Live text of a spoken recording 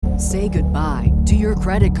Say goodbye to your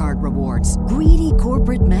credit card rewards. Greedy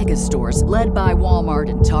corporate mega stores, led by Walmart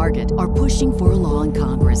and Target, are pushing for a law in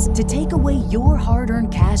Congress to take away your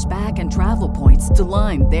hard-earned cash back and travel points to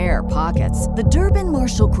line their pockets. The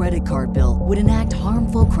Durbin-Marshall credit card bill would enact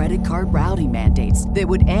harmful credit card routing mandates that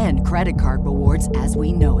would end credit card rewards as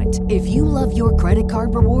we know it. If you love your credit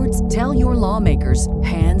card rewards, tell your lawmakers,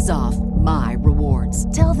 hands off my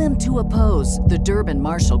rewards. Tell them to oppose the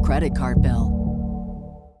Durbin-Marshall credit card bill.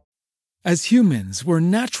 As humans, we're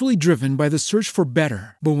naturally driven by the search for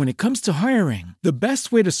better. But when it comes to hiring, the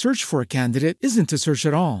best way to search for a candidate isn't to search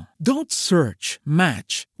at all. Don't search,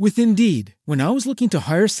 match with Indeed. When I was looking to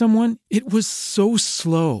hire someone, it was so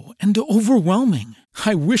slow and overwhelming.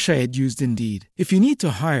 I wish I had used Indeed. If you need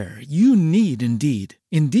to hire, you need Indeed.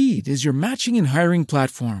 Indeed is your matching and hiring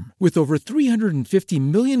platform with over 350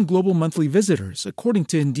 million global monthly visitors, according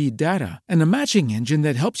to Indeed data, and a matching engine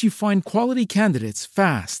that helps you find quality candidates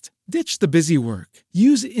fast. Ditch the busy work.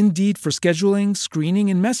 Use Indeed for scheduling,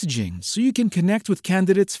 screening, and messaging so you can connect with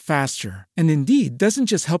candidates faster. And Indeed doesn't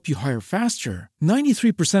just help you hire faster.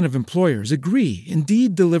 93% of employers agree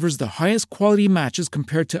Indeed delivers the highest quality matches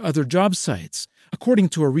compared to other job sites, according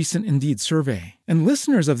to a recent Indeed survey. And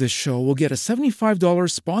listeners of this show will get a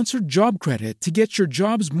 $75 sponsored job credit to get your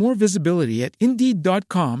jobs more visibility at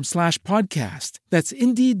Indeed.com/podcast. That's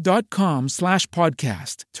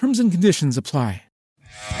Indeed.com/podcast. Terms and conditions apply.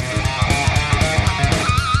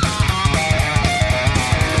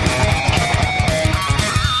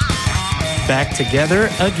 Back together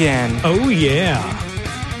again. Oh, yeah.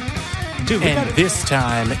 Dude, and this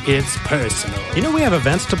time, it's personal. You know we have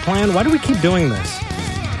events to plan? Why do we keep doing this?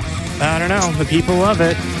 I don't know. The people love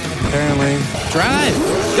it, apparently. Drive!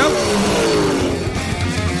 Go!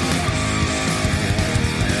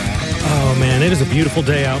 Oh, man, it is a beautiful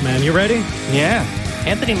day out, man. You ready? Yeah.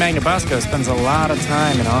 Anthony Magnabosco spends a lot of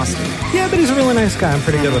time in Austin. Yeah, but he's a really nice guy. I'm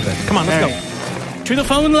pretty good with it. Come on, let's go. To the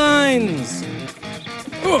phone lines!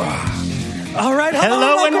 All right.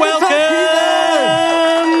 Hello and welcome!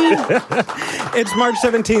 It's March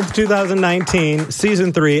 17th, 2019,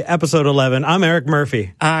 Season 3, Episode 11. I'm Eric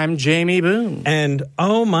Murphy. I'm Jamie Boone. And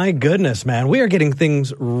oh my goodness, man, we are getting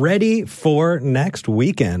things ready for next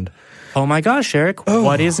weekend. Oh my gosh, Eric,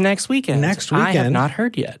 what is next weekend? Next weekend. I have not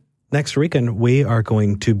heard yet. Next weekend, we are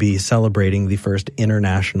going to be celebrating the first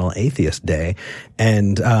International Atheist Day.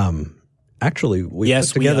 And actually, we put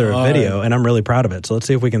together a video, and I'm really proud of it. So let's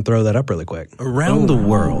see if we can throw that up really quick. Around the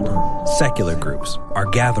world, secular groups are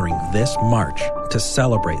gathering this March to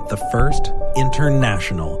celebrate the first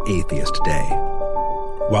International Atheist Day.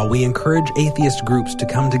 While we encourage atheist groups to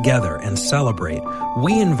come together and celebrate,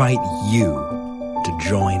 we invite you to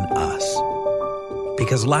join us.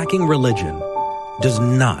 Because lacking religion does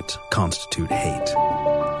not constitute hate.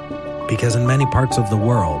 Because in many parts of the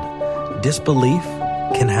world, disbelief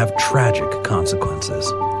can have tragic consequences.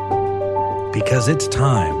 Because it's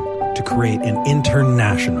time to create an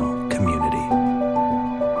international community.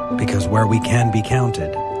 Because where we can be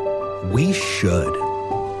counted, we should.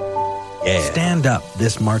 Yeah. Stand up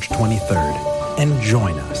this March 23rd and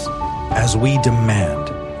join us as we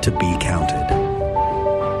demand to be counted.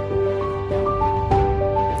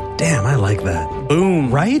 Damn, I like that.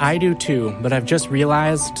 Boom. Right? I do too, but I've just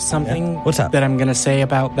realized something What's up? that I'm going to say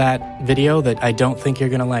about that video that I don't think you're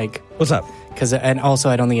going to like. What's up? And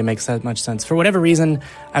also, I don't think it makes that much sense. For whatever reason,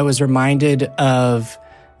 I was reminded of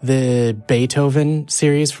the Beethoven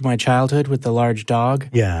series from my childhood with the large dog.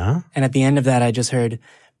 Yeah. And at the end of that, I just heard,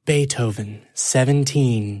 Beethoven,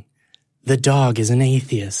 17. The dog is an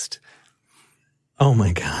atheist. Oh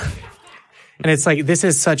my God. And it's like, this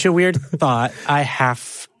is such a weird thought. I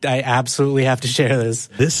absolutely have to share this.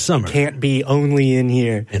 This summer. It can't be only in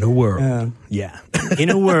here. In a world.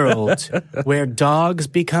 In a world where dogs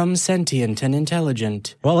become sentient and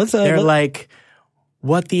intelligent. Well, they're like,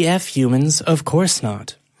 what the F humans? Of course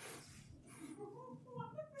not.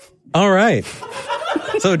 All right.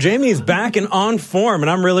 So Jamie's back and on form,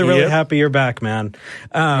 and I'm really, really happy you're back, man.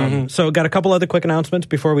 So got a couple other quick announcements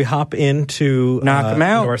before we hop into knock them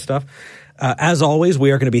out. Our stuff. As always, we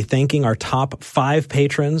are going to be thanking our top 5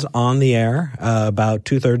 patrons on the air about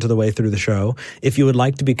 2/3 of the way through the show. If you would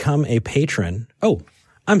like to become a patron,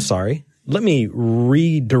 I'm sorry. Let me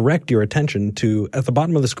redirect your attention to, at the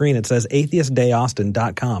bottom of the screen, it says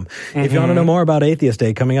atheistdayaustin.com. If you want to know more about Atheist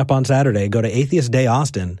Day coming up on Saturday, go to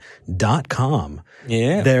atheistdayaustin.com.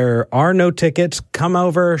 Yeah. There are no tickets. Come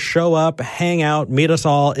over, show up, hang out, meet us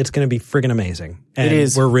all. It's going to be friggin' amazing. And it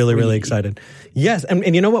is. We're really, really excited. Yes.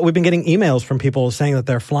 And you know what? We've been getting emails from people saying that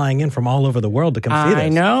they're flying in from all over the world to come see this. I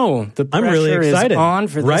know. The pressure I'm really excited, is on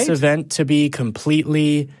for this right? event to be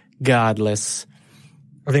completely godless.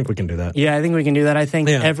 I think we can do that. Yeah, I think we can do that. I think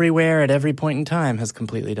everywhere at every point in time has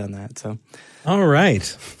completely done that. So, all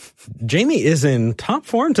right. Jamie is in top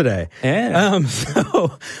form today. Yeah.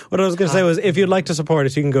 So what I was going to say was, if you'd like to support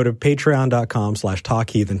us, you can go to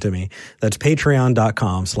patreon.com/talkheathen-to-me. That's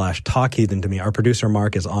patreon.com/talkheathen-to-me. Our producer,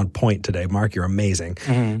 Mark, is on point today. Mark, you're amazing.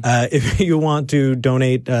 Mm-hmm. If you want to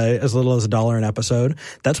donate as little as $1 an episode,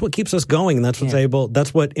 that's what keeps us going. And that's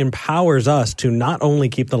that's what empowers us to not only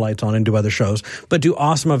keep the lights on and do other shows, but do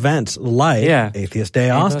awesome events like Atheist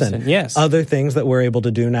Day Austin. Yes. Other things that we're able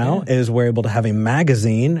to do now is we're able to have a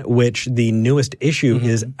magazine, which the newest issue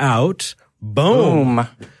is out. Boom.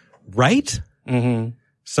 Right? Mm-hmm.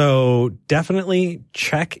 So definitely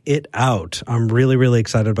check it out. I'm really, really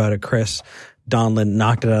excited about it. Chris Donlin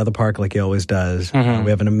knocked it out of the park like he always does. Mm-hmm.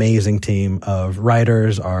 We have an amazing team of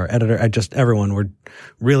writers, our editor, everyone. We're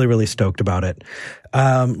really, really stoked about it.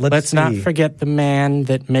 Let's not forget the man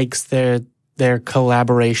that makes their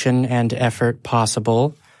collaboration and effort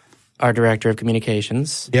possible, our director of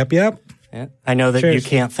communications. Yep. Yeah. I know that you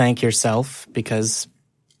can't thank yourself because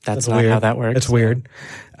that's not weird. how that works. It's weird.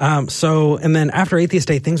 And then after Atheist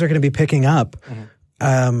Day, things are going to be picking up.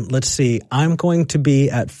 Mm-hmm. Let's see. I'm going to be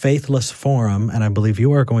at Faithless Forum, and I believe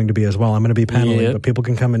you are going to be as well. I'm going to be paneling, but people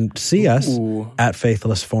can come and see us at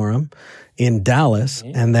Faithless Forum in Dallas.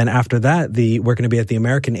 Yeah. And then after that, we're going to be at the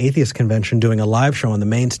American Atheist Convention doing a live show on the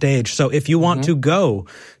main stage. So if you want to go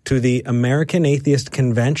to the American Atheist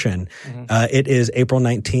Convention, it is April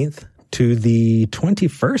 19th. To the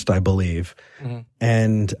 21st, I believe. Mm-hmm.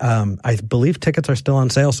 And I believe tickets are still on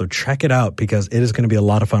sale, so check it out because it is going to be a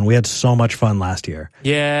lot of fun. We had so much fun last year.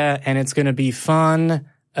 Yeah, and it's going to be fun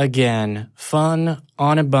again. Fun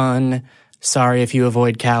on a bun. Sorry if you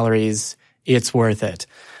avoid calories. It's worth it.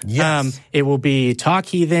 Yes. It will be Talk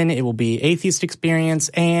Heathen, it will be Atheist Experience,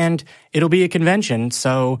 and it'll be a convention,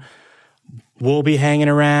 so we'll be hanging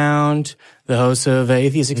around. The hosts of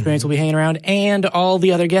Atheist Experience will be hanging around, and all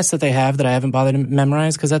the other guests that they have that I haven't bothered to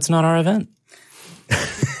memorize because that's not our event.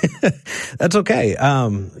 That's okay.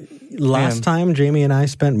 Last time, Jamie and I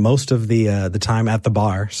spent most of the time at the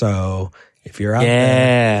bar. So if you're out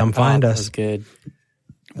there, come find us. That was good.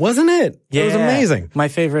 Wasn't it? Yeah. It was amazing. My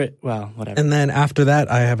favorite, well, whatever. And then after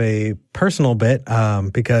that, I have a personal bit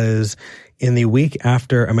because in the week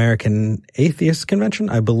after American Atheist Convention,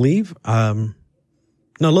 I believe, a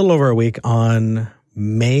little over a week on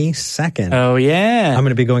May 2nd. Oh, yeah. I'm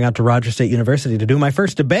going to be going out to Rogers State University to do my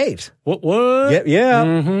first debate. What? Yeah.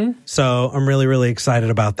 Mm-hmm. So I'm really, really excited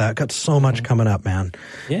about that. Got so much coming up, man.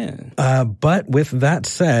 Yeah. But with that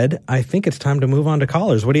said, I think it's time to move on to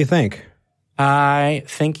callers. What do you think? I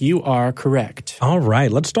think you are correct. All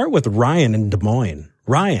right. Let's start with Ryan in Des Moines.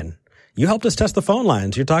 Ryan, you helped us test the phone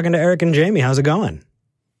lines. You're talking to Eric and Jamie. How's it going?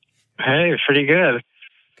 Hey, pretty good.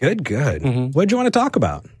 Good. Mm-hmm. What did you want to talk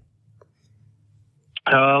about?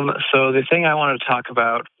 So the thing I wanted to talk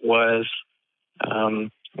about was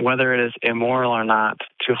whether it is immoral or not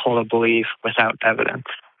to hold a belief without evidence.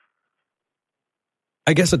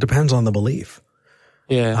 I guess it depends on the belief.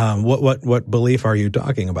 Yeah. What belief are you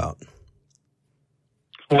talking about?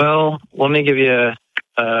 Well, let me give you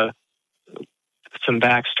some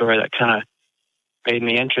backstory that kind of made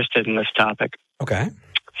me interested in this topic. Okay.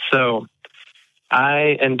 So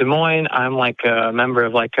in Des Moines, I'm like a member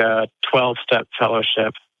of like a 12-step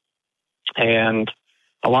fellowship. And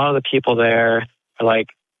a lot of the people there are like,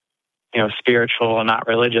 spiritual and not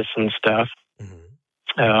religious and stuff.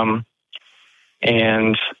 Mm-hmm.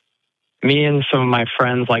 And me and some of my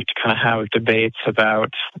friends like to kind of have debates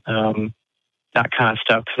about that kind of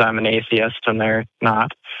stuff because I'm an atheist and they're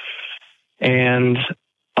not. And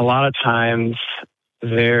a lot of times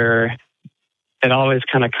it always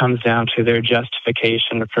kind of comes down to their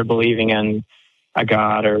justification for believing in a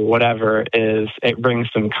God or whatever it brings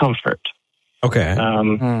them comfort. Okay.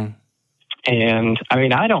 And I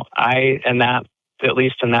mean, at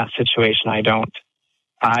least in that situation,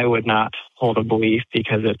 I would not hold a belief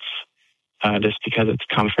because it's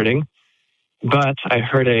comforting. But I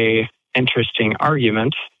heard a interesting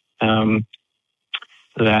argument,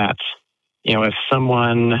 that, if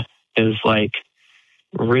someone is like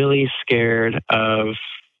really scared of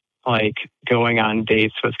like going on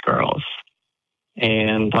dates with girls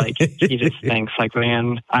and like he just thinks like,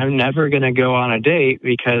 man, I'm never going to go on a date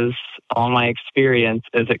because all my experience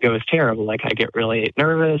is it goes terrible. Like I get really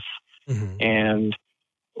nervous and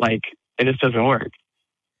like it just doesn't work.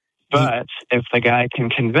 But if the guy can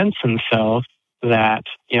convince himself that,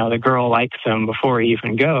 the girl likes him before he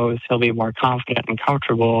even goes, he'll be more confident and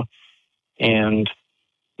comfortable and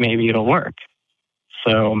maybe it'll work.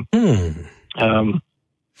 So, I don't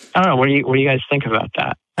know. What do you guys think about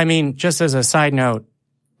that? I mean, just as a side note,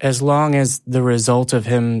 as long as the result of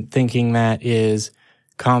him thinking that is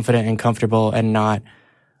confident and comfortable and not,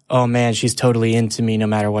 oh man, she's totally into me no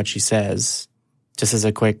matter what she says. Just as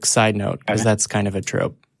a quick side note, because that's kind of a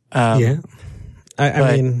trope. Yeah.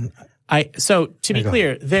 So to be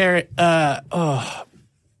clear,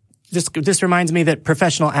 this reminds me that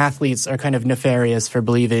professional athletes are kind of nefarious for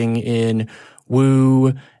believing in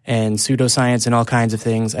woo and pseudoscience and all kinds of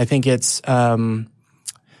things. I think it's Federer.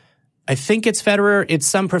 It's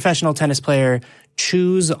some professional tennis player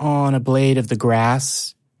chews on a blade of the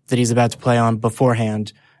grass that he's about to play on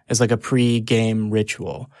beforehand as like a pre-game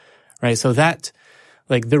ritual, right? So that,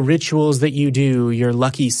 like the rituals that you do, your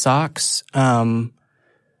lucky socks, I'm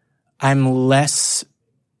less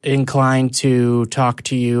inclined to talk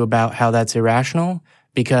to you about how that's irrational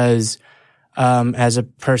because as a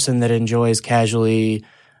person that enjoys casually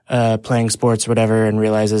playing sports or whatever and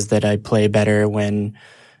realizes that I play better when,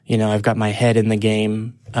 I've got my head in the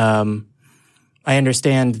game, I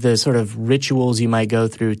understand the sort of rituals you might go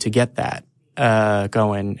through to get that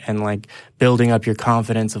going and like building up your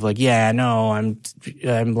confidence of like, yeah, no, I'm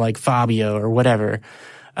like Fabio or whatever,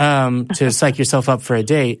 to psych yourself up for a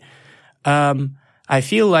date. I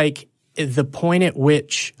feel like the point at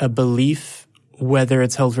which a belief, whether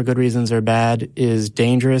it's held for good reasons or bad, is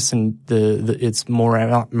dangerous and its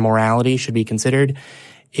morality should be considered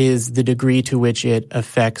is the degree to which it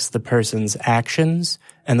affects the person's actions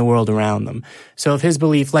and the world around them. So if his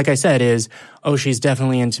belief, like I said, is, oh, she's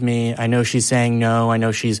definitely into me. I know she's saying no. I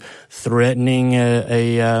know she's threatening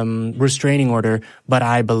a restraining order, but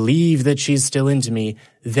I believe that she's still into me.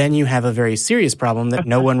 Then you have a very serious problem that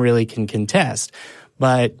no one really can contest.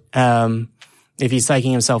 But if he's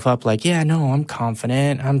psyching himself up like, yeah, no, I'm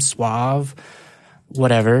confident, I'm suave,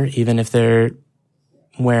 whatever, even if they're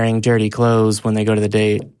wearing dirty clothes when they go to the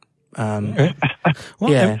date. Touching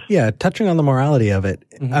on the morality of it.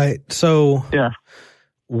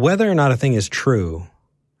 Whether or not a thing is true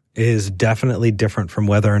is definitely different from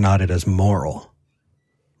whether or not it is moral,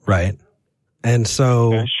 right? And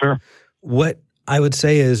so what I would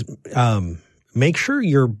say is make sure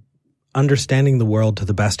you're understanding the world to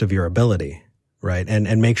the best of your ability, right?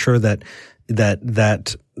 And make sure that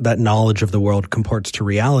knowledge of the world comports to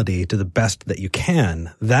reality to the best that you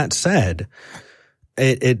can. That said,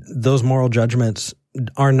 those moral judgments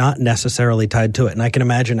are not necessarily tied to it. And I can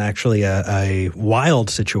imagine actually a wild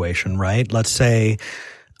situation, right? Let's say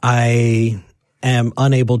I am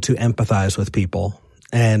unable to empathize with people.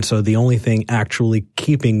 And so the only thing actually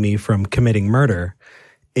keeping me from committing murder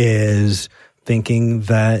is thinking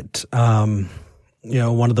that,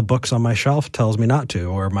 one of the books on my shelf tells me not to,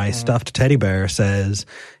 or my stuffed teddy bear says,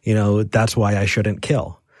 that's why I shouldn't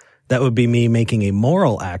kill. That would be me making a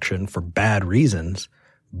moral action for bad reasons,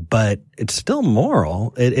 but it's still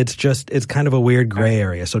moral. It's kind of a weird gray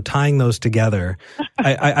area. So tying those together,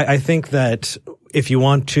 I think that if you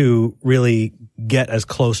want to really get as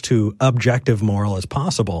close to objective moral as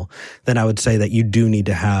possible, then I would say that you do need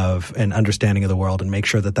to have an understanding of the world and make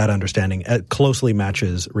sure that understanding closely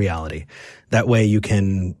matches reality. That way you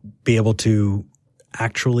can be able to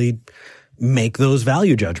actually make those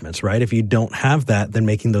value judgments, right? If you don't have that, then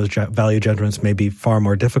making those value judgments may be far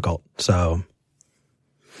more difficult. So,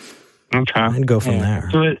 and go from there.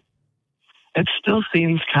 So it still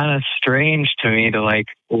seems kind of strange to me to like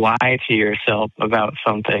lie to yourself about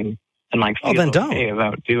something and like feel okay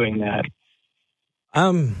about doing that.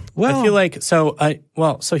 I feel like so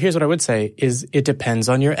here's what I would say is it depends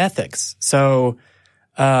on your ethics. So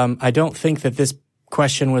I don't think that this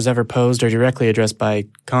question was ever posed or directly addressed by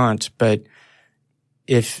Kant, but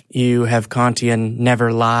if you have Kantian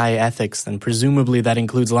never lie ethics, then presumably that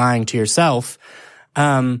includes lying to yourself.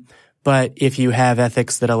 But if you have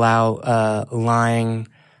ethics that allow lying,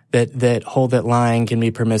 that hold that lying can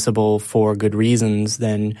be permissible for good reasons,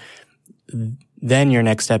 then your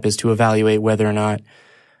next step is to evaluate whether or not,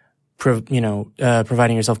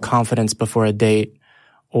 providing yourself confidence before a date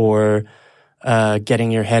or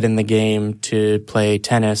getting your head in the game to play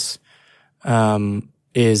tennis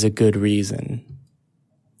is a good reason.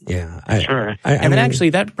 Yeah, sure. Actually,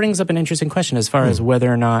 that brings up an interesting question as far as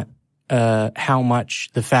whether or not how much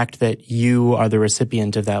the fact that you are the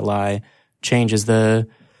recipient of that lie changes the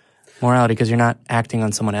morality because you're not acting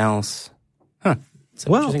on someone else. It's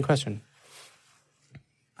an interesting question.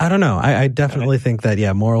 I don't know. I definitely think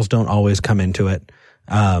that, morals don't always come into it.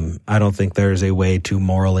 I don't think there's a way to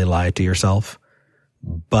morally lie to yourself,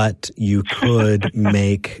 but you could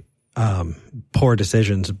make poor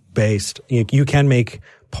decisions you can make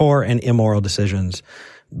poor and immoral decisions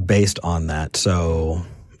based on that. So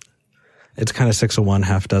it's kind of 6 of one,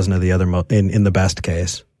 half dozen of the other in the best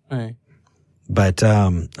case. Right. But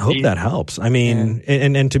hope that helps. I mean,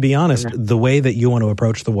 and to be honest, the way that you want to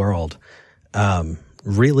approach the world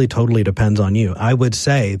really totally depends on you. I would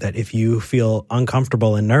say that if you feel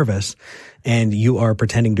uncomfortable and nervous and you are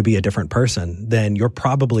pretending to be a different person, then you're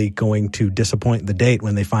probably going to disappoint the date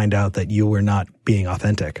when they find out that you were not being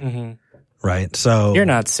authentic. Mm-hmm. Right? So you're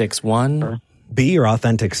not 6'1". Be your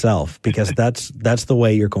authentic self, because that's the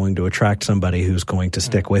way you're going to attract somebody who's going to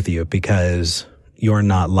stick with you, because you're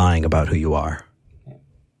not lying about who you are.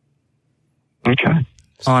 Okay.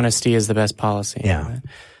 Honesty is the best policy. Yeah.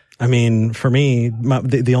 I mean, for me,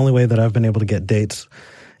 the only way that I've been able to get dates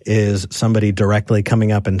is somebody directly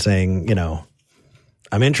coming up and saying, you know,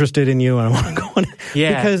 I'm interested in you and I want to go on.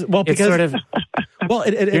 Yeah. Because it's sort of,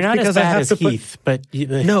 you're not as bad as Heath, but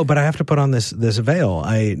no, but I have to put on this veil.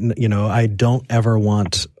 I don't ever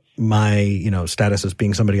want my, status as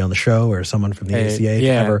being somebody on the show or someone from the ACA to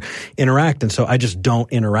ever interact. And so I just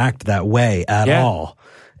don't interact that way at all.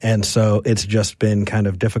 And so it's just been kind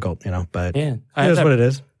of difficult, but it is what it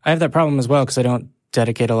is. I have that problem as well, because I don't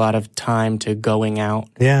dedicate a lot of time to going out,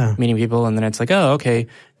 meeting people. And then it's like, oh, okay,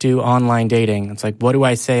 do online dating. It's like, what do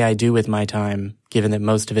I say I do with my time, given that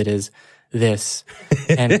most of it is this?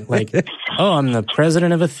 And like, oh, I'm the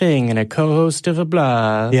president of a thing and a co-host of a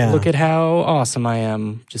blah. Yeah. Look at how awesome I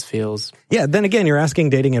am. Just feels. Yeah. Then again, you're asking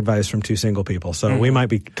dating advice from two single people. So we might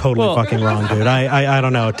be totally fucking wrong, dude. I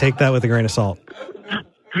don't know. Take that with a grain of salt.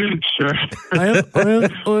 Sure. I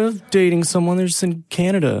am dating someone that's in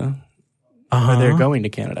Canada. Or they're going to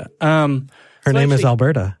Canada. Her name is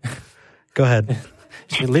Alberta. Go ahead.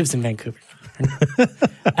 She lives in Vancouver.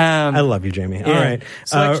 I love you, Jamie. All right.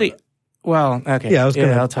 So actually, well, okay. Yeah, I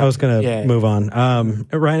was gonna move on.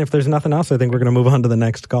 Ryan, if there's nothing else, I think we're gonna move on to the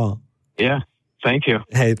next call. Yeah. Thank you.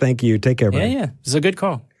 Hey, thank you. Take care, buddy. Yeah. It's a good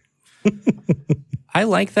call. I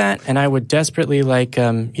like that, and I would desperately like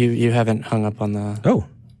you haven't hung up on the. Oh.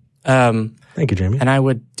 Thank you, Jamie. And I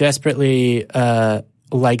would desperately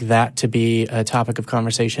like that to be a topic of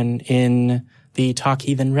conversation in the Talk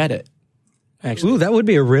Heathen Reddit. Actually. Ooh, that would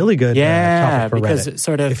be a really good topic for because Reddit. It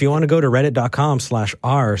sort of, if you want to go to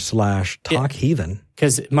reddit.com/r/talkheathen.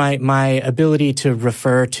 Because my ability to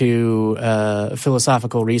refer to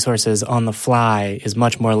philosophical resources on the fly is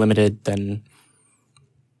much more limited than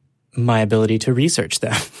my ability to research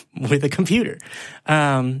them with a computer.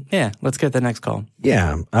 Let's get the next call.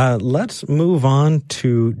 Yeah, let's move on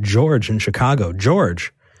to George in Chicago.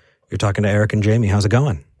 George, you're talking to Eric and Jamie. How's it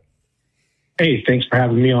going? Hey, thanks for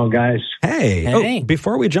having me on, guys. Hey. Oh,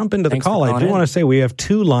 before we jump into the call, I do want to say we have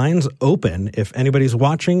 2 lines open. If anybody's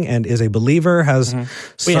watching and is a believer, has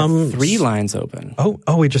we have 3 lines open. Oh,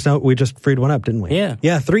 we just freed one up, didn't we? Yeah.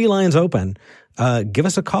 Yeah, 3 lines open. Give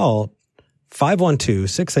us a call,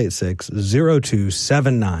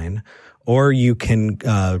 512-686-0279, or you can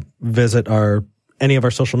visit any of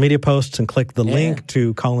our social media posts and click the link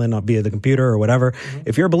to call in via the computer or whatever.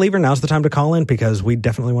 If you're a believer, now's the time to call in, because we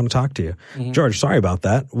definitely want to talk to you. George, sorry about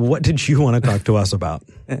that. What did you want to talk to us about?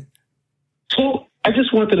 So I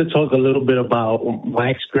just wanted to talk a little bit about my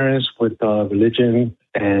experience with religion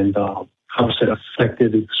and how it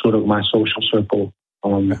affected sort of my social circle.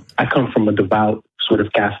 I come from a devout sort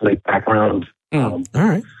of Catholic background. All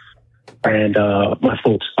right. And my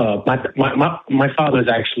folks, my father is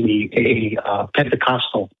actually a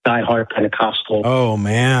Pentecostal, diehard Pentecostal. Oh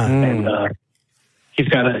man! And he's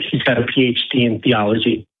got a PhD in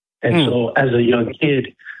theology. And so, as a young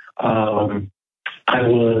kid, I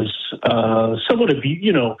was somewhat to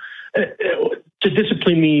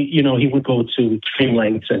discipline me. He would go to extreme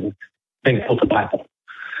lengths and then quote the Bible.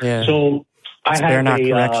 Yeah. So I Spare not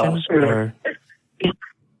correction, or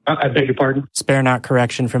I beg your pardon? Spare not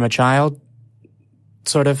correction from a child,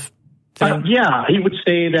 sort of thing? Yeah, he would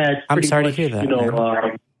say that. I'm sorry to hear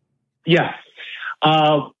that. Yeah.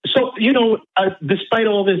 So, despite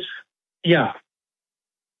all this, Yeah.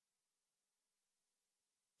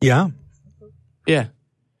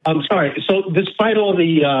 I'm sorry. So, despite all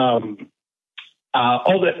the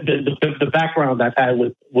background I've had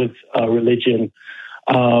with religion,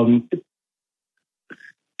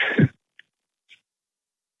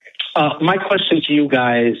 my question to you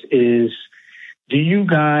guys is, do you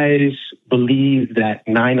guys believe that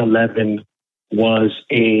 9/11 was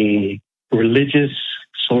a religious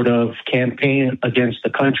sort of campaign against the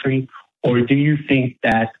country, or do you think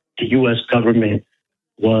that the U.S. government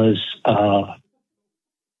was,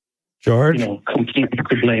 George, completely to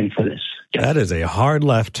blame for this? Yes. That is a hard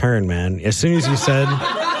left turn, man. As soon as you said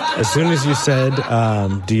As soon as you said,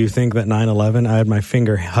 do you think that 9/11, I had my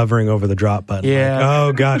finger hovering over the drop button. Yeah. Like,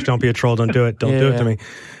 oh gosh, don't be a troll. Don't do it. Don't do it to me.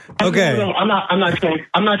 Okay. No, I'm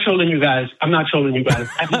not trolling you guys. I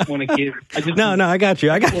just want to give. No, I got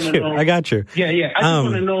you. I got you. Yeah. I just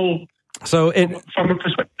want to know. So from a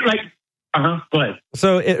perspective, like, go ahead.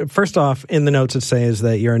 So first off, in the notes it says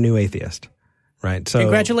that you're a new atheist, right? So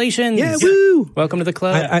congratulations. Yeah, woo! Welcome to the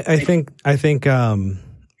club. I think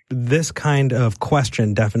this kind of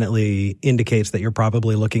question definitely indicates that you're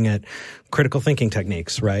probably looking at critical thinking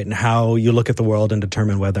techniques, right? And how you look at the world and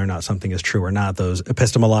determine whether or not something is true or not, those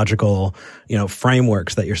epistemological,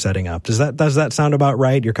 frameworks that you're setting up. Does that sound about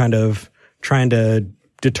right? You're kind of trying to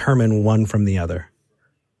determine one from the other.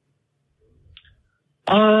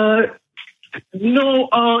 No,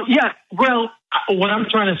 yeah. Well, what I'm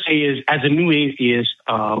trying to say is, as a new atheist,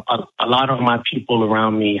 a lot of my people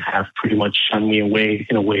around me have pretty much shunned me away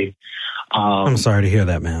in a way. I'm sorry to hear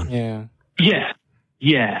that, man. Yeah.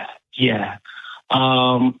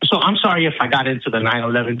 So I'm sorry if I got into the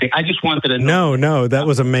 9/11 thing. I just wanted to know. No, that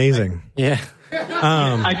was amazing. Yeah.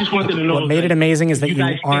 I just wanted to know. What made it amazing is that you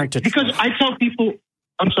aren't because I tell people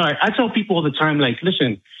all the time, like,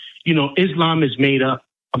 listen, Islam is made up.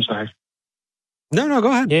 I'm sorry. No, go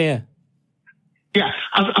ahead. Yeah. Yeah,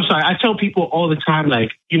 I'm sorry. I tell people all the time,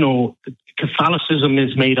 like, Catholicism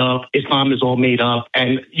is made up, Islam is all made up.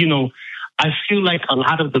 And, I feel like a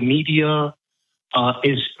lot of the media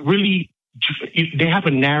is really, they have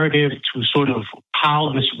a narrative to sort of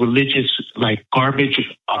pile this religious, like, garbage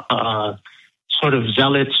sort of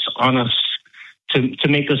zealots on us to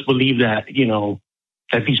make us believe that,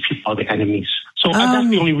 that these people are the enemies. So that's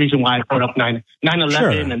the only reason why I brought up 9/11 sure.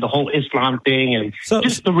 and the whole Islam thing and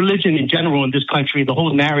just the religion in general in this country, the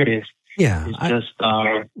whole narrative. Yeah. Is just,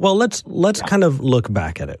 well, let's kind of look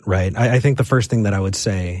back at it, right? I think the first thing that I would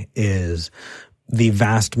say is the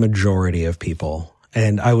vast majority of people,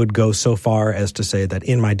 and I would go so far as to say that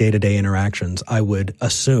in my day-to-day interactions, I would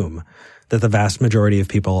assume that the vast majority of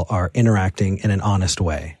people are interacting in an honest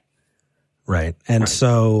way. Right. And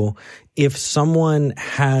so if someone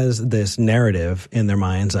has this narrative in their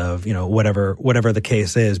minds of, whatever the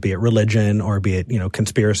case is, be it religion or be it,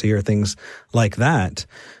 conspiracy or things like that,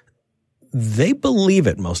 they believe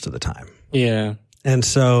it most of the time. Yeah. And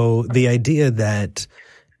so the idea that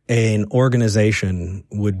an organization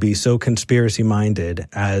would be so conspiracy minded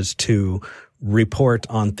as to report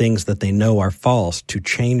on things that they know are false to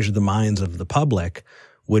change the minds of the public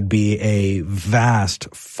would be a vast,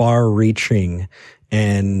 far-reaching,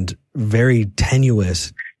 and very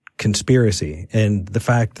tenuous conspiracy. And the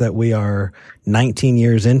fact that we are 19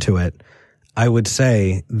 years into it, I would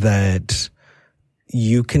say that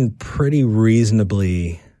you can pretty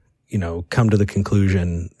reasonably, come to the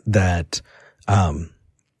conclusion that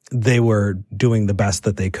they were doing the best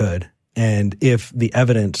that they could. And if the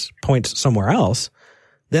evidence points somewhere else,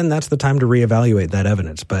 then that's the time to reevaluate that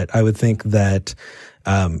evidence. But I would think that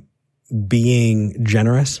being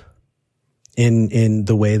generous in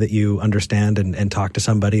the way that you understand and talk to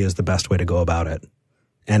somebody is the best way to go about it.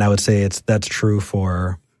 And I would say that's true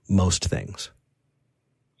for most things.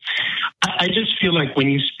 I just feel like when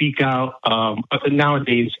you speak out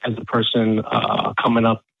nowadays as a person coming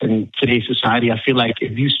up in today's society, I feel like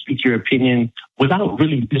if you speak your opinion without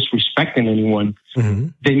really disrespecting anyone,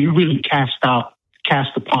 then you really cast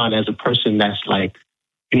upon as a person that's like,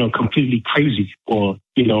 completely crazy, or,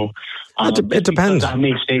 it depends. I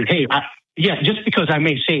may say, hey, just because I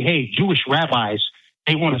may say, hey, Jewish rabbis,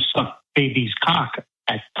 they want to suck babies' cock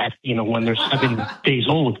at when they're 7 days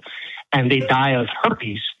old and they die of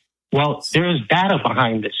herpes. Well, there is data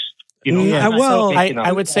behind this.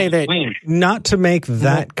 I would say that not to make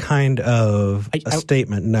that kind of a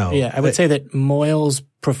statement. No. Yeah, I would say that Moyles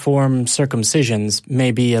perform circumcisions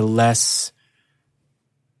may be a less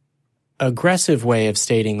aggressive way of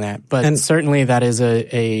stating that, but certainly that is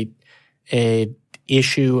a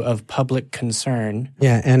issue of public concern.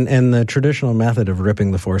 Yeah, and the traditional method of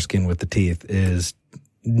ripping the foreskin with the teeth is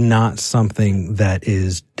not something that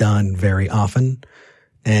is done very often.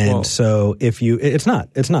 And so it's not.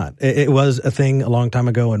 It was a thing a long time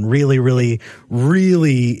ago and really, really,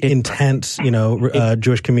 really intense,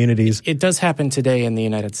 Jewish communities. It does happen today in the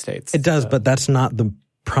United States. It does, but that's not the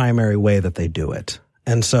primary way that they do it.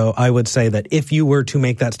 And so I would say that if you were to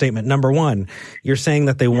make that statement, number one, you're saying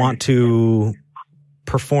that they want to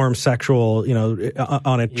perform sexual,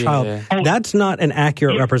 on a child. That's not an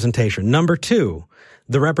accurate representation. Number two,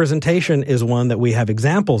 the representation is one that we have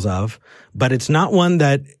examples of, but it's not one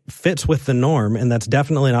that fits with the norm. And that's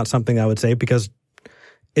definitely not something I would say, because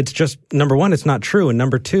it's just, number one, it's not true. And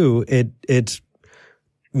number two, it's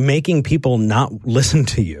making people not listen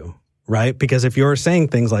to you, right? Because if you're saying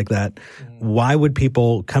things like that, why would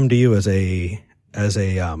people come to you as a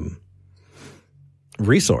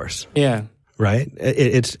resource? Yeah. Right?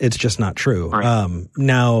 It's just not true. Right.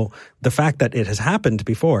 Now, the fact that it has happened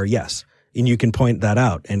before, yes, and you can point that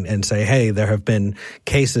out and say, hey, there have been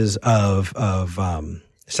cases of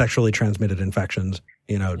sexually transmitted infections,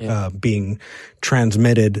 being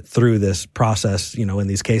transmitted through this process, in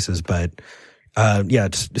these cases. But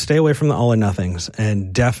stay away from the all or nothings,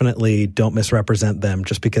 and definitely don't misrepresent them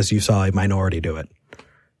just because you saw a minority do it.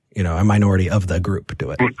 A minority of the group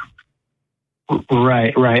do it.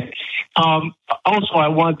 Right. Also, I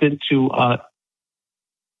wanted to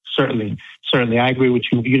certainly, I agree with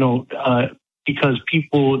you. Because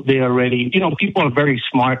people people are very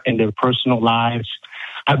smart in their personal lives.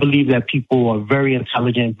 I believe that people are very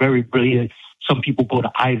intelligent, very brilliant. Some people go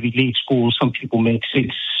to Ivy League schools. Some people make 6,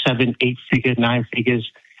 7, 8 figures, 9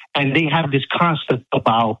 figures, and they have this concept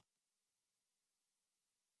about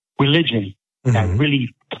religion that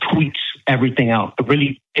really tweaks everything else.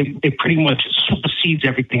 It pretty much supersedes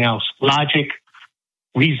everything else. Logic,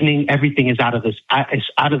 reasoning, everything is out of this. It's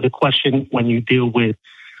out of the question when you deal with.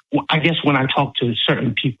 I guess when I talk to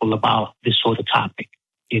certain people about this sort of topic,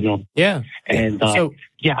 Yeah. And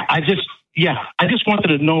I just wanted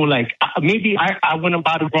to know, maybe I went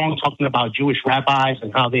about it wrong talking about Jewish rabbis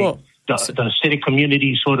and how the Hasidic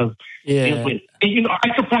community sort of deal with. And, I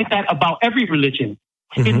could point that about every religion,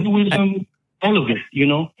 Hinduism, all of it.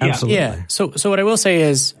 Absolutely. Yeah. So what I will say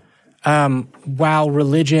is, while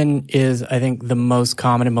religion is, I think, the most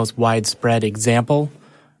common and most widespread example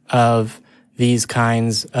of these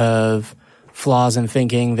kinds of flaws in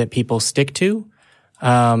thinking that people stick to,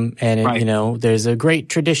 there's a great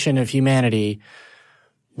tradition of humanity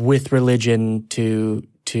with religion to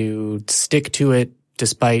stick to it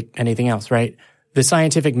despite anything else, right? The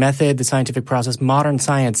scientific method, the scientific process, modern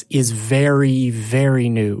science is very, very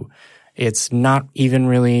new. It's not even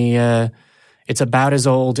really, it's about as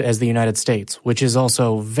old as the United States, which is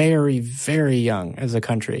also very, very young as a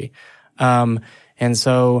country. And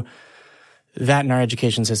so that in our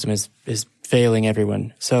education system is failing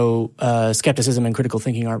everyone. So skepticism and critical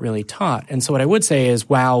thinking aren't really taught. And so what I would say is,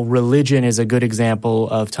 while religion is a good example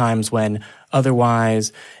of times when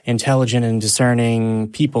otherwise intelligent and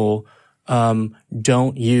discerning people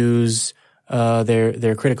don't use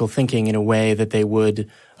their critical thinking in a way that they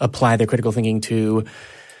would apply their critical thinking to,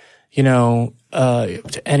 to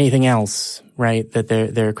anything else, right, that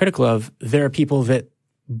they're critical of, there are people that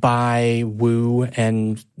buy woo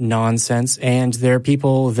and nonsense, and there are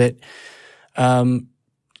people that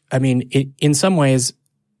in some ways,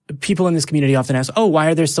 people in this community often ask, why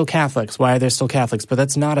are there still Catholics? Why are there still Catholics? But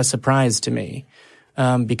that's not a surprise to me,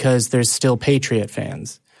 because there's still Patriot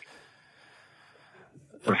fans.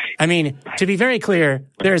 Right. I mean, to be very clear,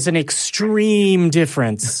 there's an extreme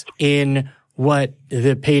difference in what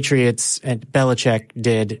the Patriots and Belichick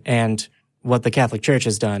did and what the Catholic Church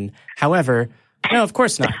has done. However, no, of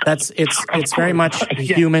course not. It's very much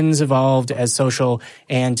humans evolved as social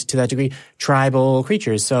and, to that degree, tribal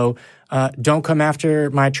creatures. So don't come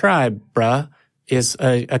after my tribe, bruh, is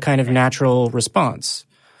a kind of natural response.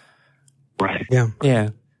 Right. Yeah.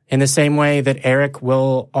 In the same way that Eric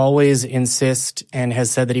will always insist and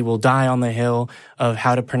has said that he will die on the hill of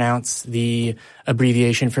how to pronounce the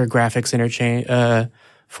abbreviation for graphics interchange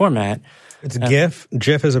format. It's GIF.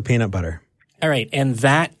 GIF is a peanut butter. All right. And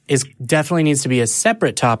that definitely needs to be a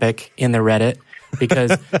separate topic in the Reddit,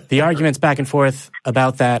 because the arguments back and forth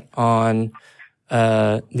about that on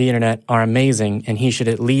the internet are amazing, and he should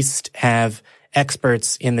at least have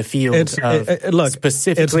experts in the field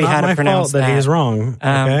specifically how to pronounce that. It's not my fault that he's wrong,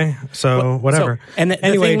 okay? Whatever.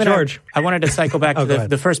 Anyway, George. I wanted to cycle back to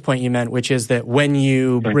the first point you meant, which is that when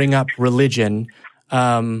you bring up religion,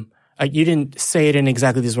 you didn't say it in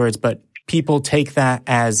exactly these words, but people take that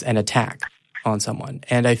as an attack on someone.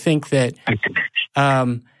 And I think that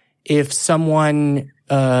if someone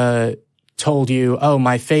told you,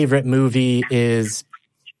 my favorite movie is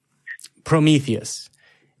Prometheus,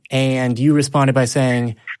 and you responded by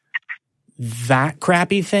saying, that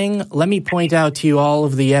crappy thing, let me point out to you all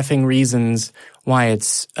of the effing reasons why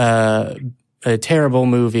it's a terrible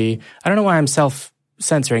movie. I don't know why I'm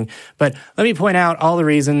self-censoring, but let me point out all the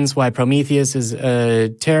reasons why Prometheus is a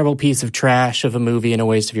terrible piece of trash of a movie and a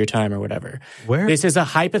waste of your time or whatever. This is a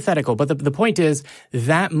hypothetical, but the point is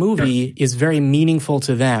that movie is very meaningful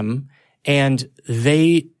to them, and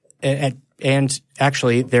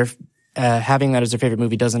actually having that as their favorite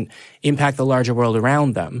movie doesn't impact the larger world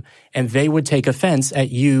around them. And they would take offense at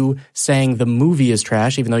you saying the movie is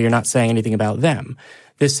trash, even though you're not saying anything about them.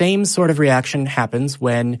 The same sort of reaction happens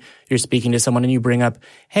when you're speaking to someone and you bring up,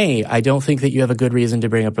 hey, I don't think that you have a good reason to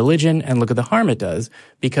bring up religion, and look at the harm it does.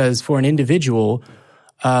 Because for an individual,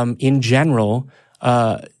 in general,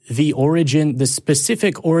 the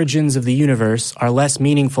specific origins of the universe are less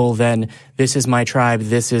meaningful than this is my tribe,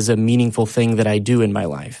 this is a meaningful thing that I do in my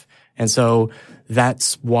life. And so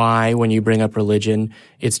that's why when you bring up religion,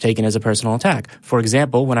 it's taken as a personal attack. For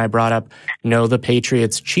example, when I brought up, no, the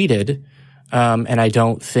Patriots cheated, and I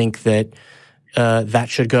don't think that that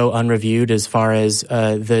should go unreviewed as far as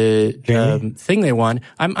the thing they won.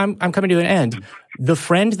 I'm coming to an end. The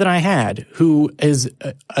friend that I had, who is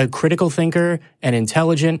a critical thinker and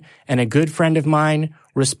intelligent and a good friend of mine,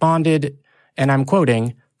 responded, and I'm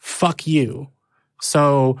quoting, "Fuck you."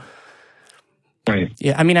 So, right.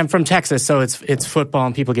 Yeah, I mean, I'm from Texas, so it's football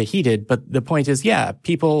and people get heated. But the point is, yeah,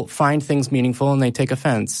 people find things meaningful and they take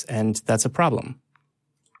offense, and that's a problem.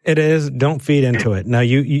 It is. Don't feed into it. Now,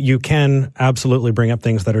 you can absolutely bring up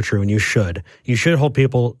things that are true, and you should. You should hold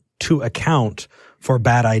people to account for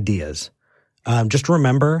bad ideas. Just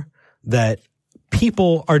remember that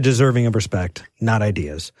people are deserving of respect, not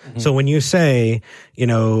ideas. Mm-hmm. So when you say,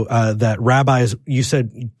 that rabbis,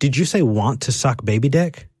 did you say want to suck baby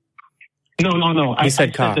dick? No. I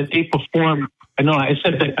said that they perform. No, I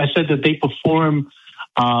said that they perform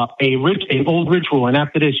an old ritual, and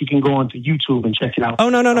after this, you can go onto YouTube and check it out. Oh,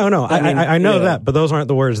 no. I know that, but those aren't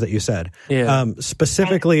the words that you said. Yeah.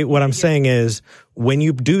 Specifically, what I'm saying is, when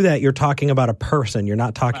you do that, you're talking about a person. You're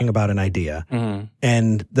not talking about an idea,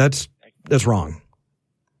 and that's wrong.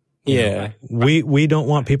 Yeah, we don't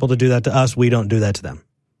want people to do that to us. We don't do that to them.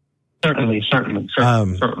 Certainly.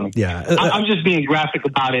 Yeah, I'm just being graphic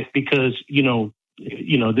about it because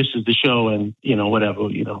this is the show, and whatever.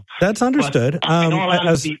 That's understood.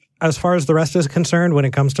 As far as the rest is concerned, when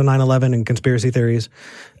it comes to 9/11 and conspiracy theories,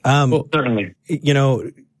 certainly,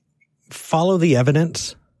 follow the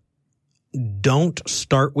evidence. Don't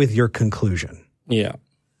start with your conclusion. Yeah.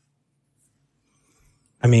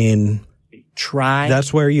 I mean, try.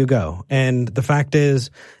 That's where you go. And the fact is,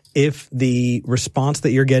 if the response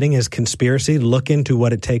that you're getting is conspiracy, look into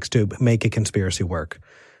what it takes to make a conspiracy work.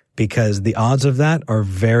 Because the odds of that are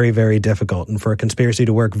very, very difficult. And for a conspiracy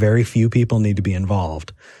to work, very few people need to be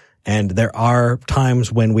involved. And there are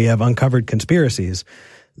times when we have uncovered conspiracies.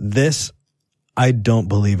 This, I don't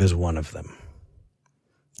believe, is one of them.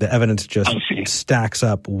 The evidence just stacks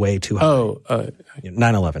up way too high.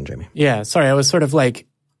 9/11, Jamie. Yeah, sorry. I was sort of like,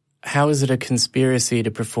 how is it a conspiracy to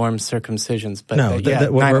perform circumcisions? But no,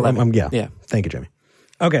 9/11. Yeah. Thank you, Jamie.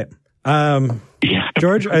 Okay.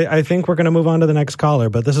 George, I think we're going to move on to the next caller,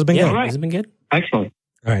 but this has been good. Right. This has been good. Excellent.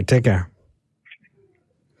 All right, take care.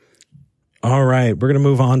 All right, we're going to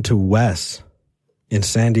move on to Wes in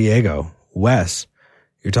San Diego. Wes,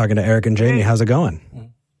 you're talking to Eric and Jamie. How's it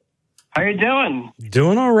going? How you doing?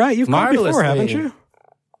 Doing all right. You've called before, haven't you?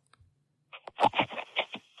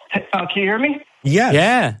 Can you hear me? Yes.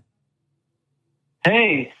 Yeah.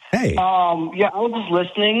 Hey. Hey. Yeah, I was just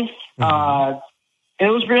listening. It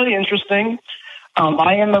was really interesting.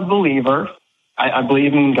 I am a believer. I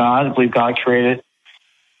believe in God. I believe God created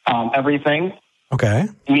everything. Okay.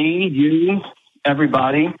 Me, you,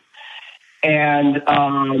 everybody. And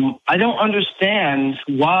I don't understand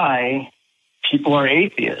why people are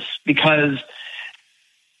atheists because,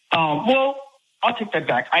 I'll take that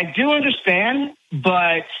back. I do understand,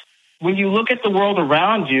 but when you look at the world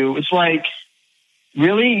around you, it's like,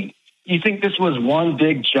 really, you think this was one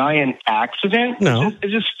big giant accident? No. It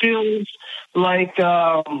just feels like,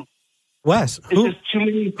 Wes, just too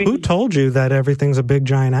many things. Who told you that everything's a big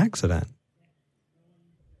giant accident?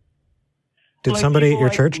 Did somebody at your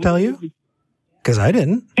church tell you? Because I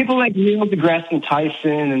didn't. People like Neil deGrasse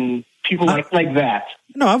Tyson and people like that.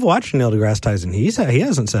 No, I've watched Neil deGrasse Tyson. He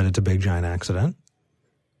hasn't said it's a big giant accident.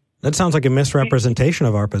 That sounds like a misrepresentation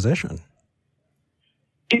of our position.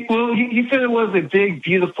 He said it was a big,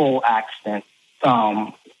 beautiful accident.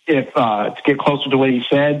 To get closer to what he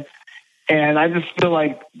said, and I just feel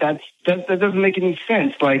like that doesn't make any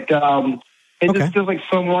sense. Like just feels like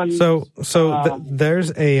someone.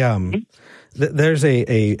 There's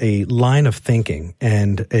a line of thinking,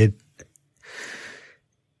 and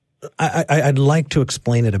I'd like to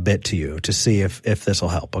explain it a bit to you to see if this will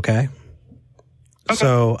help. Okay.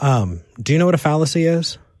 So, do you know what a fallacy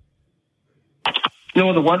is? You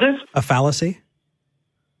know what is? A fallacy?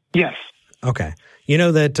 Yes. Okay. You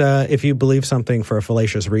know that if you believe something for a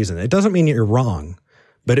fallacious reason, it doesn't mean you're wrong,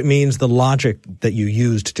 but it means the logic that you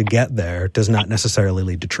used to get there does not necessarily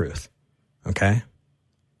lead to truth. Okay?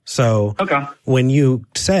 So when you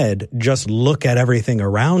said, just look at everything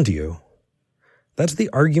around you, that's the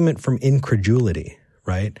argument from incredulity,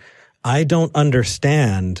 right? I don't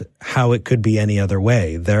understand how it could be any other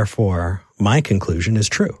way. Therefore, my conclusion is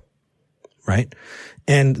true, right?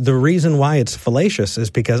 And the reason why it's fallacious is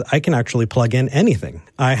because I can actually plug in anything.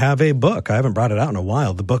 I have a book. I haven't brought it out in a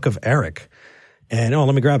while, the Book of Eric. And,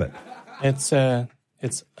 let me grab it.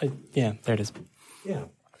 Yeah, there it is. Yeah.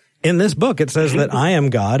 In this book, it says that I am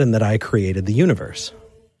God and that I created the universe.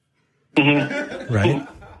 Right?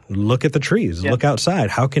 Look at the trees. Look outside.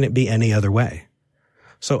 How can it be any other way?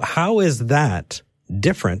 So how is that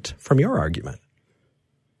different from your argument?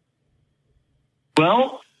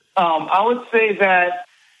 Well, I would say that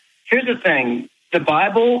here's the thing. The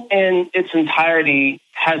Bible in its entirety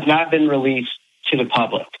has not been released to the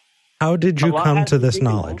public. How did you come to this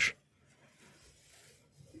knowledge?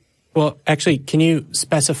 Well, actually, can you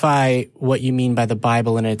specify what you mean by the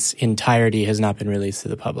Bible in its entirety has not been released to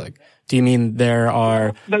the public? Do you mean there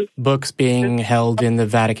are books being held in the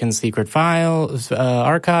Vatican secret files,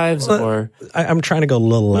 archives, or? I'm trying to go a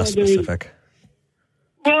little less specific.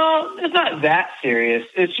 Well, it's not that serious.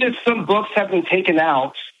 It's just some books have been taken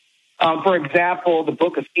out. For example, the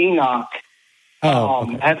Book of Enoch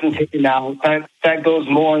has been taken out. That goes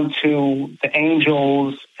more into the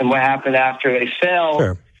angels and what happened after they fell.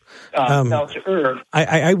 Sure. Fell to earth.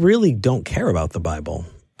 I really don't care about the Bible.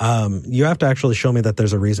 You have to actually show me that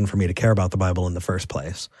there's a reason for me to care about the Bible in the first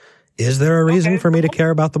place. Is there a reason for me to care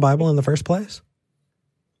about the Bible in the first place?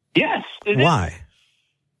 Yes. Why?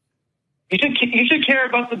 You should care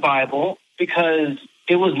about the Bible because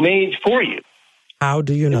it was made for you. How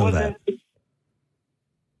do you know that?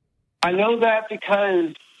 I know that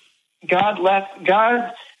because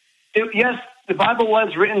yes, the Bible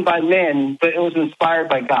was written by men, but it was inspired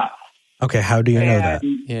by God. Okay, how do you know that?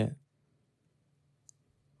 Yeah.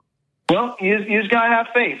 Well, you just got to have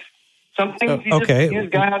faith. Some things you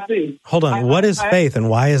just got to have faith. Hold on. What is faith and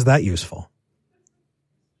why is that useful?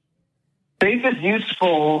 Faith is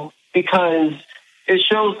useful because it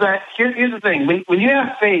shows that, here's the thing. When you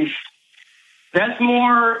have faith, that's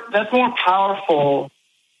more powerful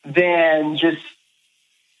than just,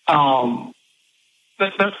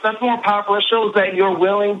 that's more powerful. It shows that you're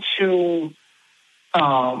willing to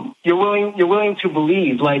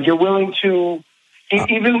believe. Like you're willing to,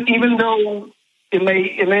 even though it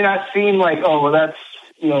may not seem like, oh, well, that's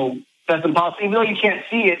impossible. Even though you can't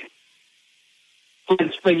see it,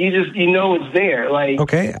 but you know it's there. Like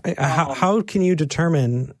okay, how can you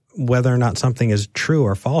determine whether or not something is true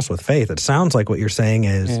or false with faith? It sounds like what you're saying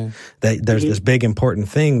is that there's this big important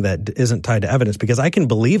thing that isn't tied to evidence, because I can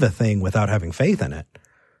believe a thing without having faith in it,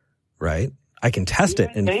 right? I can test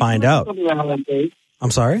it and find out.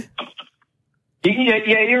 I'm sorry? Yeah,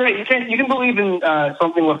 you're right. You can believe in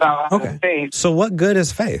something without having faith. So what good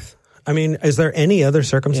is faith? I mean, is there any other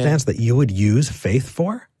circumstance that you would use faith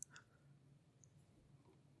for?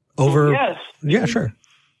 Yes. Yeah, sure.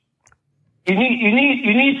 You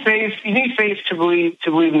need faith. You need faith to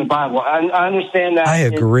believe in the Bible. I understand that. I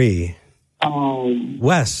agree.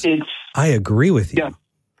 Wes, I agree with you. Yeah.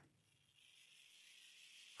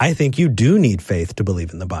 I think you do need faith to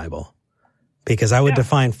believe in the Bible, because I would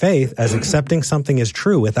define faith as accepting something is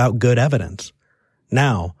true without good evidence.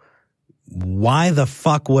 Now, why the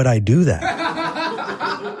fuck would I do that?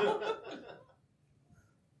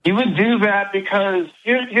 You would do that because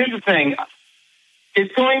here's the thing.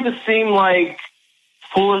 It's going to seem like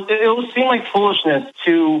it will seem like foolishness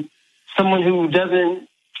to someone who doesn't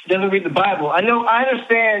read the Bible. I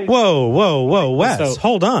understand. Whoa, Wes,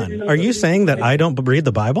 hold on. Are you saying that I don't read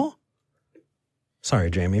the Bible? Sorry,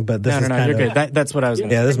 Jamie, but this is you're good. That's what I was going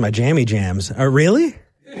to say. Yeah, this is my jammy jams. Really?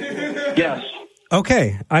 Yes.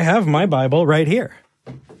 Okay, I have my Bible right here.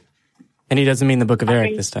 And he doesn't mean the Book of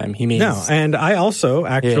Eric this time. He means... No, and I also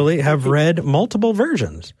actually have read multiple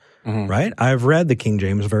versions, right? I've read the King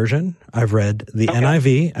James Version, I've read the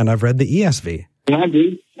NIV, and I've read the ESV.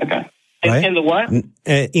 NIV? Okay. Right? And the what?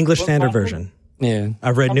 English Standard Version. Yeah.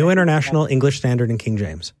 I've read New International, English Standard, and King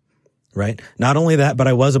James. Right? Not only that, but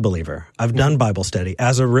I was a believer. I've done Bible study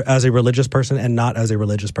as a religious person and not as a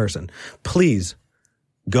religious person. Please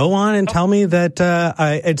go on and tell me that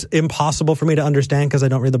it's impossible for me to understand because I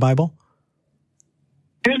don't read the Bible.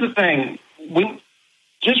 Here's the thing.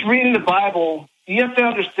 Just reading the Bible, you have to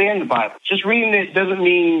understand the Bible. Just reading it doesn't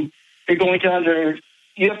mean you're going to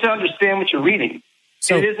you have to understand what you're reading.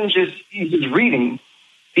 So it isn't just reading.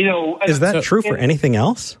 Is that true for anything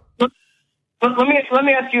else? Let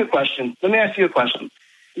me ask you a question. What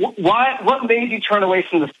made you turn away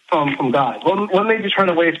from God? What made you turn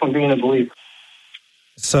away from being a believer?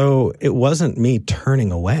 So it wasn't me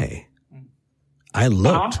turning away. I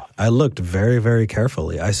looked very, very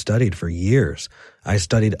carefully. I studied for years. I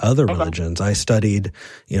studied other religions. I studied,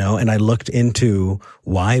 and I looked into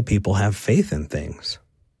why people have faith in things.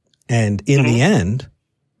 And in the end,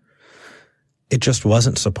 it just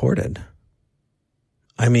wasn't supported.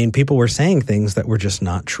 I mean, people were saying things that were just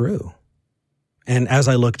not true. And as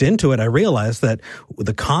I looked into it, I realized that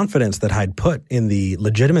the confidence that I'd put in the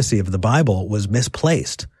legitimacy of the Bible was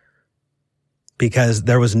misplaced, because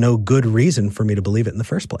there was no good reason for me to believe it in the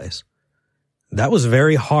first place. That was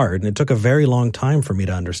very hard, and it took a very long time for me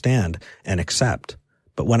to understand and accept.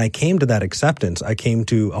 But when I came to that acceptance, I came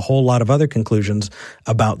to a whole lot of other conclusions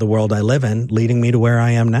about the world I live in, leading me to where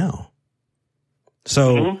I am now.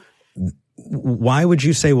 So why would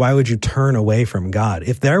you turn away from God?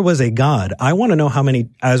 If there was a God, I want to know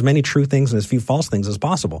as many true things and as few false things as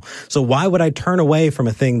possible. So why would I turn away from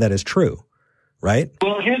a thing that is true? Right?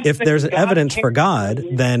 Well, if there's evidence for God,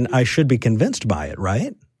 then I should be convinced by it,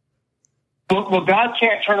 right? Well, God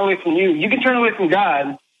can't turn away from you. You can turn away from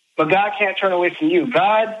God, but God can't turn away from you.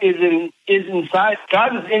 God is inside.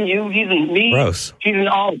 God is in you. He's in me. Gross. He's in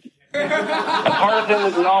all of us. A part of him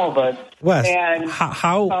is in all of us. Wes, and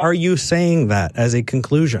how are you saying that as a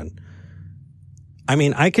conclusion? I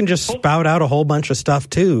mean, I can just spout out a whole bunch of stuff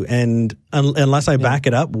too, and unless I back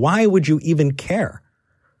it up, why would you even care?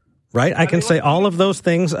 Right? I can say all of those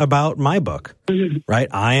things about my book, right?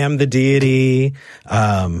 I am the deity,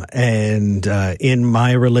 and in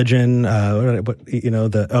my religion,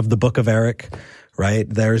 of the Book of Eric, right?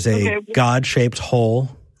 There's a God-shaped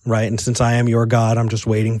hole, right? And since I am your God, I'm just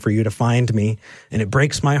waiting for you to find me, and it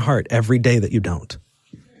breaks my heart every day that you don't.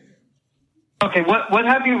 Okay, what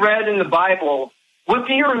have you read in the Bible? What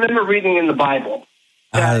do you remember reading in the Bible?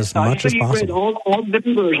 As much as possible. You read all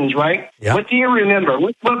different versions, right? Yep. What do you remember?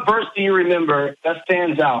 What verse do you remember that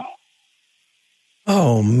stands out?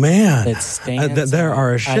 Oh man, there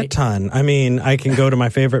are a shit ton. I mean, I can go to my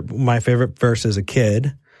favorite verse as a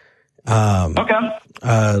kid.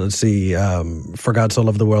 Let's see. For God so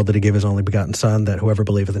loved the world that he gave his only begotten Son, that whoever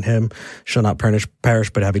believeth in him shall not perish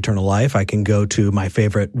but have eternal life. I can go to my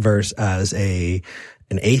favorite verse as an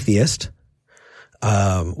atheist.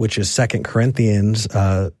 Which is 2 Corinthians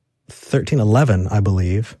 13:11, I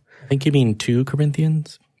believe. I think you mean 2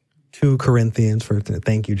 Corinthians? 2 Corinthians.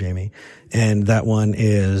 Thank you, Jamie. And that one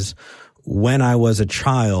is, when I was a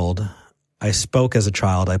child, I spoke as a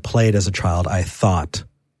child, I played as a child, I thought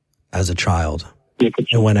as a child.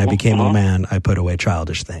 And when I became a man, I put away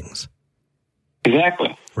childish things.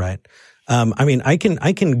 Exactly. Right. I mean, I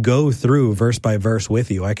can go through verse by verse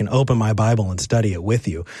with you. I can open my Bible and study it with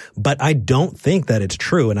you, but I don't think that it's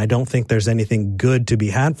true. And I don't think there's anything good to be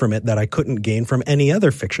had from it that I couldn't gain from any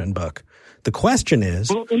other fiction book. The question is,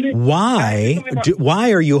 why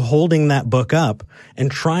are you holding that book up and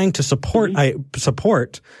trying to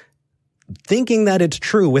support thinking that it's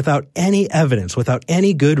true without any evidence, without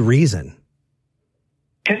any good reason?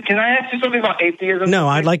 Can I ask you something about atheism? No,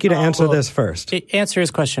 I'd like you to answer this first. Answer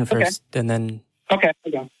his question first, and then... Okay.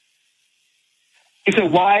 He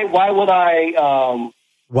said, why would I...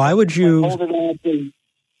 why would you...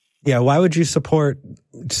 Yeah, why would you support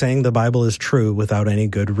saying the Bible is true without any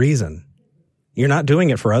good reason? You're not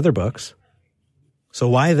doing it for other books. So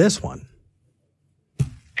why this one?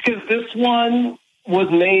 Because this one was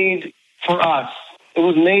made for us. It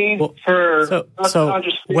was made for us to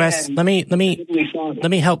understand. Wes, let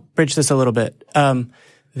me help bridge this a little bit.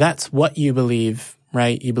 That's what you believe,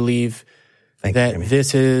 right? You believe that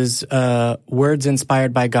this is words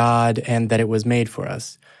inspired by God and that it was made for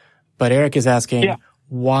us. But Eric is asking,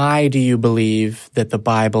 why do you believe that the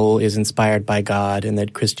Bible is inspired by God and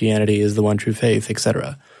that Christianity is the one true faith,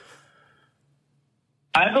 etc.?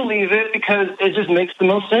 I believe it because it just makes the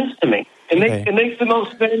most sense to me. It makes the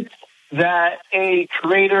most sense that a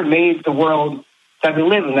creator made the world that we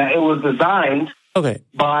live in, that it was designed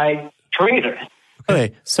by creator.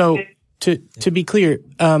 Okay, so to be clear,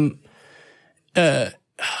 I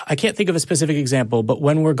can't think of a specific example, but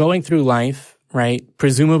when we're going through life, right,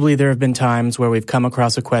 presumably there have been times where we've come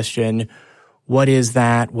across a question, what is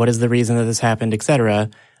that? What is the reason that this happened, etc.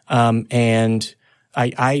 And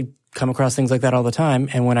I come across things like that all the time,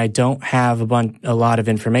 and when I don't have a lot of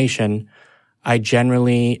information, I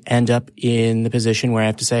generally end up in the position where I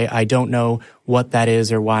have to say, I don't know what that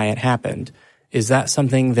is or why it happened. Is that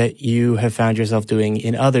something that you have found yourself doing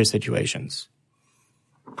in other situations?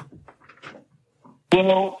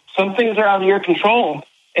 Well, some things are out of your control,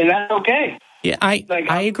 and that's okay. Yeah,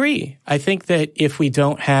 I agree. I think that if we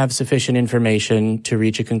don't have sufficient information to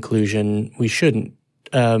reach a conclusion, we shouldn't.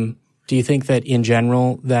 Do you think that in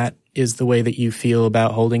general that is the way that you feel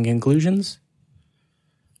about holding conclusions?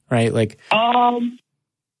 Right? Like, no,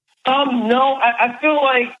 I feel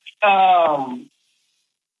like,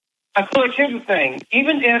 here's the thing.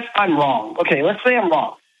 Even if I'm wrong, okay, let's say I'm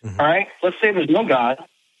wrong. All right, let's say there's no God,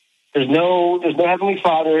 there's no Heavenly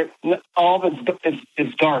Father. All of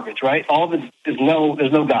it's garbage, right? All of it is there's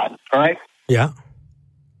no God. All right. Yeah.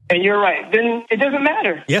 And you're right. Then it doesn't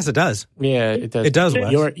matter. Yes, it does. Yeah, it does. It does.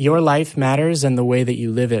 Wes. Your life matters, and the way that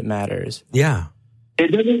you live it matters. Yeah.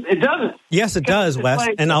 It doesn't. Yes, it does, Wes.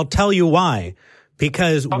 Like, and I'll tell you why.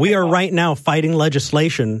 Because we are right now fighting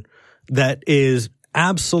legislation that is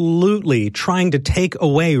absolutely trying to take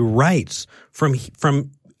away rights from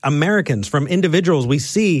Americans, from individuals. We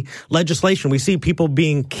see legislation. We see people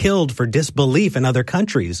being killed for disbelief in other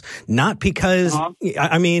countries. Not because,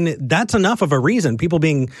 I mean, that's enough of a reason. People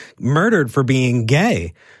being murdered for being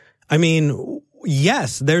gay. I mean,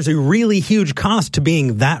 yes, there's a really huge cost to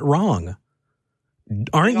being that wrong.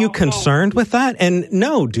 Aren't you concerned with that? And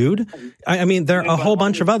no, dude. I mean, there are a whole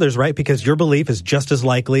bunch of others, right? Because your belief is just as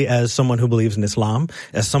likely as someone who believes in Islam,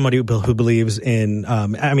 as somebody who believes in,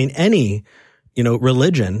 any,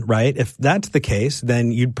 religion, right? If that's the case,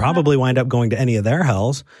 then you'd probably wind up going to any of their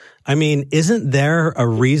hells. I mean, isn't there a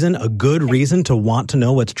good reason to want to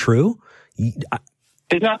know what's true? It's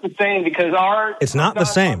not the same because it's not the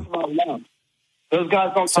same. Those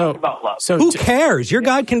guys don't talk about love. So who cares? Your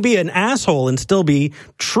God can be an asshole and still be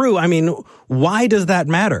true. I mean, why does that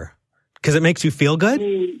matter? Because it makes you feel good?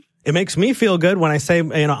 It makes me feel good when I say,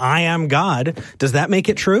 I am God. Does that make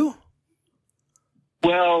it true?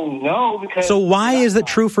 Well, no, because... So why is it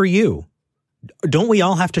true for you? Don't we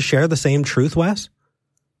all have to share the same truth, Wes?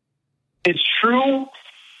 It's true.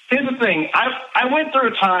 Here's the thing. I went through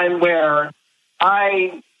a time where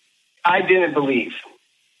I didn't believe.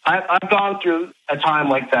 I've gone through a time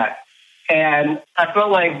like that. And I felt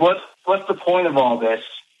like, what's the point of all this?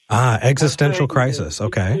 Existential crisis.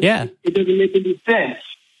 Okay. Yeah. It doesn't make any sense.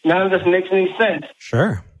 None of this makes any sense.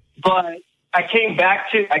 Sure. But I came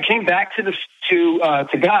back to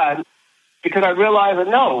God because I realized that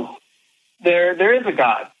no, there is a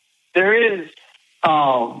God. There is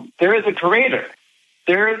a creator.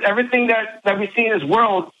 There is everything that we see in this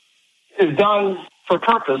world is done for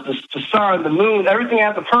purpose. The sun, the moon, everything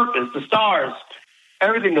has a purpose. The stars,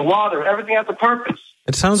 everything, the water, everything has a purpose.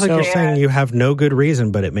 It sounds like you're saying you have no good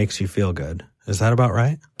reason, but it makes you feel good. Is that about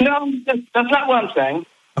right? No, that's not what I'm saying.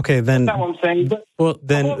 Okay, then. That's not what I'm saying. But, well,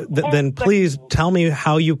 then please tell me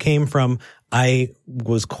how you came from. I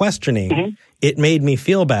was questioning. Mm-hmm. It made me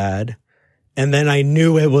feel bad, and then I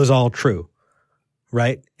knew it was all true.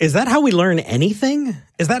 Right? Is that how we learn anything?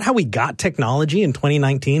 Is that how we got technology in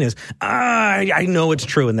 2019? I know it's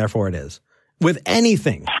true and therefore it is. With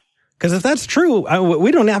anything. Because if that's true,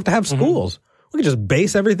 we don't have to have schools. Mm-hmm. We can just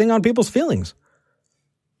base everything on people's feelings.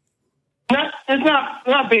 It's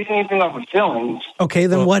not basing anything off of feelings. Okay,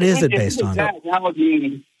 then what is it based on? That would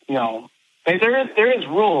be, there is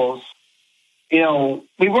rules. We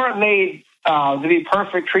weren't made to be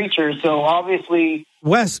perfect creatures, so obviously...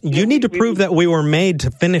 Wes, you need to prove that we were made to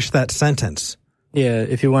finish that sentence. Yeah,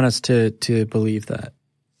 if you want us to believe that.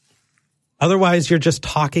 Otherwise, you're just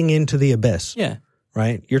talking into the abyss. Yeah.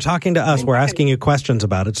 Right? You're talking to us. We're asking you questions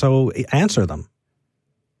about it, so answer them.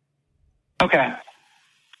 Okay.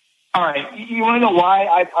 All right. You want to know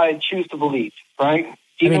why I choose to believe, right?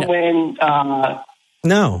 When...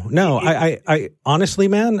 No. I honestly,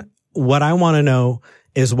 man, what I want to know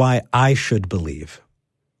is why I should believe.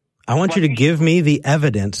 I want you to give me the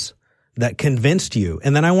evidence that convinced you.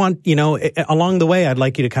 And then I want, along the way, I'd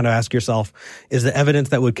like you to kind of ask yourself, is the evidence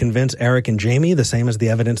that would convince Eric and Jamie the same as the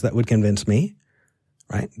evidence that would convince me?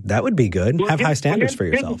 Right? That would be good. Have high standards for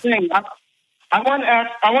yourself. Here's the thing. I want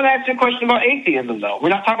to ask you a question about atheism, though. We're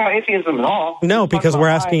not talking about atheism at all. No, because we're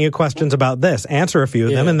asking you questions about this. Answer a few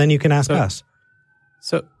of them, and then you can ask us.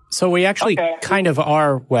 So we actually kind of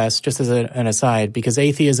are, Wes, just as an aside, because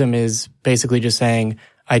atheism is basically just saying,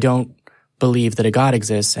 I don't believe that a God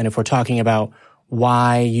exists. And if we're talking about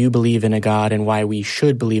why you believe in a God and why we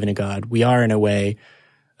should believe in a God, we are, in a way,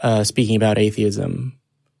 speaking about atheism.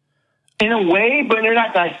 In a way, but you're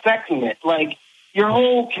not dissecting it. Like, your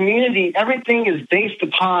whole community, everything is based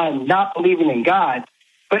upon not believing in God.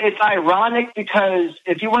 But it's ironic because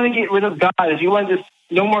if you want to get rid of God, if you want to just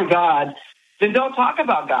no more God, then don't talk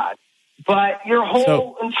about God. But your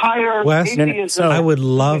whole entire atheism... I would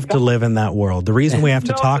love to live in that world. The reason we have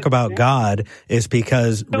to talk about God is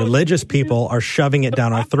because religious people are shoving it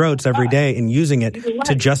down our throats every day and using it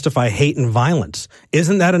to justify hate and violence.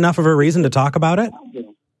 Isn't that enough of a reason to talk about it?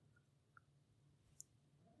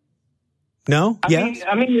 No? Yes?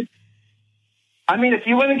 I mean, if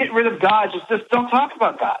you want to get rid of God, just don't talk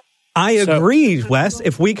about God. I agree, Wes.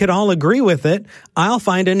 If we could all agree with it, I'll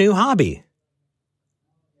find a new hobby.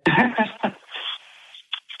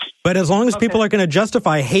 But as long as people are going to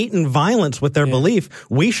justify hate and violence with their belief,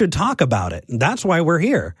 we should talk about it. That's why we're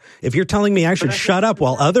here. If you're telling me I should shut up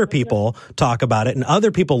while other people talk about it and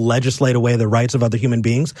other people legislate away the rights of other human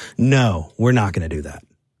beings, no, we're not going to do that.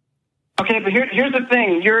 Okay, but here's the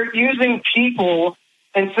thing. You're using people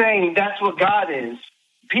and saying that's what God is.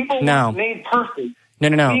 People were made perfect.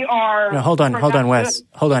 No. We are... No, hold on, Wes.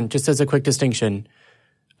 Hold on, just as a quick distinction.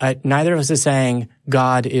 Neither of us is saying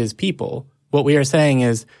God is people. What we are saying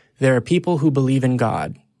is there are people who believe in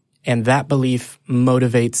God, and that belief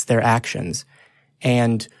motivates their actions.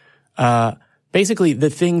 And basically, the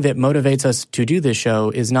thing that motivates us to do this show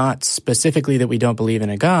is not specifically that we don't believe in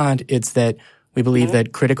a God. It's that we believe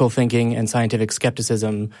that critical thinking and scientific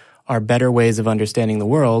skepticism are better ways of understanding the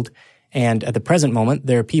world. And at the present moment,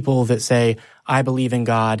 there are people that say, I believe in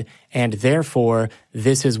God, and therefore,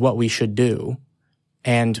 this is what we should do.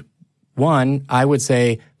 And one, I would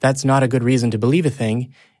say that's not a good reason to believe a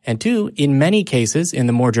thing. And two, in many cases, in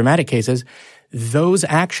the more dramatic cases, those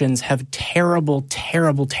actions have terrible,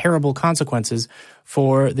 terrible, terrible consequences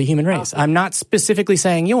for the human race. I'm not specifically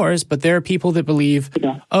saying yours, but there are people that believe,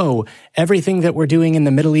 everything that we're doing in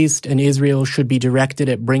the Middle East and Israel should be directed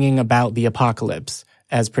at bringing about the apocalypse,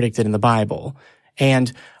 as predicted in the Bible.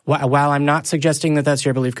 And while I'm not suggesting that that's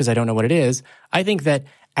your belief because I don't know what it is, I think that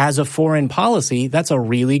as a foreign policy, that's a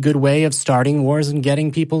really good way of starting wars and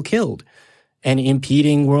getting people killed and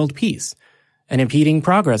impeding world peace and impeding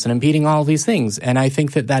progress and impeding all these things. And I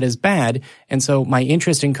think that that is bad. And so my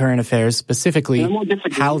interest in current affairs, specifically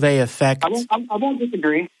how they affect... I won't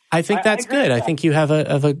disagree. I think that's good. I think you have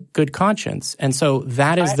a good conscience. And so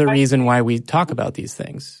that is the reason why we talk about these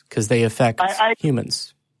things, because they affect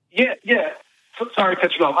humans. Yeah. Sorry to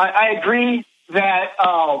cut you off. I agree that,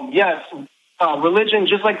 yes, religion,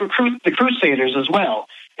 just like the Crusaders as well,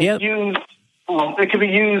 it could be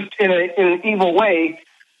used in an evil way,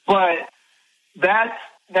 but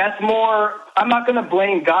that's more. I'm not going to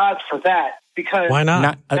blame God for that because why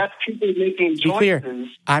not? That's people making choices. Be clear,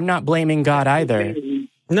 I'm not blaming God either.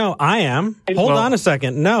 No, I am. Hold on a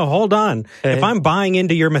second. No, hold on. Okay. If I'm buying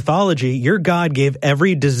into your mythology, your God gave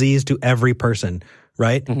every disease to every person,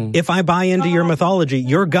 right? Mm-hmm. If I buy into your mythology,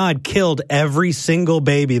 your God killed every single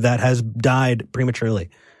baby that has died prematurely,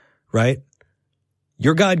 right?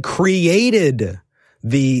 Your God created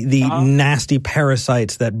the nasty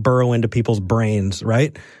parasites that burrow into people's brains,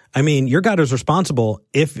 right? I mean, your God is responsible,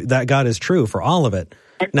 if that God is true, for all of it.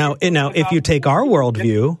 Now, if you take our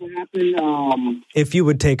worldview, if you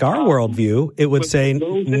would take our worldview, it would say,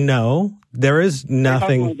 no, there is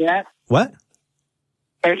nothing. What?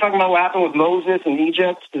 Are you talking about what happened with Moses in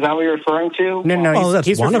Egypt? Is that what you're referring to? No, that's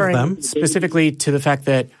he's one referring of them. Specifically to the fact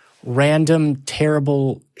that random,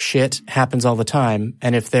 terrible shit happens all the time.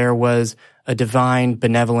 And if there was a divine,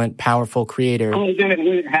 benevolent, powerful creator... Oh, then it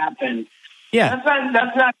wouldn't happen. Yeah.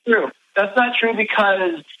 That's not true. That's not true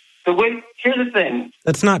because here's the thing.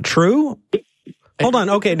 That's not true? Hold on.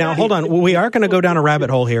 Okay, now hold on. We are going to go down a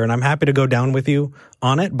rabbit hole here, and I'm happy to go down with you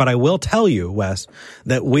on it. But I will tell you, Wes,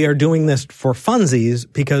 that we are doing this for funsies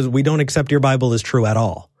because we don't accept your Bible as true at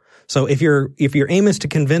all. So if your aim is to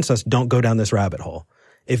convince us, don't go down this rabbit hole.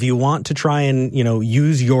 If you want to try and,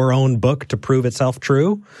 use your own book to prove itself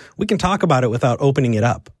true, we can talk about it without opening it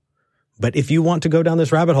up. But if you want to go down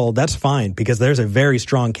this rabbit hole, that's fine, because there's a very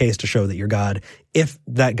strong case to show that your God, if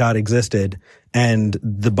that God existed and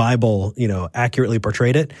the Bible, accurately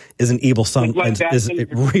portrayed it, is an evil son, is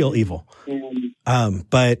real evil.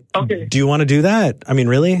 But okay. Do you want to do that? I mean,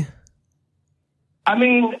 really? I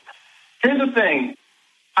mean, here's the thing.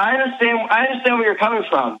 I understand where you're coming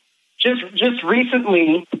from. Just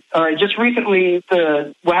recently,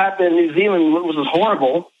 what happened in New Zealand was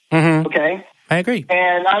horrible. Mm-hmm. Okay. I agree.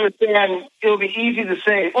 And I understand it would be easy to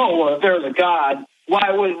say, oh, well, if there's a God, why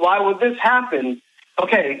would this happen?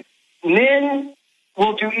 Okay, men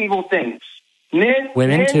will do evil things.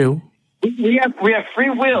 Women too. We have free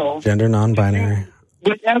will. Gender non-binary.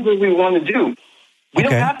 Whatever we want to do. We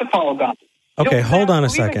don't have to follow God. Okay, hold on a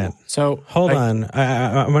second. So hold on.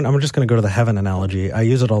 I'm just going to go to the heaven analogy. I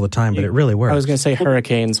use it all the time, but it really works. I was going to say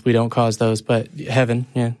hurricanes. We don't cause those, but heaven,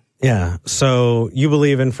 yeah. Yeah. So you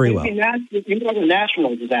believe in free will? You know,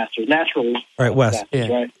 national disasters, natural. All right, Wes.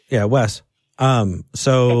 Right? Yeah, Wes.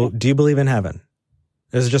 So do you believe in heaven?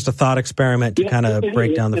 This is just a thought experiment to kind of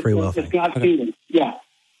break down the free will thing. It's God's kingdom. Yeah.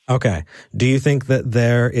 Okay. Do you think that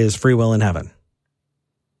there is free will in heaven?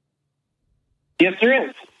 Yes, there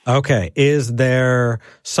is. Okay. Is there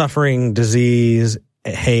suffering, disease,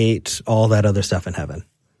 hate, all that other stuff in heaven?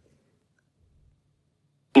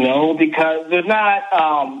 No, because there's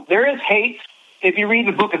not. There is hate. If you read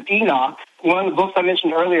the book of Enoch, one of the books I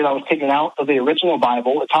mentioned earlier that was taken out of the original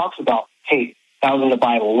Bible, it talks about hate. That was in the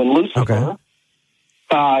Bible. When Lucifer,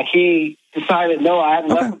 he decided, no, I have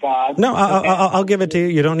enough of God. No, I'll give it to you.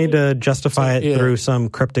 You don't need to justify it through some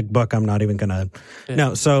cryptic book. I'm not even going to.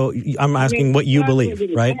 No, so I'm asking what you believe,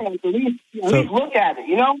 right? At least look at it,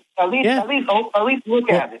 you know? At least look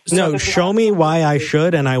at it. No, show me why I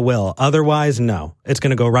should, and I will. Otherwise, no. It's going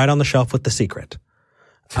to go right on the shelf with The Secret.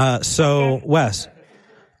 So, Wes,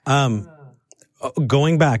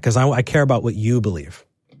 going back, because I care about what you believe,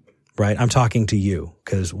 right? I'm talking to you,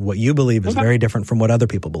 because what you believe is very different from what other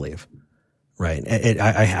people believe. Right.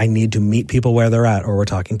 I need to meet people where they're at, or we're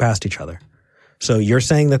talking past each other. So you're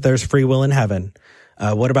saying that there's free will in heaven.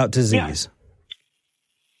 What about disease?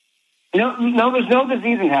 No, there's no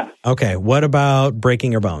disease in heaven. Okay. What about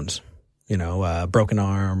breaking your bones? You know, broken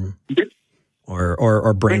arm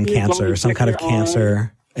or brain cancer, some kind of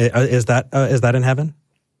cancer. Is that in heaven?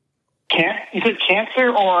 You said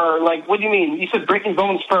cancer, or like, what do you mean? You said breaking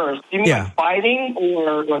bones first. Do you mean like fighting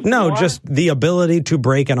or? Like no, just the ability to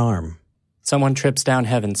break an arm. Someone trips down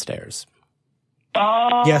heaven stairs.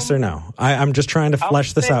 Yes or no? I'm just trying to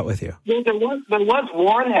flesh this out with you. There was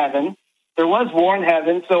war in heaven. There was war in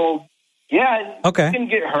heaven. So, yeah, you can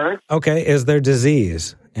get hurt. Okay. Is there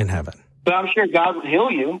disease in heaven? But I'm sure God would heal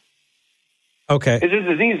you. Okay. Is there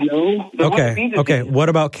disease? No. Okay. What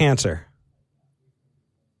about cancer?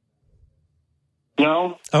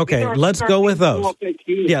 No. Okay, let's go with those.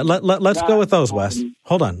 Yeah, let's go with those, Wes.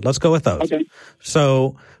 Hold on, let's go with those. Okay.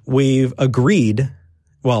 So we've agreed,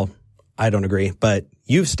 well, I don't agree, but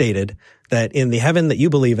you've stated that in the heaven that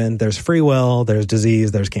you believe in, there's free will, there's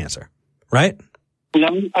disease, there's cancer, right? No,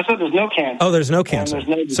 I said there's no cancer. Oh, there's no cancer.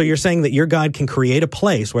 So you're saying that your God can create a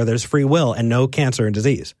place where there's free will and no cancer and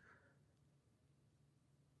disease?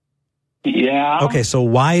 Yeah. Okay, so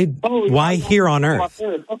why here on Earth?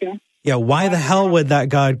 Okay. Yeah, why the hell would that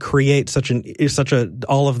God create such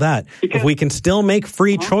all of that if we can still make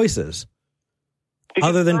free choices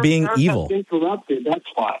other than being evil? Has been corrupted, that's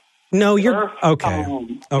why. No, you're okay.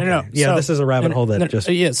 Okay, no. Yeah, so, this is a rabbit hole that just.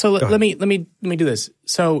 Yeah, so let me do this.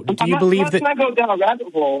 So, do you believe that? Let's not go down a rabbit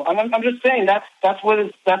hole. I'm just saying that's what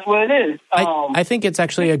it is. I think it's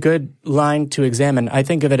actually a good line to examine. I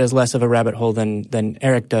think of it as less of a rabbit hole than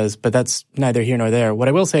Eric does, but that's neither here nor there. What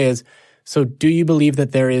I will say is, so do you believe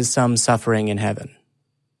that there is some suffering in heaven?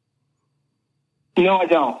 No, I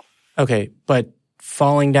don't. Okay, but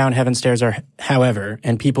falling down heaven stairs however,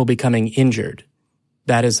 and people becoming injured,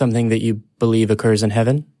 that is something that you believe occurs in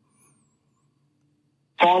heaven?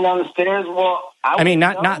 Falling down the stairs? Well, I mean,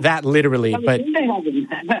 not that literally, but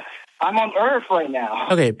I'm on Earth right now.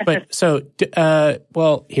 Okay, but so,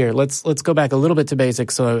 well, here, let's go back a little bit to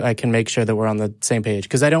basics so I can make sure that we're on the same page.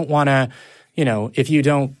 Because I don't want to, if you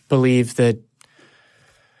don't believe that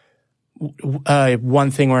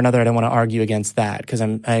one thing or another, I don't want to argue against that. Because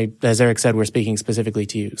as Eric said, we're speaking specifically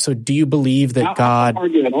to you. So do you believe that God... I don't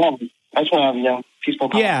argue at all. I just want to have peaceful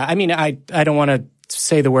conversation. Yeah, I mean, I don't want to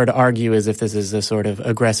say the word argue as if this is a sort of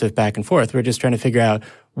aggressive back and forth. We're just trying to figure out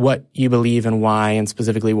what you believe and why, and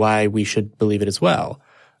specifically why we should believe it as well.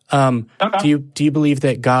 Okay. Do you believe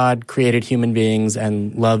that God created human beings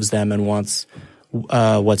and loves them and wants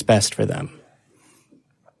what's best for them?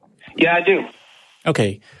 Yeah, I do.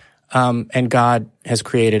 Okay. And God has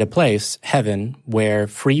created a place, heaven, where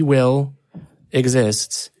free will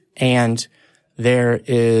exists, and there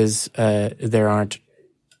isn't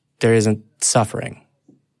suffering.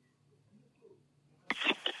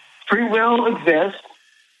 Free will exists,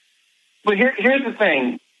 but here's the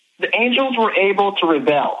thing: the angels were able to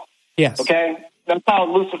rebel. Yes. Okay, that's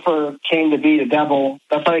how Lucifer came to be. The devil.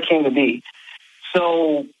 That's how he came to be.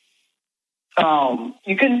 So,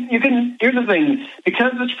 you can. Here's the thing: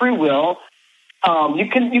 because it's free will, you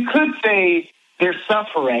could say there's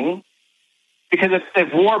suffering. Because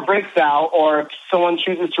if war breaks out or if someone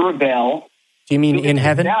chooses to rebel... Do you mean in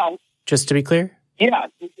heaven, just to be clear? Yeah,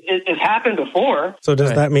 it's happened before. So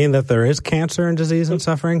does that mean that there is cancer and disease and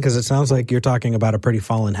suffering? Because it sounds like you're talking about a pretty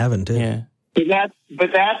fallen heaven, too. Yeah.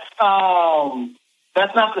 But that's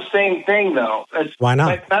not the same thing, though. Why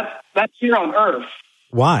not? That's here on Earth.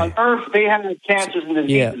 Why? On Earth, they have cancers and diseases.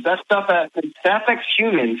 Yeah. That's stuff that affects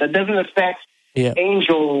humans. That doesn't affect... Yeah.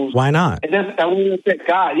 Angels. Why not? That won't affect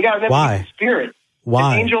God. You got to remember Why? Spirit.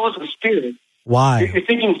 Why? An angel is a spirit. Why? You're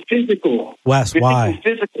thinking physical. Wes, You're why?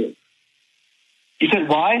 thinking physical. You said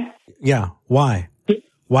why? Yeah, why?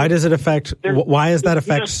 Why does it affect? Why is that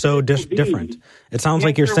effect so different? It sounds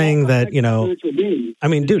like you're saying that, you know, I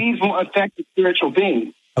mean, dude, these won't affect the spiritual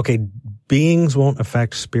being. Okay, beings won't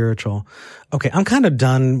affect spiritual. Okay, I'm kind of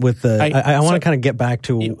done with the. I want to kind of get back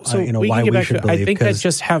to why we should believe. I think I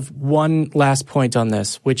just have one last point on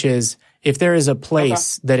this, which is if there is a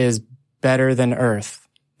place that is better than Earth,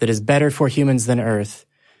 that is better for humans than Earth,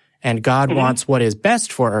 and God wants what is best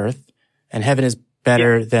for Earth, and heaven is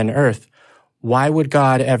better than Earth, why would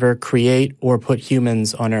God ever create or put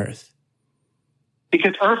humans on Earth?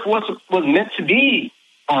 Because Earth was meant to be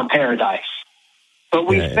on paradise, but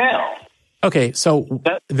we fell. Okay, so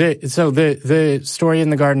the story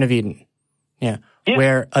in the Garden of Eden,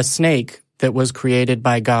 where a snake that was created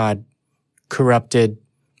by God corrupted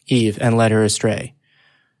Eve and led her astray.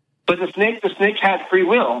 But the snake had free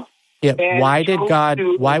will. Yeah. Why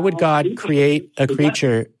would God create a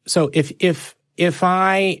creature? So if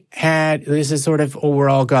I had, this is sort of, we're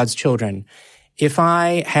all God's children. If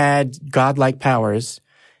I had godlike powers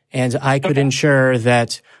and I could ensure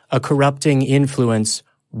that a corrupting influence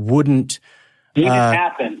wouldn't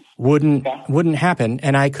happen,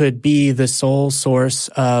 and I could be the sole source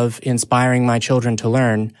of inspiring my children to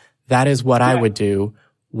learn, that is what I would do.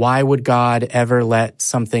 Why would God ever let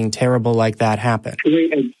something terrible like that happen?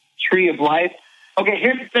 Tree of life. Okay,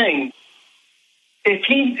 here's the thing. If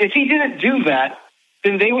he didn't do that,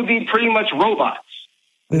 then they would be pretty much robots.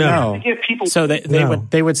 No. So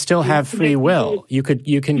they would still have free will. You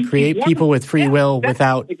can create people with free will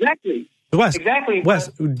without exactly. Wes,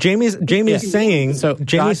 Jamie's saying so.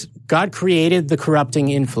 God created the corrupting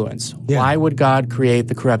influence. Yeah. Why would God create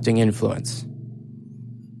the corrupting influence?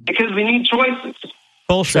 Because we need choices.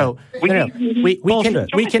 Bullshit. So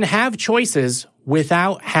we can have choices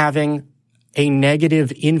without having a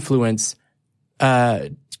negative influence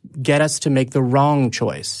get us to make the wrong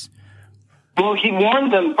choice. Well, he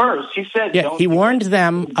warned them first. He said, he warned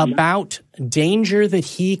them about danger that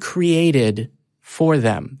he created for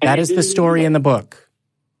them. That is the story in the book.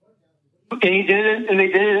 And he did it, and they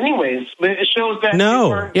did it anyways. But it shows that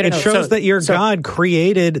it shows that your God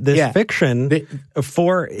created this fiction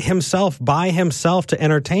for himself, by himself, to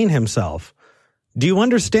entertain himself. Do you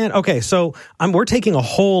understand? Okay, so we're taking a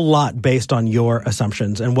whole lot based on your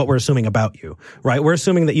assumptions and what we're assuming about you, right? We're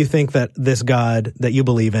assuming that you think that this God that you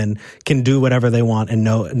believe in can do whatever they want and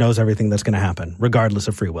knows everything that's going to happen, regardless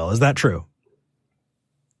of free will. Is that true?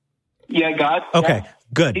 Yeah, God. Okay,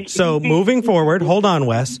 good. So moving forward, hold on,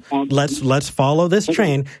 Wes. Let's follow this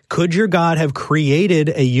train. Could your God have created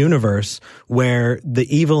a universe where the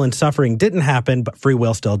evil and suffering didn't happen, but free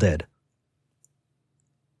will still did?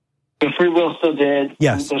 The free will still did.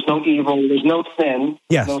 Yes. There's no evil. There's no sin.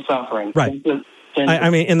 Yes. No suffering. Right. I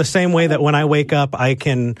mean, in the same way that when I wake up, I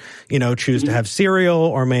can, choose to have cereal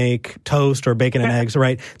or make toast or bacon and eggs,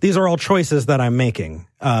 right? These are all choices that I'm making.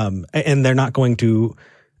 And they're not going to,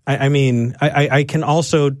 I can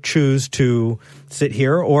also choose to sit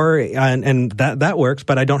here and that works,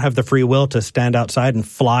 but I don't have the free will to stand outside and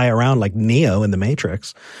fly around like Neo in the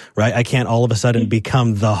Matrix, right? I can't all of a sudden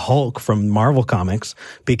become the Hulk from Marvel Comics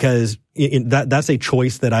because that's a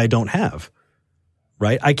choice that I don't have,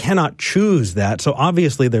 right? I cannot choose that. So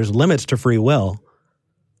obviously there's limits to free will.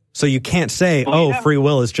 So you can't say, free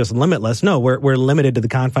will is just limitless. No, we're limited to the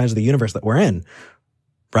confines of the universe that we're in,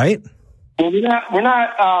 right? Well, we have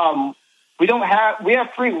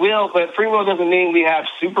free will, but free will doesn't mean we have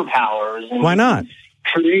superpowers. Why not?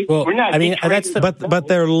 But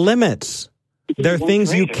there are limits. There are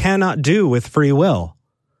things you cannot do with free will.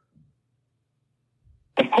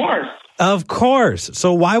 Of course.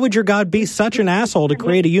 So why would your God be such an asshole to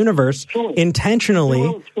create a universe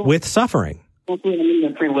intentionally with suffering?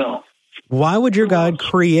 Free will. Why would your God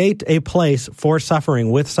create a place for suffering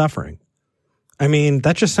with suffering? I mean,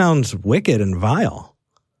 that just sounds wicked and vile.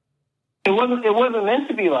 It wasn't meant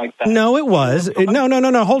to be like that. No, it was.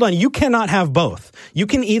 No. Hold on. You cannot have both. You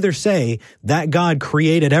can either say that God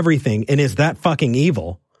created everything and is that fucking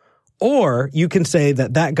evil, or you can say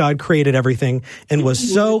that God created everything and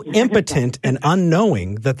was so impotent and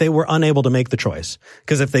unknowing that they were unable to make the choice.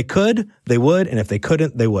 Because if they could, they would, and if they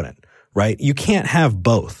couldn't, they wouldn't. Right? You can't have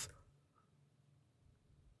both.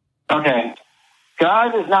 Okay.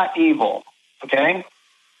 God is not evil. Okay?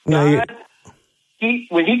 No,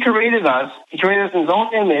 when he created us in his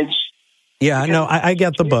own image. Yeah, no, I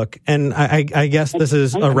get the book, and I guess this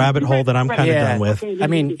is a rabbit hole that I'm kind of done with. I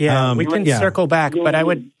mean, we can circle back, but I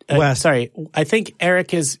would, I think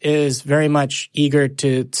Eric is very much eager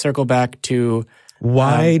to circle back to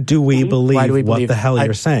why do we believe what the hell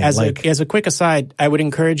you're saying? As a quick aside, I would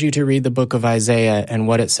encourage you to read the book of Isaiah and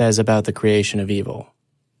what it says about the creation of evil.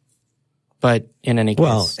 But in any case...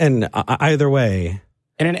 Well, and either way...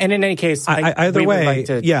 And in any case, either way,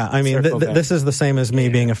 I mean, this is the same as me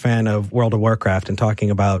being a fan of World of Warcraft and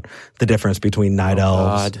talking about the difference between night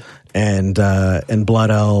elves and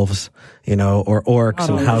blood elves, or orcs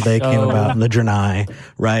and how they came about, and the Draenei,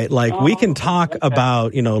 right? Like, we can talk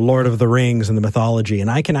about, Lord of the Rings and the mythology,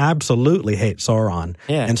 and I can absolutely hate Sauron,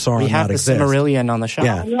 and Sauron not exist. We have the Silmarillion on the show.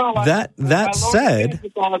 Yeah. That said,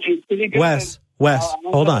 Wes,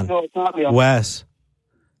 hold on. Wes,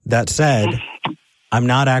 that said, I'm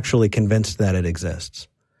not actually convinced that it exists.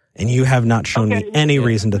 And you have not shown me any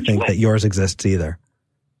reason to think that yours exists either.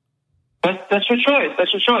 That's your choice. That's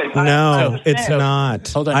your choice. No, it's not.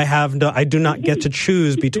 Hold on. I do not get to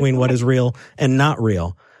choose between what is real and not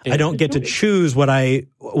real. I don't get to choose what I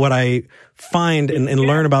find and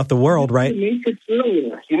learn about the world, right? You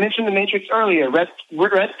mentioned the Matrix earlier. Red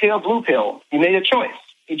pill, blue pill. You made a choice.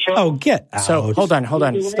 Oh, get out. So, hold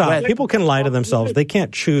on. Stop. People can lie to themselves. They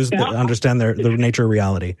can't choose to understand the nature of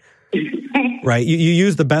reality. Right? You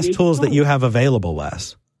use the best tools that you have available,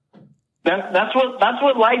 Wes. That's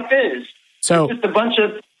what life is. So, it's just a bunch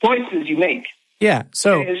of choices you make. Yeah.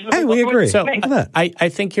 So, hey, we agree. So, I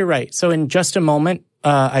think you're right. So, in just a moment,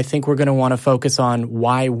 I think we're going to want to focus on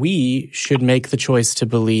why we should make the choice to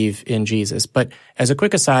believe in Jesus. But as a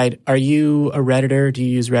quick aside, are you a Redditor? Do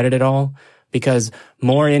you use Reddit at all? Because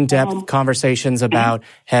more in-depth conversations about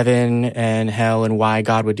heaven and hell and why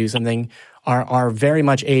God would do something are very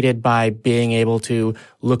much aided by being able to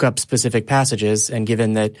look up specific passages. And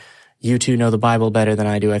given that you two know the Bible better than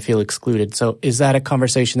I do, I feel excluded. So is that a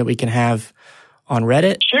conversation that we can have on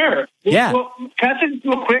Reddit? Sure. Yeah. Well, can I say this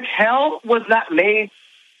real quick? Hell was not made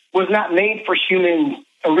for humans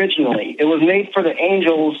originally. It was made for the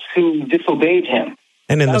angels who disobeyed him.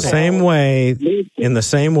 And in the same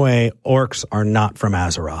way, orcs are not from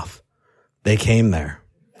Azeroth. They came there.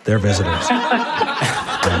 They're visitors.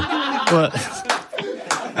 Well,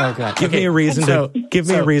 oh God. Give me a reason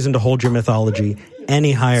to hold your mythology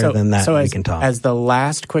any higher than that. We can talk. As the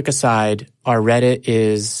last quick aside, our Reddit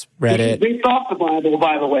is Reddit. It's based off the Bible,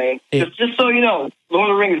 by the way. Just so you know, Lord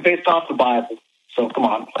of the Rings is based off the Bible. So come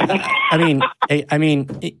on. I mean,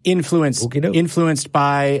 influenced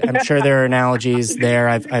by. I'm sure there are analogies there.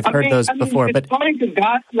 I've heard those before. It's but funny because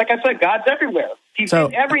God, like I said, God's everywhere. He's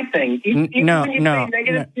in everything. No.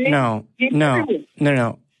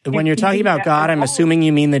 When you're talking about God, I'm assuming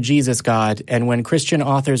you mean the Jesus God. And when Christian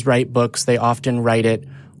authors write books, they often write it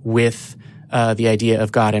with the idea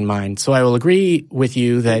of God in mind. So I will agree with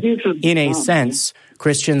you that, in a sense,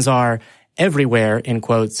 Christians are everywhere, in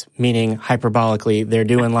quotes, meaning hyperbolically. They're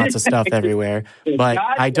doing lots of stuff everywhere. But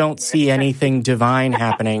I don't see anything divine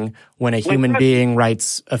happening when a human being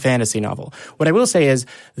writes a fantasy novel. What I will say is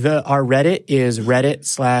our Reddit is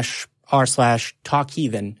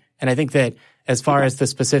Reddit/r/talkheathen. And I think that as far as the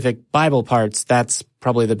specific Bible parts, that's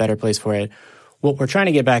probably the better place for it. What we're trying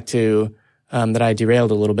to get back to, that I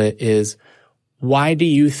derailed a little bit, is why do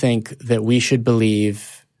you think that we should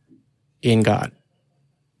believe in God?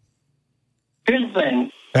 Here's the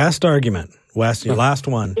thing. Best argument, Wes. Your last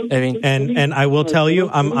one. And I will tell you,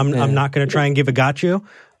 I'm not going to try and give a got you.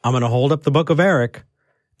 I'm going to hold up the Book of Eric,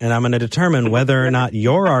 and I'm going to determine whether or not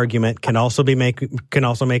your argument can also make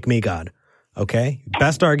me God. Okay.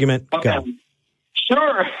 Best argument. Okay. Go.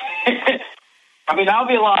 Sure. I mean, that'll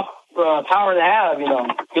be a lot of power to have.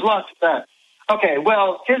 Good luck with that. Okay.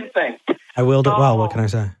 Well, here's the thing. I will. Well, what can I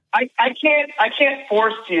say? I can't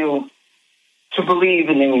force you to believe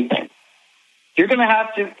in anything. You're going to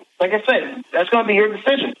have to, like I said, that's going to be your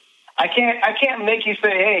decision. I can't make you say,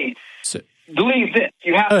 hey, believe this.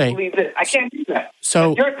 You have to believe this. I can't do that.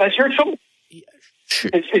 So that's your choice.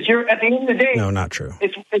 It's your, at the end of the day. No, not true.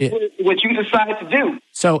 It's what you decide to do.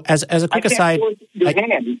 So as a quick aside,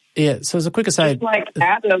 So as a quick aside, just like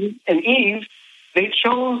Adam and Eve, they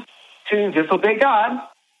chose to disobey God.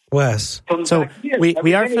 Wes. So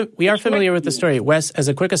we are familiar with the story. Wes, as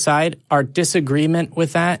a quick aside, our disagreement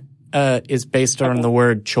with that is based on the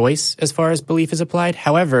word choice as far as belief is applied.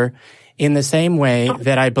 However, in the same way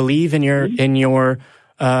that I believe in your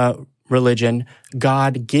religion,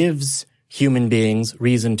 God gives human beings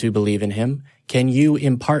reason to believe in him. Can you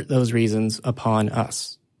impart those reasons upon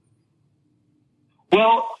us?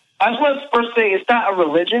 Well, I just want to first say it's not a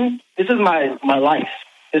religion. This is my life.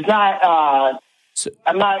 It's not.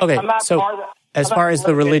 I'm not. Okay. I'm not so part of, as far as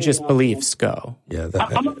the religious beliefs go,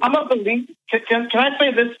 I'm a believer. Can I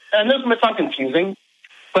say this? And this might sound confusing,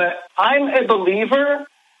 but I'm a believer.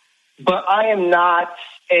 But I am not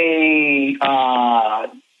I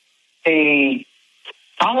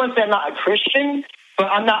don't want to say I'm not a Christian, but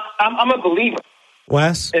I'm a believer.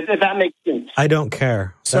 Wes, if that makes sense. I don't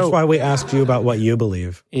care. That's why we asked you about what you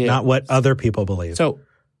believe, not what other people believe. So,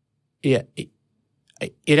 yeah,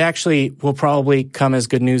 it actually will probably come as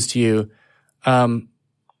good news to you.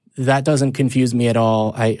 That doesn't confuse me at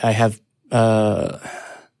all. I have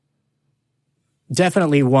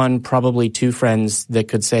definitely one, probably two friends that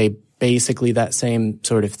could say basically that same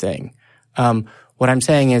sort of thing. What I'm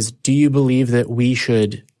saying is, do you believe that we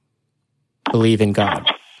should believe in God?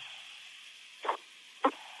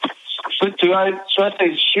 Should I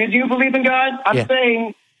say, should you believe in God? I'm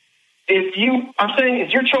saying it's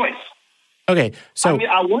your choice. Okay, so I mean,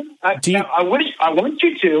 I want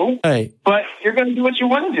you to, but you're going to do what you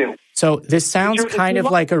want to do. So this sounds kind of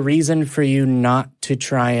like a reason for you not to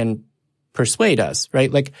try and persuade us,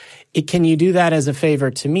 right? Like, can you do that as a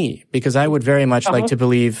favor to me? Because I would very much like to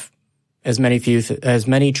believe as many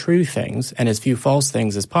true things and as few false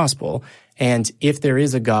things as possible. And if there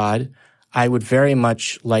is a God, I would very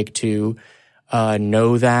much like to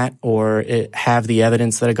know that or have the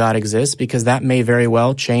evidence that a God exists, because that may very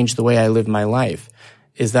well change the way I live my life.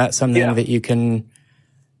 Is that something that you can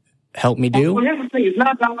help me do? Well, here's the thing. It's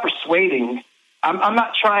not about persuading. I'm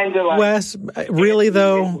not trying to, like... Wes, really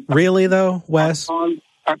though, Wes?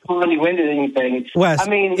 Or calling you into anything. Wes, I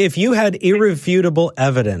mean, if you had irrefutable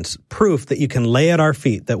evidence, proof that you can lay at our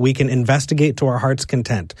feet, that we can investigate to our heart's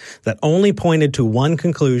content, that only pointed to one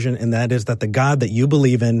conclusion, and that is that the God that you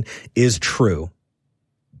believe in is true,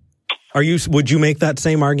 would you make that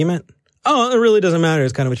same argument? Oh, it really doesn't matter.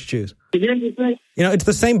 It's kind of what you choose. It's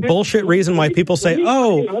the same bullshit reason why people say,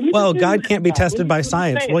 well, God can't be tested by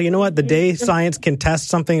science. Well, you know what? The day science can test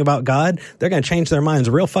something about God, they're going to change their minds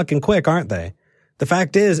real fucking quick, aren't they? The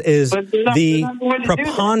fact is the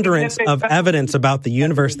preponderance of evidence about the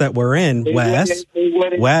universe that we're in, Wes.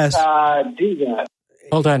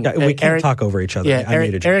 Hold on. We can't talk over each other. Yeah,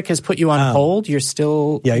 Eric has put you on hold. You're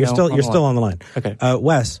still... Yeah, you're still on the line. Okay.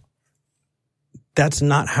 Wes, that's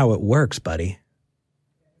not how it works, buddy.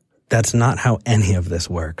 That's not how any of this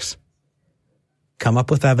works. Come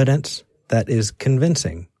up with evidence that is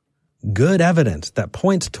convincing. Good evidence that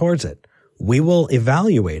points towards it. We will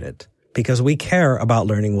evaluate it, because we care about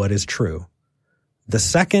learning what is true. The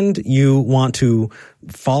second you want to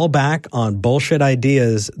fall back on bullshit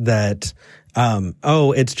ideas that,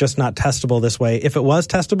 it's just not testable this way. If it was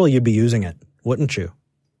testable, you'd be using it, wouldn't you?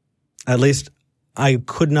 At least I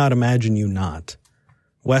could not imagine you not.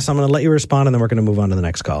 Wes, I'm going to let you respond, and then we're going to move on to the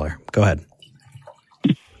next caller. Go ahead.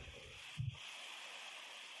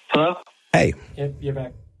 Hello? Hey. Yep, you're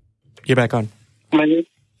back. You're back on.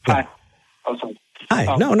 Hi. Oh, sorry.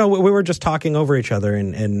 Hi. No, we were just talking over each other,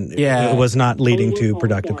 and it was not leading to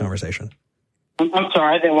productive conversation. I'm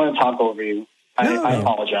sorry. I didn't want to talk over you. I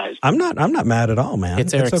apologize. I'm not mad at all, man.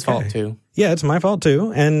 It's Eric's fault, too. Yeah, it's my fault,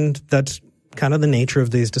 too, and that's kind of the nature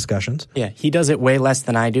of these discussions. Yeah, he does it way less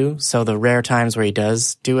than I do, so the rare times where he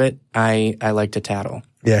does do it, I like to tattle.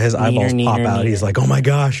 Yeah, his eyeballs pop out. He's like, oh my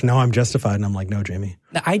gosh, now I'm justified. And I'm like, no, Jamie.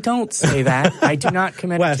 I don't say that. I do not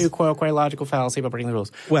commit a quote logical fallacy about breaking the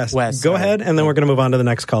rules. Wes, go ahead, and then we're going to move on to the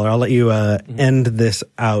next caller. I'll let you end this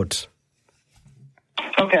out.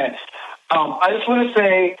 Okay. I just want to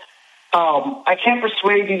say, I can't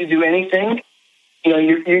persuade you to do anything.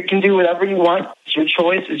 You can do whatever you want. It's your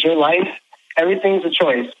choice. It's your life. Everything's a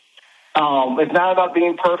choice. It's not about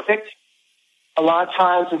being perfect. A lot of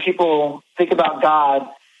times when people think about God,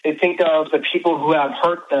 they think of the people who have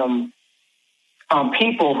hurt them,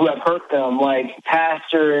 like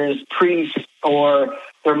pastors, priests, or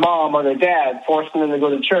their mom or their dad, forcing them to go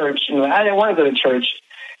to church. I didn't want to go to church,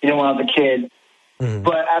 when I was a kid. Mm.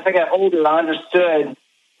 But as I got older, I understood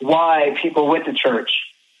why people went to church.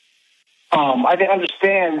 I didn't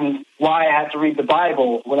understand why I had to read the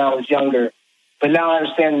Bible when I was younger, but now I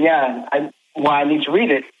understand, why I need to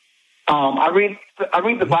read it. I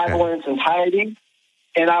read the Bible in its entirety,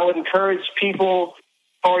 and I would encourage people,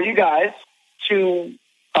 or you guys, to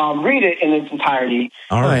read it in its entirety.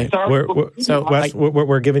 All right.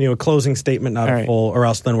 We're giving you a closing statement, not a full, or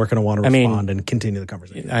else then we're going to want to respond and continue the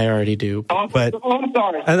conversation. I already do. But I'm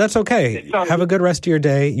sorry. That's okay. Have a good rest of your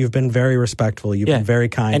day. You've been very respectful. You've been very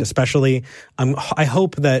kind. And especially, I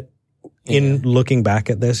hope that in looking back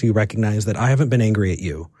at this, you recognize that I haven't been angry at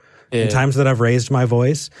you. In times that I've raised my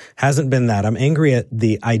voice, hasn't been that. I'm angry at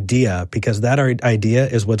the idea, because that idea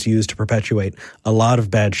is what's used to perpetuate a lot of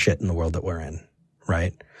bad shit in the world that we're in,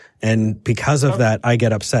 right? And because of that, I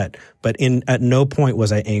get upset. But at no point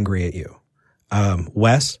was I angry at you.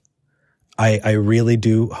 Wes, I really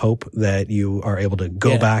do hope that you are able to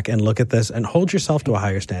go back and look at this and hold yourself to a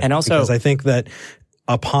higher standard. And also, because I think that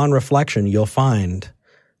upon reflection, you'll find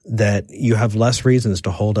that you have less reasons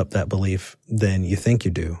to hold up that belief than you think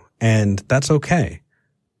you do. And that's okay.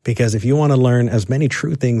 Because if you want to learn as many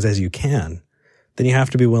true things as you can, then you have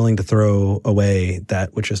to be willing to throw away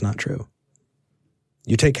that which is not true.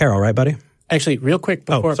 You take care, all right, buddy? Actually, real quick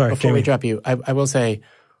before we drop you, I will say,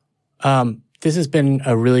 this has been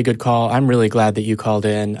a really good call. I'm really glad that you called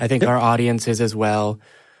in. I think our audience is as well.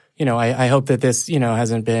 You know, I hope that this, you know,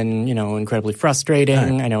 hasn't been, you know, incredibly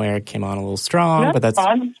frustrating. Right. I know Eric came on a little strong, but that's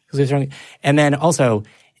fine. And then also,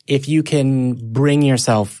 if you can bring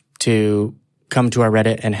yourself to come to our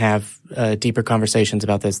Reddit and have deeper conversations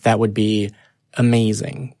about this, that would be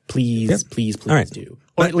amazing. Please, please do.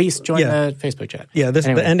 Or at least join the Facebook chat. Yeah,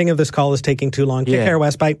 the ending of this call is taking too long. Take care,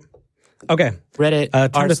 West. Bye. Okay. Reddit.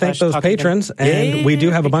 Time to thank those patrons. And we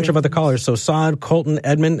do have a bunch of other callers. So Saad, Colton,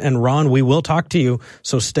 Edmund, and Ron, we will talk to you.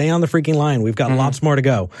 So stay on the freaking line. We've got lots more to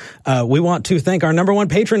go. We want to thank our number one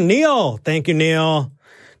patron, Neil. Thank you, Neil.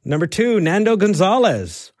 Number 2, Nando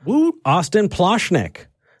Gonzalez. Woo. Austin Ploshnik.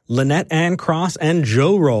 Lynette Ann Cross, and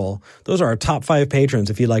Joe Roll. Those are our top 5 patrons.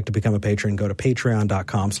 If you'd like to become a patron, go to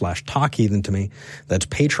patreon.com/talkheathen-to-me. That's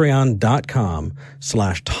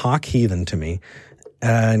patreon.com/talkheathen-to-me.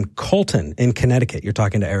 And Colton in Connecticut, you're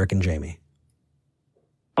talking to Eric and Jamie.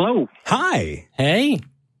 Hello. Hi. Hey.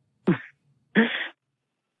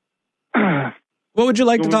 What would you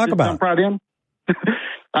like to talk about? Jump right in.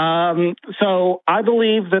 So I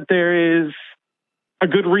believe that there is a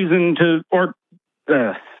good reason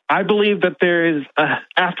I believe that there is an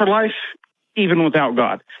afterlife even without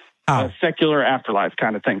God. A secular afterlife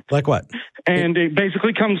kind of thing. Like what? And it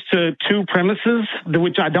basically comes to 2 premises,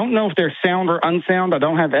 which I don't know if they're sound or unsound. I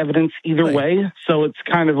don't have evidence either way. So it's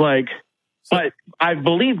kind of like, but I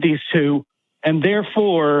believe these 2, and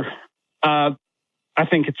therefore I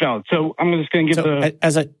think it's valid. So I'm just going to give a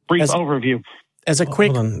brief overview. As a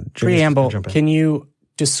quick preamble, can you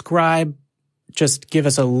describe, just give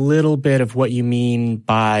us a little bit of what you mean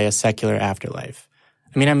by a secular afterlife?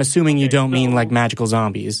 I mean, I'm assuming you don't mean like magical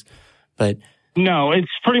zombies, but... No,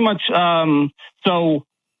 it's pretty much, so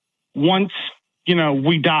once, you know,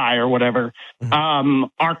 we die or whatever,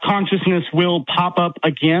 our consciousness will pop up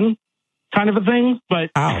again, kind of a thing, but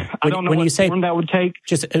I don't know what form that would take.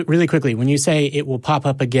 Just really quickly, when you say it will pop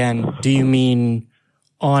up again, do you mean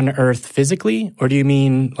on Earth physically, or do you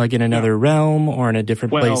mean like in another realm or in a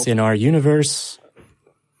different place in our universe?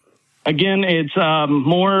 Again, it's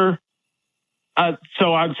more...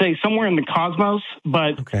 so I'd say somewhere in the cosmos,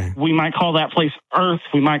 but we might call that place Earth.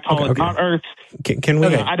 We might call it not Earth. Can we?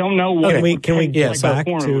 I don't know what. Can we get back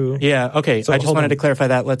to? Yeah. Okay. So I just wanted to clarify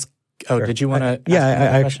that. Let's. Oh, sure. Did you want to?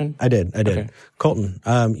 I did. Okay. Colton,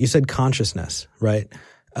 you said consciousness, right?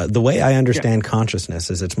 The way I understand consciousness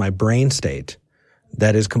is it's my brain state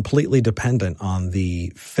that is completely dependent on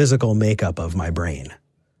the physical makeup of my brain,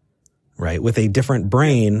 right? With a different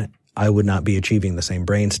brain, I would not be achieving the same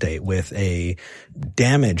brain state. With a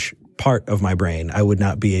damaged part of my brain, I would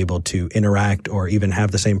not be able to interact or even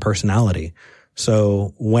have the same personality.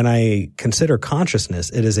 So when I consider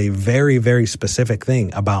consciousness, it is a very, very specific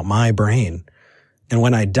thing about my brain. And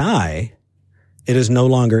when I die, it is no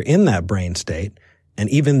longer in that brain state. And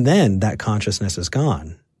even then, that consciousness is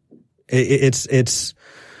gone. It's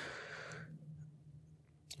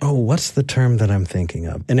what's the term that I'm thinking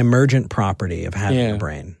of? An emergent property of having a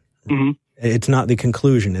brain. Mm-hmm. It's not the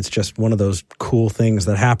conclusion. It's just one of those cool things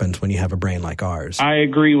that happens when you have a brain like ours. I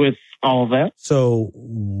agree with all of that. So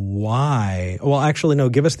why? Well, actually, no,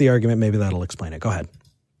 give us the argument. Maybe that'll explain it. Go ahead.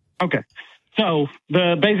 Okay. So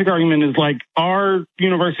the basic argument is like our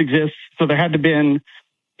universe exists. So there had to been,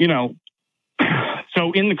 you know,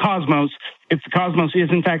 so in the cosmos, if the cosmos is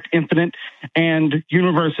in fact infinite and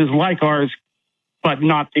universes like ours, but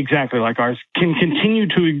not exactly like ours, can continue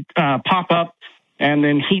to pop up and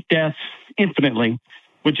then heat death infinitely,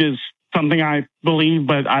 which is something I believe,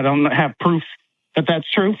 but I don't have proof that that's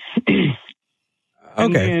true.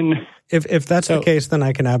 Okay. If that's the case, then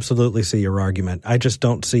I can absolutely see your argument. I just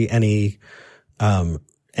don't see anything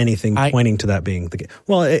pointing to that being the case.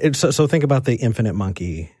 Well, so think about the infinite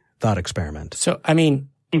monkey thought experiment. So, I mean...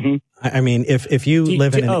 Mm-hmm. I mean, if you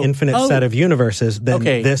live in an infinite set of universes, then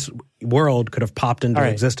this world could have popped into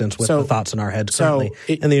existence with the thoughts in our heads currently.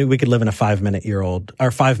 And then we could live in a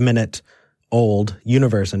 5-minute old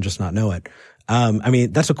universe and just not know it. I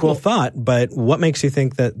mean, that's a cool thought, but what makes you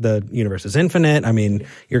think that the universe is infinite? I mean,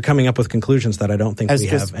 you're coming up with conclusions that I don't think we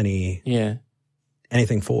have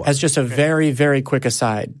anything for. As just a very, very quick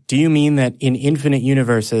aside, do you mean that in infinite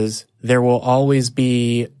universes, there will always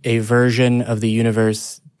be a version of the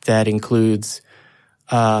universe that includes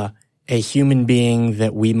a human being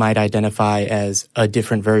that we might identify as a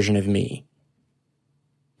different version of me?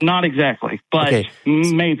 Not exactly, but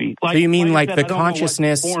maybe. So you mean like the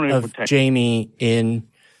consciousness of Jamie in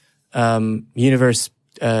universe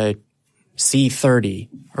C30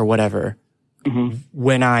 or whatever,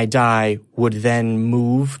 when I die, would then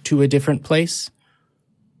move to a different place?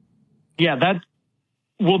 Yeah, that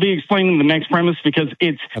will be explained in the next premise, because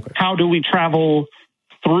it's how do we travel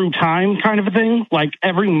through time kind of a thing. Like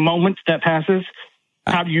every moment that passes,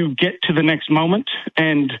 how do you get to the next moment?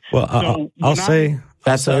 And I'll say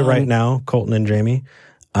right now, Colton and Jamie,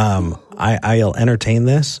 I'll entertain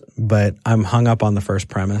this, but I'm hung up on the first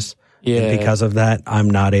premise. Yeah. And because of that, I'm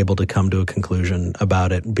not able to come to a conclusion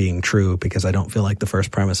about it being true, because I don't feel like the first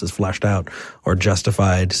premise is fleshed out or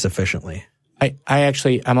justified sufficiently.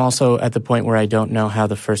 I'm also at the point where I don't know how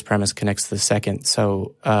the first premise connects to the second.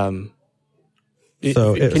 So, can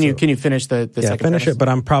you finish the second finish premise? it, but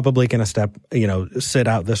I'm probably going to sit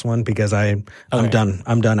out this one because I'm done.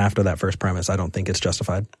 I'm done after that first premise. I don't think it's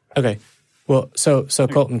justified. Okay. Well, so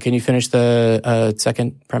Colton, can you finish the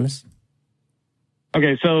second premise?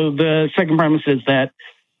 Okay, so the second premise is that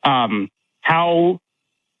how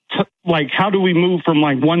do we move from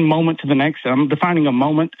like one moment to the next? I'm defining a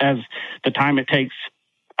moment as the time it takes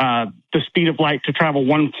the speed of light to travel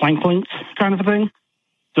one Planck length kind of a thing.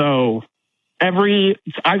 So I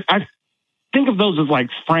think of those as like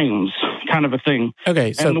frames kind of a thing.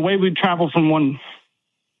 Okay, so and the way we travel from one.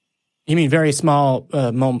 You mean very small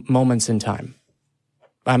moments in time?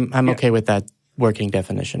 I'm okay with that working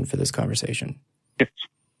definition for this conversation. Yes.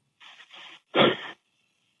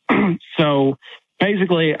 So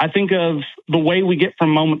basically, I think of the way we get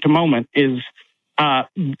from moment to moment is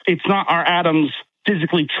it's not our atoms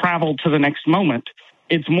physically travel to the next moment.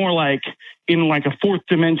 It's more like in like a fourth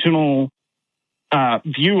dimensional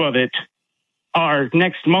view of it. Our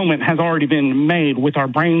next moment has already been made with our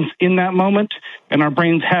brains in that moment, and our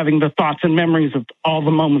brains having the thoughts and memories of all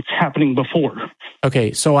the moments happening before.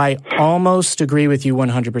 Okay, so I almost agree with you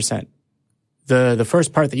 100%. The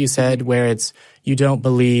first part that you said, where it's you don't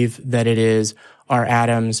believe that it is our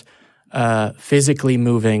atoms physically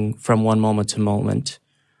moving from one moment to moment.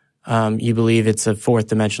 You believe it's a fourth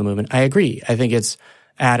dimensional movement. I agree. I think it's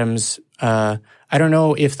atoms. I don't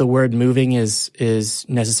know if the word moving is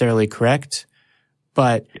necessarily correct,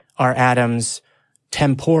 but our atoms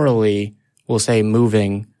temporally will say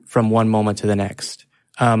moving from one moment to the next.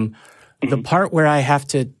 The part where I have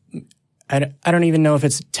to, I don't even know if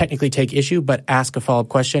it's technically take issue, but ask a follow-up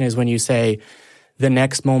question is when you say the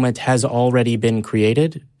next moment has already been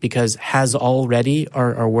created, because has already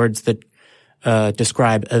are words that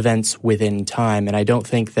describe events within time. And I don't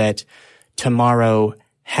think that tomorrow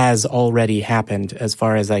has already happened as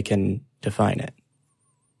far as I can define it.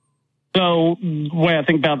 So the way I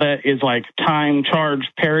think about that is like time, charge,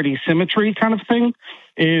 parity, symmetry kind of thing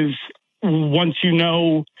is once you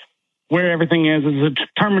know where everything is a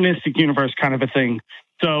deterministic universe kind of a thing.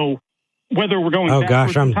 So whether we're going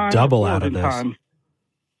backwards in time, I'm double out of this. Time.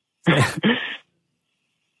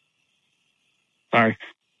 Sorry.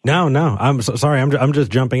 No, I'm sorry. I'm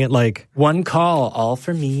just jumping it like one call, all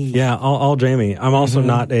for me. Yeah, all Jamie. I'm also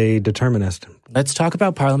not a determinist. Let's talk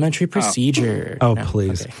about parliamentary procedure. Oh, no,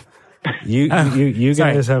 please. Okay. You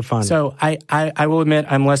guys have fun. So I will admit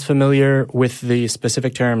I'm less familiar with the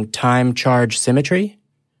specific term time, charge, symmetry.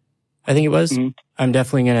 I think it was. Mm-hmm. I'm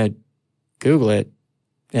definitely going to Google it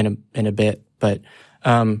in a bit, but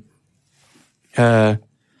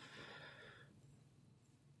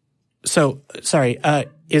so sorry.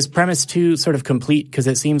 Is premise 2 sort of complete? Because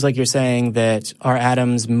it seems like you're saying that our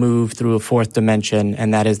atoms move through a fourth dimension,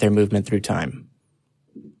 and that is their movement through time.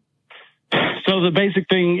 So the basic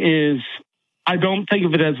thing is, I don't think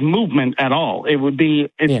of it as movement at all.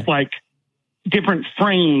 It's like different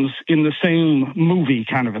frames in the same movie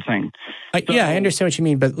kind of a thing. I understand what you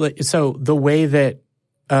mean. But so the way that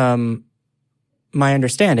my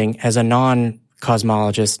understanding as a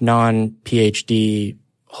non-cosmologist, non-PhD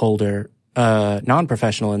holder,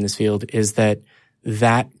 non-professional in this field is that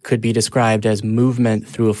could be described as movement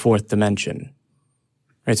through a fourth dimension.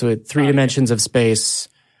 Right? So 3 dimensions of space,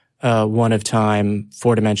 1 of time,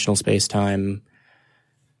 4-dimensional space-time.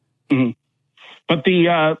 Mm-hmm. But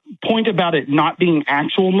the point about it not being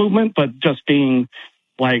actual movement, but just being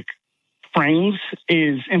like frames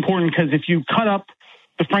is important, because if you cut up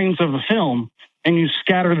the frames of a film and you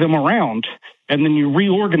scatter them around and then you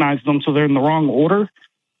reorganize them so they're in the wrong order,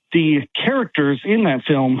 the characters in that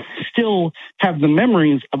film still have the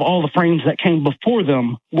memories of all the frames that came before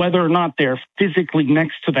them, whether or not they're physically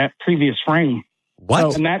next to that previous frame.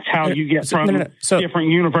 What? And that's how you get from different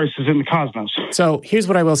universes in the cosmos. So here's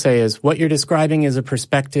what I will say is what you're describing is a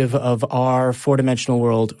perspective of our four-dimensional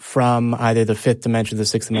world from either the fifth dimension, the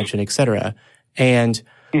sixth dimension, et cetera. And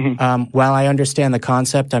while I understand the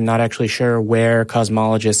concept, I'm not actually sure where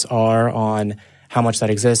cosmologists are on how much that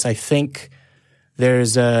exists. I think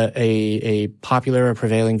there's a popular or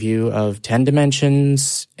prevailing view of 10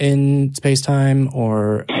 dimensions in space-time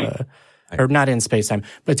or not in space-time,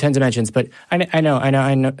 but 10 dimensions. But I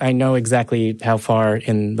know exactly how far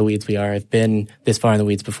in the weeds we are. I've been this far in the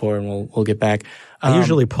weeds before, and we'll get back. I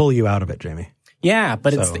usually pull you out of it, Jamie. Yeah,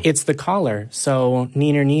 but it's the caller. So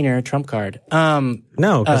neener, trump card. No,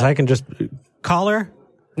 because I can just caller.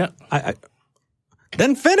 No,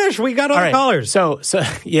 then finish. We got all the callers. So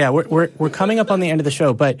yeah, we're coming up on the end of the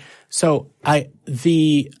show. But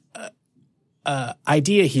the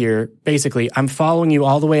idea here, basically, I'm following you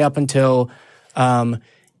all the way up until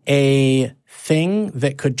a thing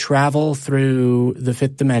that could travel through the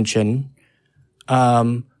fifth dimension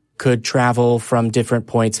could travel from different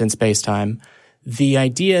points in space-time. The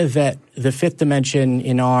idea that the fifth dimension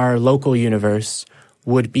in our local universe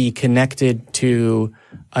would be connected to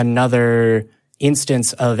another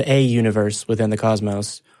instance of a universe within the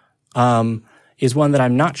cosmos is one that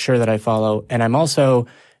I'm not sure that I follow. And I'm also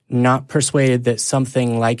not persuaded that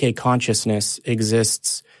something like a consciousness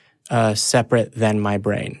exists separate than my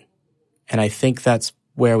brain. And I think that's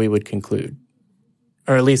where we would conclude,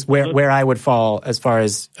 or at least where I would fall as far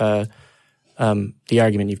as the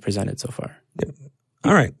argument you've presented so far.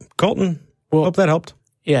 All right, Colton. Well, hope that helped.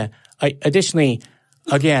 Yeah. Additionally,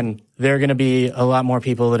 again, there are going to be a lot more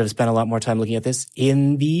people that have spent a lot more time looking at this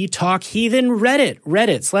in the Talk Heathen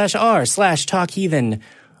Reddit/r/Talk Heathen.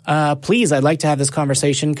 Please, I'd like to have this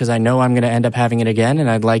conversation because I know I'm going to end up having it again, and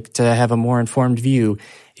I'd like to have a more informed view.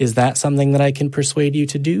 Is that something that I can persuade you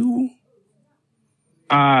to do?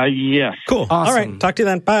 Yes. Cool. Awesome. All right. Talk to you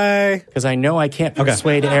then. Bye. Because I know I can't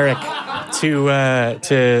persuade Eric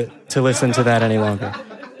to listen to that any longer.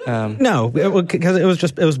 No, because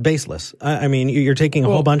it was baseless. I mean, you're taking a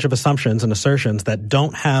whole bunch of assumptions and assertions that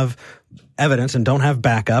don't have evidence and don't have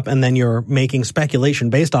backup, and then you're making speculation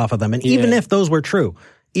based off of them. And even if those were true,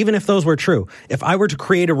 if I were to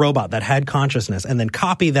create a robot that had consciousness and then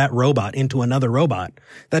copy that robot into another robot,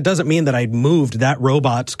 that doesn't mean that I moved that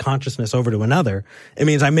robot's consciousness over to another. It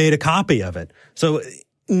means I made a copy of it. So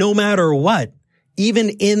no matter what, even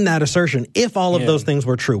in that assertion, if all of those things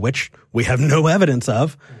were true, which we have no evidence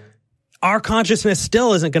of, our consciousness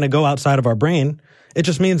still isn't going to go outside of our brain. It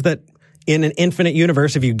just means that in an infinite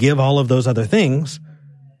universe, if you give all of those other things,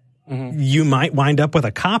 you might wind up with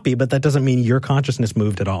a copy, but that doesn't mean your consciousness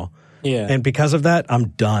moved at all. Yeah. And because of that, I'm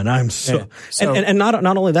done. I'm and not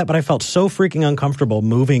only that, but I felt so freaking uncomfortable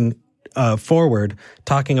moving forward,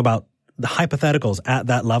 talking about the hypotheticals at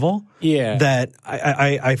that level, that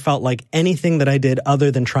I felt like anything that I did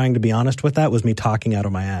other than trying to be honest with that was me talking out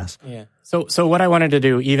of my ass. Yeah. So what I wanted to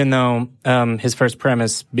do, even though his first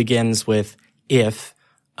premise begins with if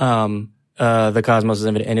the cosmos is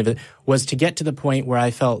infinite, was to get to the point where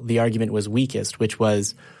I felt the argument was weakest, which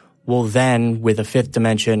was, well, then with a fifth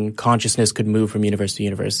dimension, consciousness could move from universe to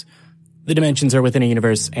universe. The dimensions are within a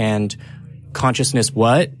universe, and consciousness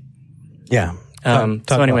what? Yeah. So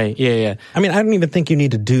anyway, yeah. I mean, I don't even think you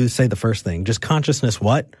need to say the first thing. Just consciousness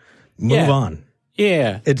what? Move on.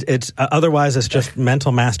 Yeah. It's otherwise it's just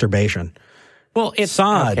mental masturbation. Well, it's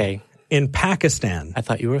Saad in Pakistan. I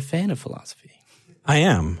thought you were a fan of philosophy. I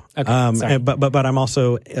am. Okay, sorry. But I'm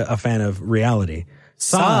also a fan of reality.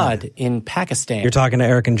 Saad in Pakistan. You're talking to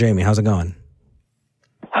Eric and Jamie. How's it going?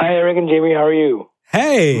 Hi, Eric and Jamie. How are you?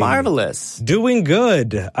 Hey. Marvelous. Doing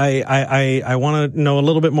good. I want to know a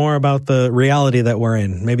little bit more about the reality that we're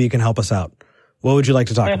in. Maybe you can help us out. What would you like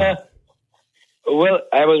to talk about? Well,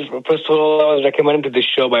 first of all, I was recommended to this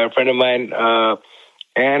show by a friend of mine.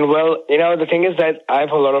 And well, the thing is that I have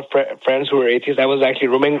a lot of friends who are atheists. I was actually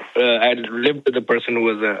rooming, I lived with a person who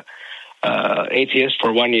was a atheist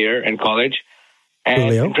for 1 year in college. And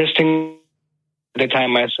Julio? interesting, at the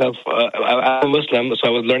time myself, I'm a Muslim, so I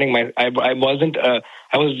was learning I wasn't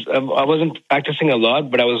practicing a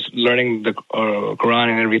lot, but I was learning the Quran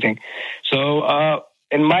and everything. So,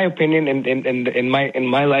 in my opinion, in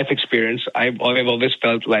my life experience, I've always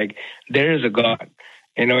felt like there is a God.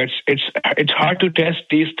 It's hard to test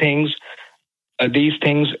these things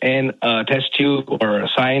in a test tube or a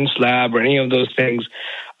science lab or any of those things.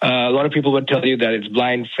 A lot of people would tell you that it's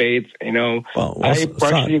blind faith. I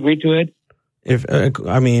partially agree to it.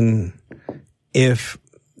 If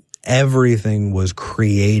everything was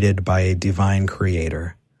created by a divine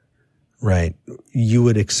creator, right, you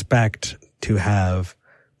would expect to have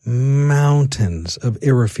mountains of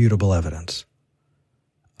irrefutable evidence.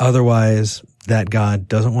 Otherwise, that God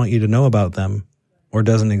doesn't want you to know about them or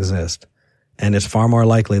doesn't exist. And it's far more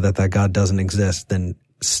likely that God doesn't exist than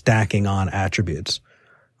stacking on attributes,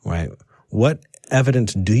 right? What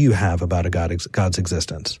evidence do you have about God's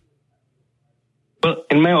existence? Well,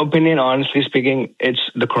 in my opinion, honestly speaking, it's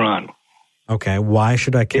the Quran. Okay, why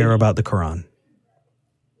should I care about the Quran?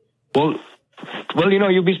 Well,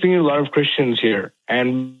 you'll be speaking to a lot of Christians here.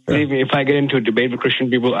 And believe me, if I get into a debate with Christian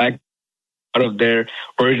people, I out of their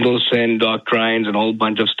original sin doctrines and a whole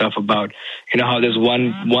bunch of stuff about, how there's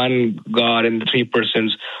one God and the three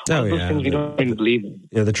persons. All those things we don't even believe in.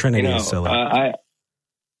 Yeah, the Trinity is silly.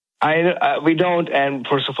 We don't, and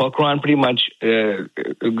first of all, Quran pretty much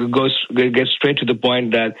gets straight to the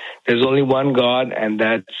point that there's only one God, and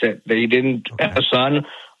that's it. That He didn't have a son,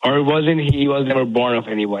 or he was never born of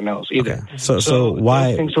anyone else either. Okay. So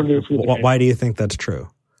why do you think that's true?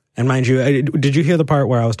 And mind you, did you hear the part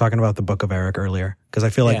where I was talking about the Book of Eric earlier? Because I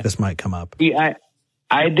feel like this might come up. Yeah,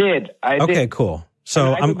 I did. Okay, cool.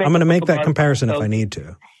 So I'm going to make that comparison if I need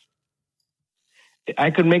to.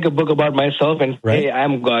 I could make a book about myself and say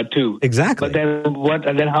I'm God too. Exactly. But then what?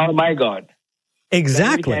 And then how am I God?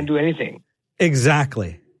 Exactly. We can't do anything.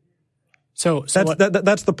 Exactly. So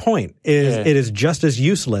that's the point. It is just as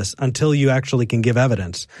useless until you actually can give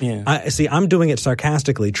evidence. Yeah. I'm doing it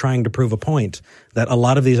sarcastically, trying to prove a point that a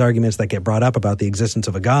lot of these arguments that get brought up about the existence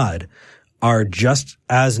of a God are just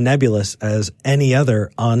as nebulous as any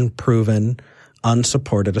other unproven,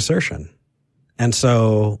 unsupported assertion. And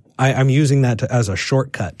so I'm using that as a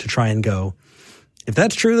shortcut to try and go, if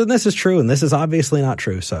that's true, then this is true, and this is obviously not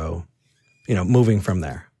true. So, moving from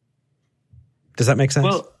there. Does that make sense?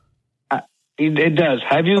 Well, it does.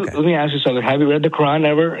 Let me ask you something. Have you read the Quran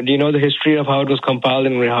ever? Do you know the history of how it was compiled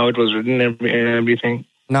and how it was written and everything?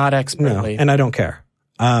 Not expertly. No, and I don't care.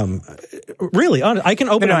 Really, I can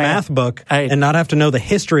open a math book and not have to know the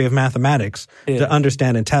history of mathematics to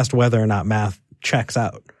understand and test whether or not math checks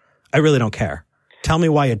out. I really don't care. Tell me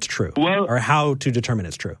why it's true or how to determine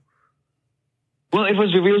it's true. Well, it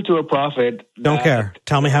was revealed to a prophet. Don't care.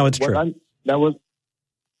 Tell me how it's true.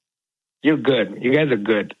 You're good. You guys are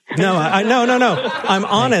good. No. I'm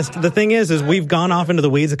honest. The thing is we've gone off into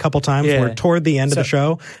the weeds a couple times. Yeah. We're toward the end of the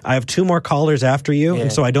show. I have two more callers after you,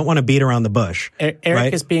 and so I don't want to beat around the bush.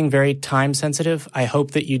 Eric is being very time sensitive. I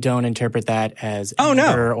hope that you don't interpret that as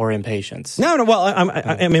anger or impatience. No. Well,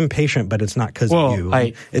 I'm impatient, but it's not because of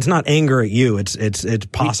you. It's not anger at you. It's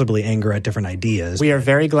possibly anger at different ideas. We are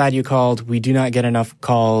very glad you called. We do not get enough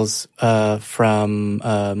calls from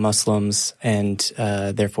Muslims, and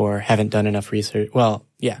therefore haven't done enough research. Well,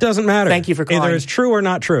 yeah. Doesn't matter. Thank you for calling. Either it's true or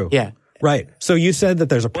not true. Yeah. Right. So you said that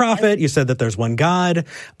there's a prophet. You said that there's one God.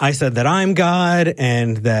 I said that I'm God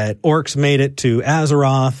and that orcs made it to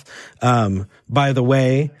Azeroth. By the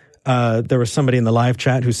way, there was somebody in the live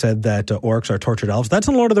chat who said that orcs are tortured elves. That's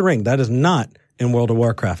in Lord of the Ring. That is not in World of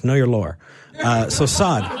Warcraft. Know your lore. So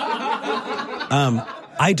Saad,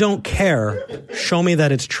 I don't care. Show me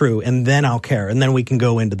that it's true, and then I'll care, and then we can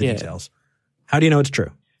go into the details. How do you know it's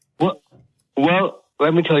true? Well,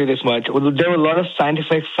 let me tell you this much. There were a lot of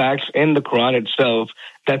scientific facts in the Quran itself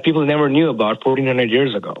that people never knew about 1,400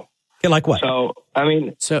 years ago. Yeah, like what? So,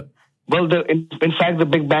 in fact, the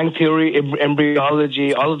Big Bang Theory,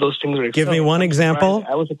 embryology, all of those things are... Give me one example.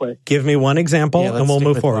 Give me one example, and we'll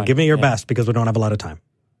move forward. Give me your best, because we don't have a lot of time.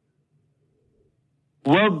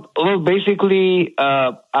 Well, basically,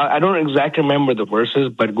 I don't exactly remember the verses,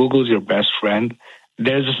 but Google's your best friend.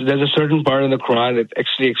 There's a certain part in the Quran that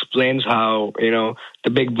actually explains how, the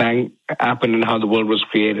Big Bang happened and how the world was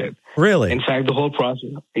created. Really? In fact, the whole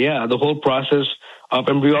process of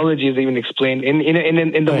embryology is even explained in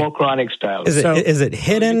the more Quranic style. Is it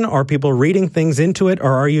hidden? Are people reading things into it?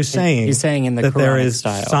 Or are you saying, he's saying in the that Quranic there is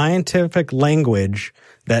style. Scientific language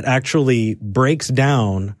that actually breaks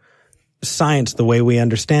down science the way we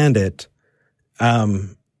understand it,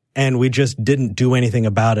 and we just didn't do anything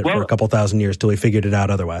about it for a couple thousand years till we figured it out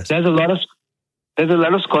otherwise? There's a lot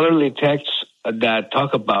of scholarly texts that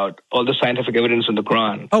talk about all the scientific evidence in the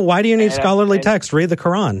Quran. Oh, why do you need scholarly text? Read the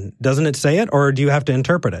Quran. Doesn't it say it, or do you have to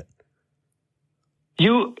interpret it?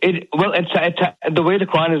 It's the way the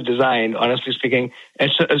Quran is designed, honestly speaking,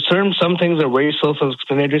 some things are very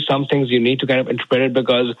self-explanatory, some things you need to kind of interpret it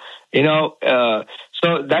because,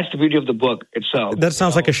 so that's the beauty of the book itself. That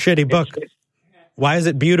sounds like a shitty book. Why is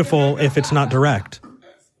it beautiful if it's not direct?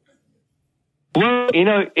 Well,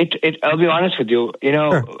 I'll be honest with you.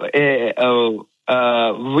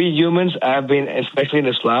 We humans have been, especially in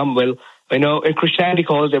Islam, in Christianity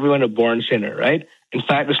calls everyone a born sinner, right? In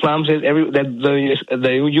fact, Islam says that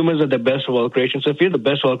the humans are the best of all creation. So if you're the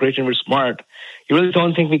best of all creation, we're smart. You really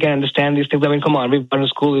don't think we can understand these things? I mean, come on, we've gone to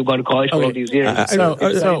school, we've gone to college for all these years. There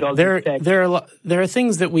are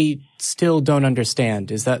things that we still don't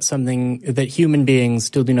understand. Is that something that human beings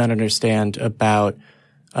still do not understand about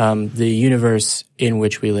the universe in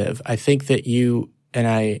which we live? I think that you and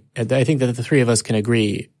I think that the three of us can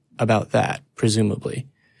agree about that, presumably.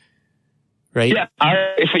 Right? Yeah.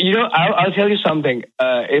 I'll tell you something.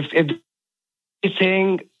 If you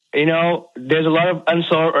think, there's a lot of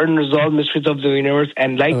unresolved mysteries of the universe,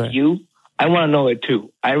 and you, I want to know it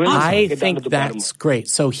too. I think that's great.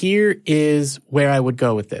 So here is where I would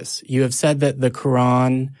go with this. You have said that the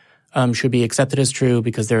Quran should be accepted as true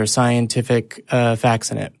because there are scientific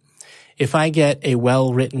facts in it. If I get a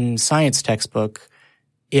well-written science textbook,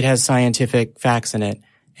 it has scientific facts in it.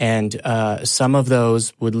 And some of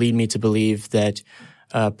those would lead me to believe that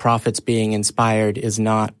prophets being inspired is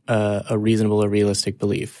not a reasonable or realistic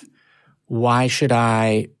belief. Why should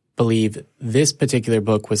I believe this particular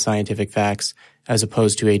book with scientific facts as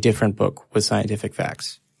opposed to a different book with scientific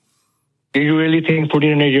facts? Do you really think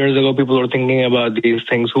 1,400 years ago people were thinking about these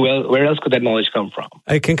things? Where else could that knowledge come from?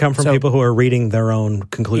 It can come from people who are reading their own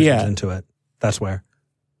conclusions into it. That's where.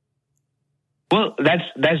 Well, that's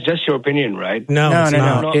just your opinion, right? No,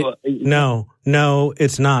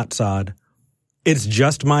 it's not, Saad. It's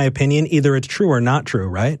just my opinion. Either it's true or not true,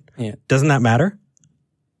 right? Yeah. Doesn't that matter?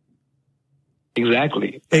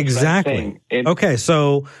 Exactly. Okay,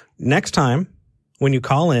 so next time when you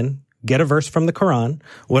call in, get a verse from the Quran.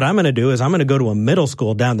 What I'm going to do is I'm going to go to a middle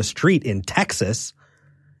school down the street in Texas,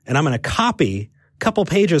 and I'm going to copy a couple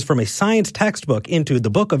pages from a science textbook into the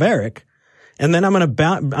Book of Eric, and then I'm going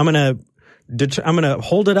to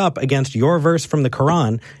hold it up against your verse from the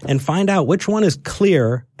Quran and find out which one is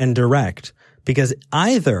clear and direct, because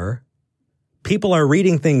either people are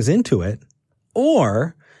reading things into it,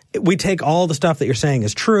 or we take all the stuff that you're saying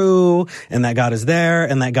is true and that God is there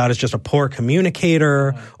and that God is just a poor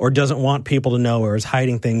communicator or doesn't want people to know or is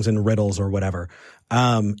hiding things in riddles or whatever.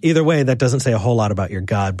 Either way, that doesn't say a whole lot about your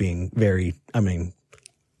God being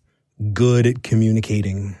good at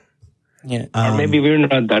communicating. Yeah. Or maybe we're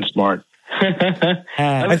not that smart.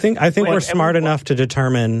 I think we're smart enough to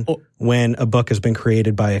determine when a book has been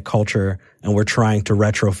created by a culture and we're trying to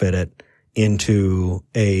retrofit it into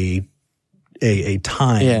a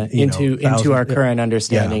time. Yeah, into our current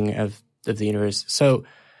understanding of the universe. So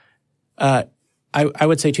I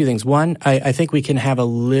would say two things. One, I think we can have a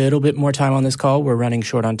little bit more time on this call. We're running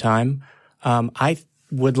short on time. I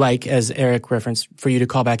would like, as Eric referenced, for you to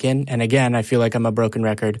call back in. And again, I feel like I'm a broken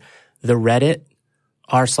record. The Reddit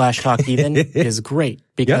r/talk even is great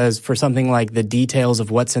because for something like the details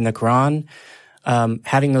of what's in the Quran,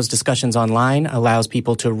 having those discussions online allows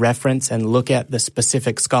people to reference and look at the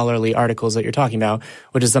specific scholarly articles that you're talking about,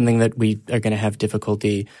 which is something that we are going to have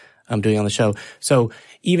difficulty doing on the show. So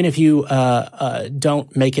even if you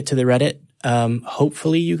don't make it to the Reddit,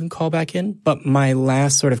 hopefully you can call back in. But my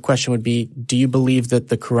last sort of question would be, do you believe that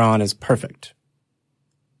the Quran is perfect?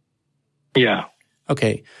 Yeah.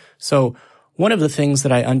 Okay. So one of the things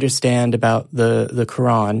that I understand about the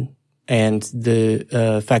Quran and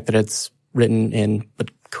the fact that it's written in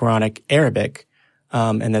Quranic Arabic,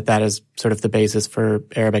 and that is sort of the basis for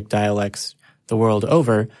Arabic dialects the world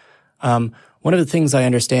over. One of the things I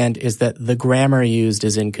understand is that the grammar used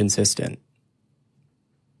is inconsistent.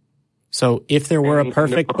 So if there were a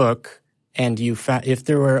perfect book and if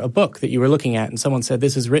there were a book that you were looking at and someone said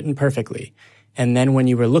this is written perfectly, and then when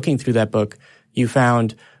you were looking through that book, you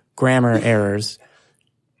found grammar errors,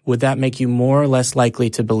 would that make you more or less likely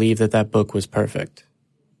to believe that book was perfect?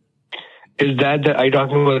 Are you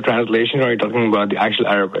talking about the translation or are you talking about the actual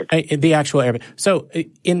Arabic? The actual Arabic. So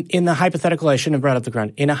in the hypothetical, I shouldn't have brought up the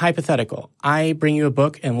Quran. In a hypothetical, I bring you a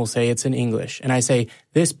book and we'll say it's in English. And I say,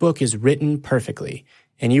 this book is written perfectly.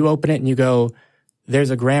 And you open it and you go, there's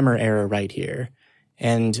a grammar error right here.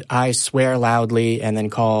 And I swear loudly and then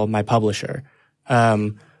call my publisher.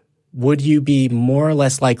 Would you be more or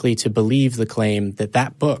less likely to believe the claim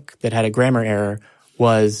that book that had a grammar error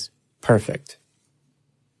was perfect?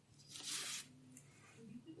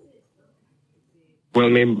 Well,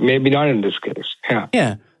 maybe not in this case. Yeah.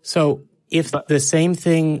 Yeah. So if the same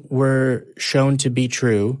thing were shown to be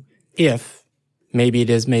true, maybe it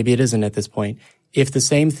is, maybe it isn't at this point. If the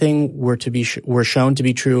same thing were shown to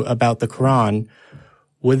be true about the Quran,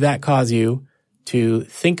 would that cause you to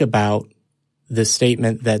think about the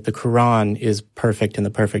statement that the Quran is perfect and the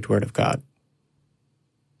perfect word of God?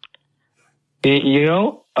 I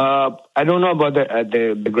don't know about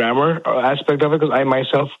the grammar aspect of it because I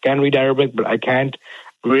myself can read Arabic, but I can't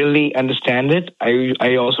really understand it,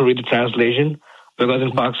 I also read the translation, because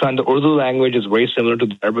in Pakistan, the Urdu language is very similar to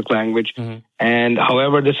the Arabic language. And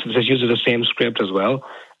however, this uses the same script as well.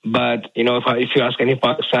 But, if you ask any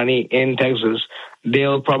Pakistani in Texas,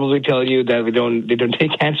 they'll probably tell you that they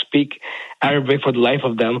can't speak Arabic for the life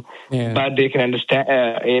of them, but they can understand,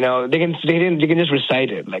 they can just recite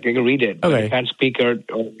it, like they can read it, but they can't speak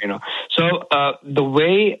So, the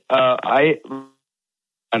way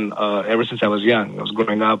ever since I was young, I was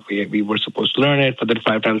growing up, we were supposed to learn it for the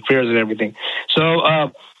 5 times prayers and everything. So,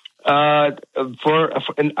 and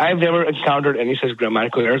I've never encountered any such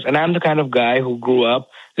grammatical errors, and I'm the kind of guy who grew up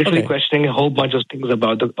literally questioning a whole bunch of things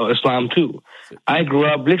about Islam too. I grew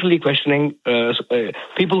up literally questioning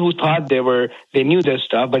people who thought they knew their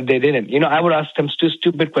stuff, but they didn't. I would ask them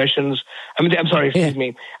stupid questions. Excuse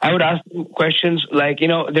me. I would ask them questions like,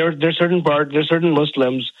 there's certain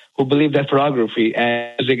Muslims who believe that pornography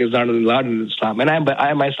and music is not allowed in Islam, and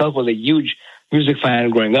I myself was a huge music fan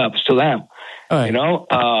growing up, still am.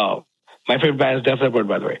 My favorite band is Def Leppard,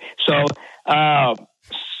 by the way. So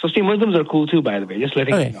see, Muslims are cool too, by the way. Just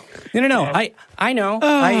letting you know. No. I know.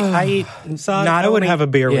 I would have a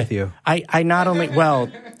beer with you. I not only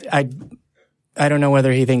I don't know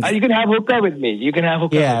whether he thinks you can have hookah with me. You can have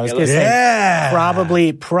hookah. Yeah, I was going to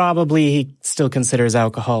say probably he still considers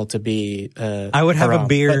alcohol to be. I would have a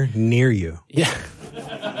beer near you. Yeah.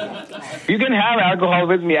 You can have alcohol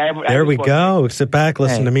with me. There we go. Sit back,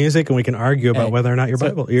 listen to music, and we can argue about whether or not your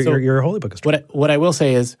Bible, your holy book is true. What I will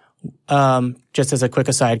say is, just as a quick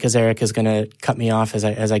aside, because Eric is going to cut me off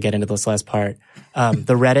as I get into this last part,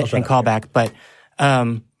 the Reddit and callback.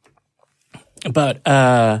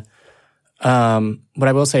 What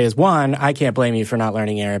I will say is, one, I can't blame you for not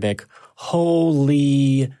learning Arabic.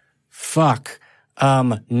 Holy fuck!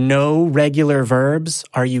 No regular verbs?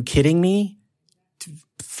 Are you kidding me?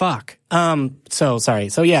 Fuck. So sorry.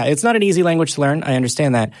 So yeah, it's not an easy language to learn. I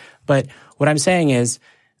understand that. But what I'm saying is,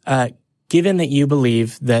 given that you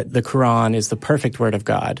believe that the Quran is the perfect word of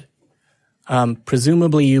God,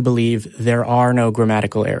 presumably you believe there are no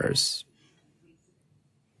grammatical errors.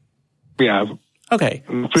 Yeah. Okay.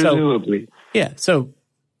 Presumably. So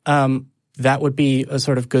that would be a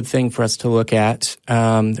sort of good thing for us to look at.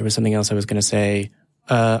 There was something else I was going to say.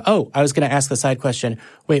 I was going to ask the side question.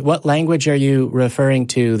 Wait, what language are you referring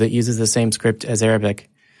to that uses the same script as Arabic?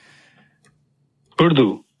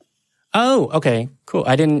 Urdu. Oh, okay, cool.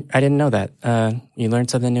 I didn't know that. You learn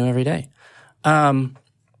something new every day.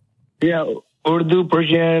 Yeah, Urdu,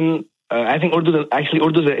 Persian. I think Urdu.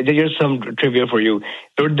 Here's some trivia for you.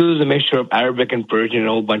 Urdu is a mixture of Arabic and Persian and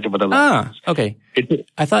a whole bunch of other languages. Okay.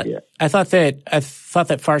 I thought that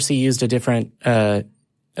Farsi used a different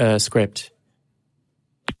script.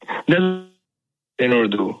 In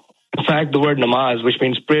Urdu. In fact, the word namaz, which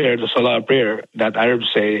means prayer, the salah prayer, that Arabs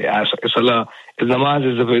say as salah, namaz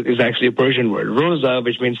is actually a Persian word. Roza,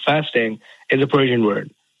 which means fasting, is a Persian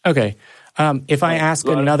word. Okay. If I ask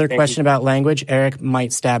another question about language, Eric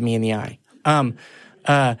might stab me in the eye.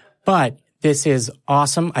 But this is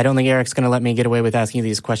awesome. I don't think Eric's going to let me get away with asking you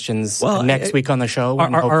these questions next week on the show.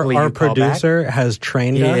 Our producer has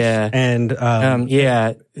trained us, and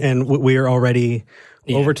we are already.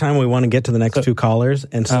 Over time, we want to get to the next two callers,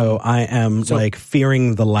 and so I am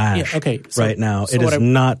fearing the lash right now. It is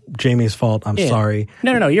not Jamie's fault. I'm sorry.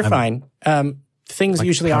 No, you're fine. Things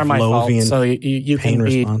usually are my fault, so you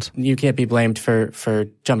can't be blamed for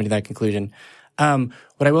jumping to that conclusion. What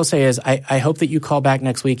I will say is, I hope that you call back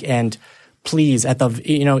next week, and please,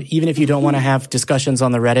 even if you don't want to have discussions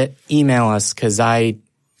on the Reddit, email us because I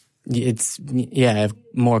have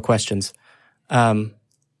more questions.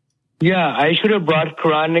 Yeah, I should have brought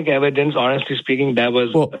Quranic evidence. Honestly speaking, that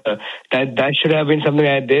was that should have been something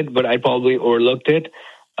I did, but I probably overlooked it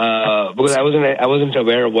because I wasn't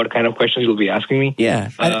aware of what kind of questions you'll be asking me. Yeah,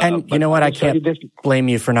 and you know what? I can't blame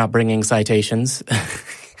you for not bringing citations.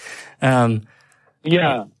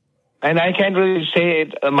 Yeah, and I can't really say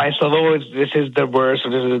it myself. This is the verse, or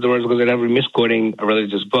this is the verse, because I'd be misquoting a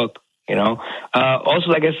religious book. Also,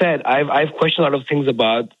 like I said, I've questioned a lot of things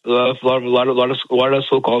about a lot of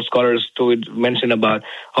so-called scholars to mention about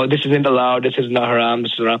this isn't allowed, this is not haram,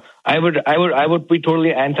 this is haram. I would be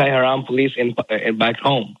totally anti-haram police in back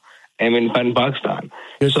home. In Pakistan.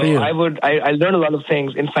 So I learned a lot of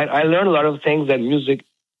things. In fact, I learned a lot of things that music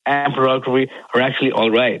and pornography are actually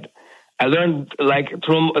all right. I learned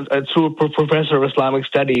through a professor of Islamic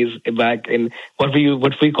studies back in what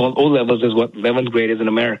we call O levels, is what 11th grade is in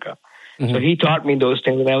America. Mm-hmm. So he taught me those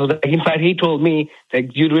things, and I was like, in fact, he told me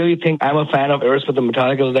that you really think I'm a fan of Aerosmith and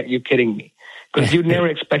Metallica? I was like, you're kidding me. Because you'd never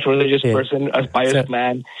expect a religious person, a pious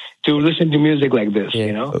man, to listen to music like this,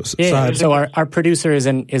 you know? So our producer is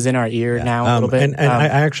in our ear now a little bit. And I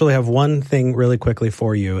actually have one thing really quickly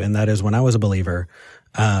for you, and that is when I was a believer,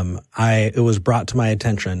 it was brought to my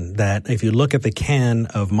attention that if you look at the can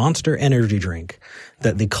of Monster energy drink,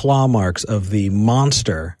 that the claw marks of the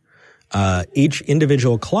monster, each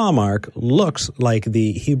individual claw mark looks like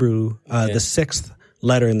the Hebrew, the sixth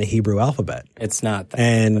letter in the Hebrew alphabet. It's not that.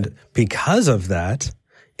 And because of that,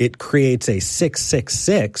 it creates a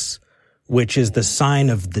 666, which is the sign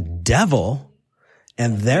of the devil,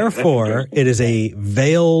 and therefore it is a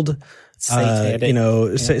veiled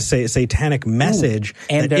satanic message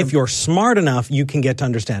that if you're smart enough, you can get to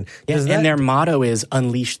understand. And their motto is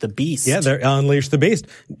Unleash the Beast. Yeah, they're Unleash the Beast.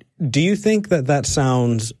 Do you think that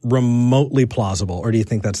sounds remotely plausible, or do you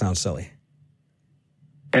think that sounds silly?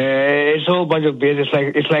 It's a whole bunch of BS.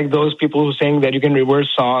 It's like those people who saying that you can reverse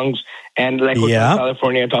songs, and like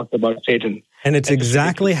California talked about Satan. And it's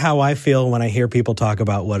exactly how I feel when I hear people talk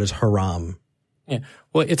about what is haram. Yeah.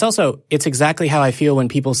 Well, it's exactly how I feel when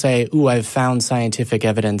people say, "Ooh, I've found scientific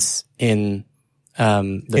evidence in the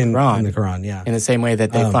Quran." In the Quran, yeah. In the same way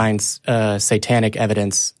that they find satanic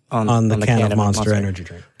evidence on the can of Monster energy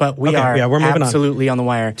drink. But we're absolutely on the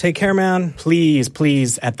wire. Take care, man. Please,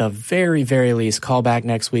 at the very, very least, call back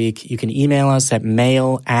next week. You can email us at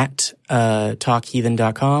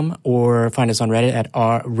mail@talkheathen.com or find us on Reddit at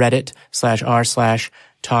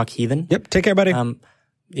reddit.r/talkheathen. Yep. Take care, buddy.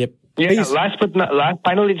 Yep. Yeah,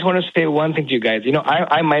 finally, just want to say one thing to you guys. You know,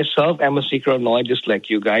 I myself am a seeker of knowledge just like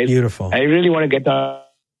you guys. Beautiful. I really want to get to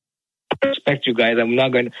respect you guys. I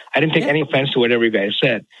didn't take any offense to whatever you guys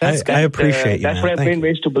said. I appreciate you. That's what I've been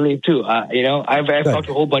raised to believe too. I've talked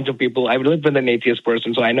to a whole bunch of people. I've lived with an atheist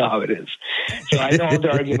person, so I know how it is. So I know all the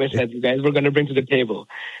arguments that you guys were going to bring to the table.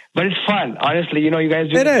 But it's fun. Honestly, you guys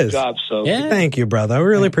do a good job. So Thank you, brother. I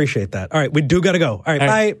really appreciate that. All right, we do got to go. All right,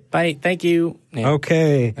 bye. Bye. Thank you. Yeah.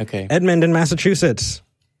 Okay. Edmund in Massachusetts.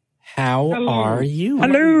 How are you?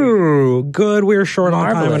 Hello. Good. We're short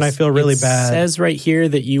on time, and I feel really bad. It says right here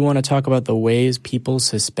that you want to talk about the ways people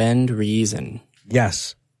suspend reason.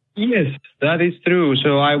 Yes. Yes, that is true.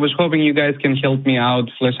 So I was hoping you guys can help me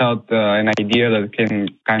out, flesh out an idea that can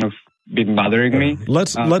kind of been bothering me.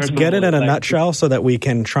 Let's get it in a nutshell so that we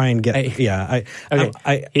can try and get.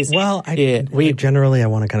 Generally I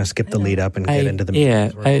want to kind of skip the lead up and get into the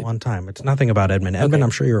meetings one time. It's nothing about Edmund. Edmund, I'm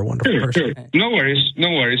sure you're a wonderful person. No worries.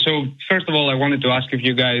 So first of all, I wanted to ask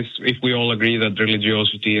if we all agree that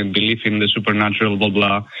religiosity and belief in the supernatural, blah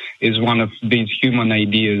blah, is one of these human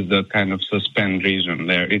ideas that kind of suspend reason.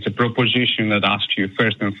 It's a proposition that asks you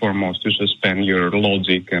first and foremost to suspend your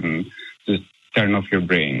logic and just turn off your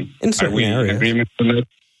brain. In certain areas. In agreement on that?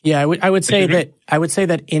 Yeah, I would say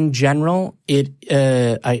that in general,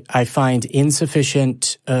 I find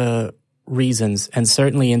insufficient reasons and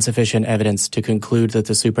certainly insufficient evidence to conclude that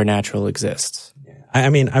the supernatural exists. I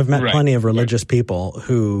mean, I've met plenty of religious people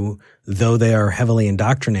who, though they are heavily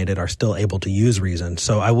indoctrinated, are still able to use reason.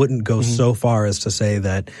 So I wouldn't go so far as to say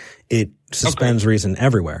that it suspends reason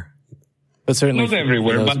everywhere. But certainly not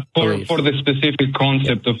everywhere, but for the specific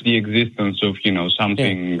concept of the existence of,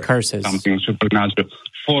 something curses, something supernatural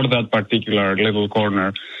for that particular little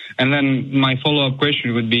corner. And then my follow-up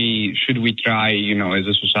question would be, should we try, as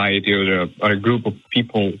a society or a group of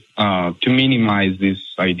people, to minimize these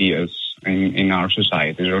ideas in our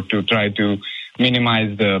societies, or to try to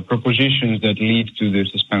minimize the propositions that lead to the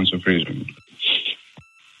suspense of reason?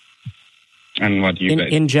 And what do you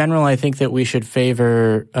guys? In general, I think that we should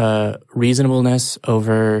favor reasonableness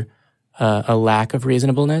over a lack of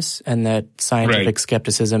reasonableness, and that scientific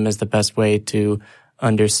skepticism is the best way to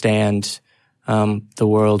understand the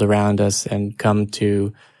world around us and come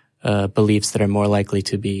to beliefs that are more likely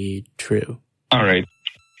to be true. All right.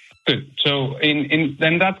 Good. So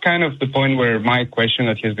then that's kind of the point where my question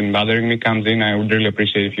that has been bothering me comes in. I would really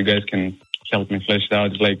appreciate if you guys can help me flesh it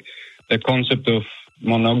out. It's like the concept of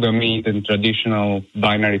monogamy and traditional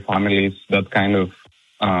binary families, that kind of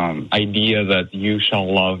idea that you shall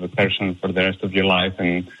love a person for the rest of your life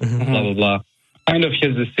and blah, blah, blah, kind of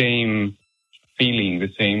has the same feeling,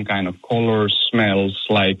 the same kind of colors, smells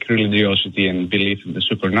like religiosity and belief in the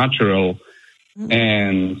supernatural.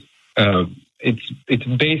 And it's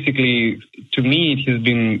basically, to me, it has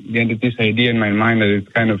been this idea in my mind that it's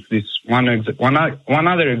kind of this one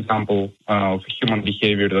other example of human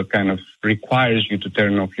behavior that kind of requires you to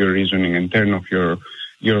turn off your reasoning and turn off your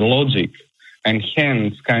logic. And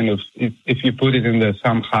hence, kind of, if you put it in the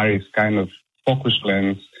Sam Harris kind of focus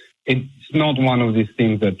lens, it's not one of these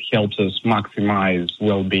things that helps us maximize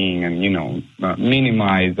well-being and,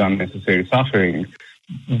 minimize unnecessary suffering.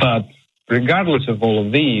 But regardless of all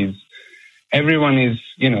of these, everyone is,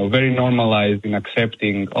 very normalized in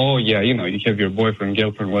accepting, oh yeah, you have your boyfriend,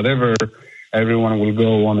 girlfriend, whatever. Everyone will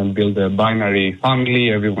go on and build a binary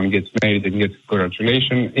family. Everyone gets married and gets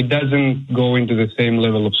congratulations. It doesn't go into the same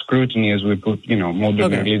level of scrutiny as we put,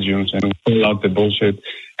 modern religions and pull out the bullshit.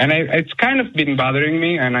 And it's kind of been bothering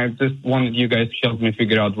me, and I just wanted you guys to help me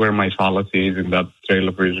figure out where my fallacy is in that trail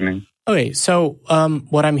of reasoning. Okay, so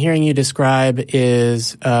what I'm hearing you describe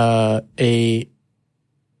is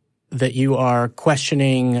that you are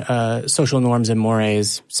questioning social norms and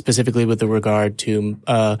mores, specifically with regard to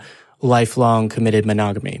lifelong committed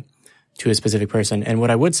monogamy to a specific person. And what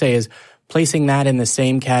I would say is placing that in the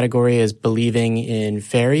same category as believing in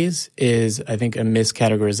fairies is, I think, a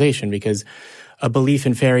miscategorization, because a belief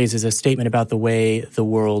in fairies is a statement about the way the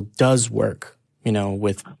world does work,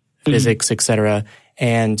 with physics, etc.,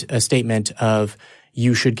 and a statement of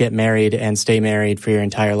you should get married and stay married for your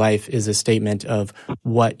entire life is a statement of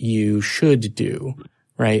what you should do,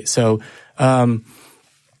 right? So,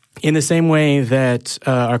 in the same way that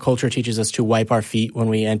our culture teaches us to wipe our feet when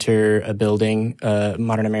we enter a building,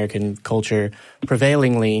 modern American culture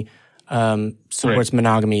prevailingly supports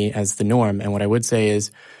monogamy as the norm. And what I would say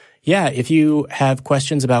is, yeah, if you have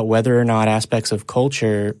questions about whether or not aspects of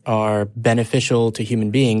culture are beneficial to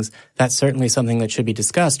human beings, that's certainly something that should be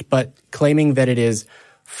discussed. But claiming that it is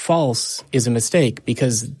false is a mistake,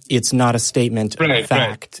 because it's not a statement of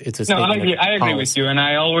fact. It's a statement of I agree with you, and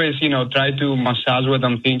I always, try to massage what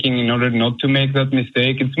I'm thinking in order not to make that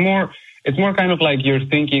mistake. It's more kind of like you're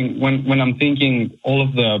thinking when I'm thinking all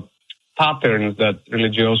of the patterns that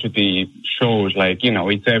religiosity shows, like,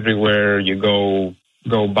 it's everywhere. You go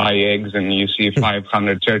buy eggs and you see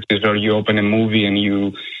 500 churches, or you open a movie and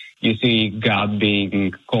you see God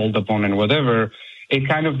being called upon and whatever. It's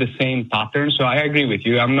kind of the same pattern. So I agree with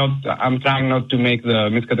you. I'm trying not to make the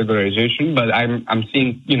miscategorization, but I'm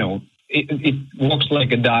seeing, it walks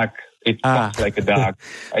like a duck. It talks like a duck.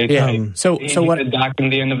 So what a duck in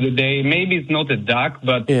the end of the day? Maybe it's not a duck,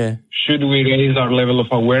 but should we raise our level of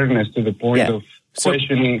awareness to the point of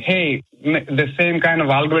questioning, hey, the same kind of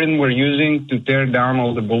algorithm we're using to tear down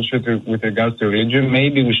all the bullshit with regards to religion,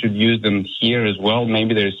 maybe we should use them here as well.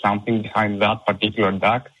 Maybe there's something behind that particular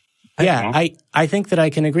duck. I think that I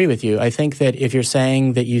can agree with you. I think that if you're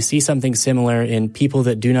saying that you see something similar in people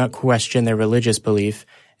that do not question their religious belief,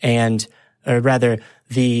 or rather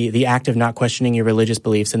the act of not questioning your religious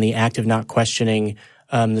beliefs and the act of not questioning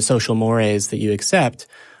the social mores that you accept,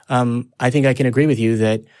 I think I can agree with you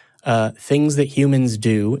that things that humans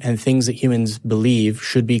do and things that humans believe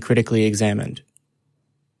should be critically examined.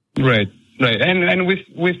 Right. And with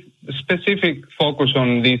specific focus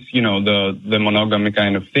on this, the monogamy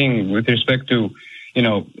kind of thing, with respect to,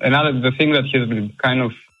 the thing that has been kind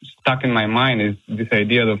of stuck in my mind is this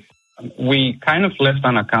idea of we kind of left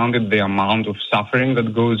unaccounted the amount of suffering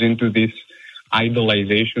that goes into this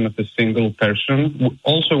idolization of a single person.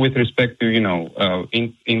 Also with respect to,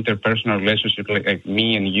 interpersonal relationships like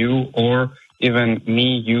me and you, or even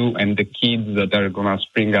me, you, and the kids that are going to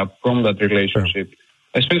spring up from that relationship. Sure.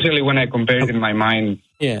 Especially when I compare it in my mind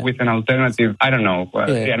with an alternative, I don't know.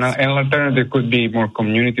 An alternative could be more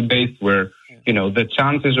community-based, where, the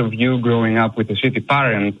chances of you growing up with a shitty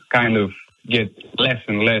parent kind of get less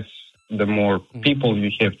and less the more people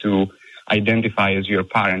you have to identify as your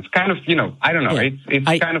parents. Kind of, I don't know.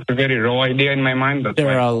 It's kind of a very raw idea in my mind.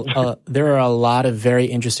 There are a lot of very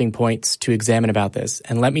interesting points to examine about this.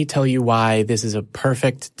 And let me tell you why this is a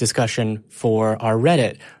perfect discussion for our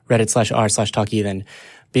Reddit/r/TalkEthan,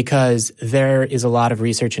 because there is a lot of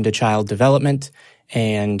research into child development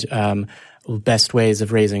and best ways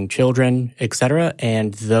of raising children, etc.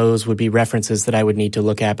 And those would be references that I would need to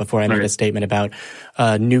look at before I made a statement about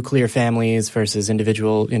nuclear families versus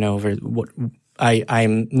individual,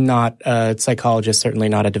 I'm not a psychologist, certainly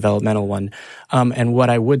not a developmental one. And what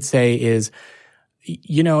I would say is,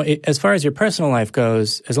 as far as your personal life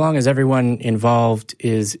goes, as long as everyone involved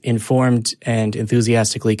is informed and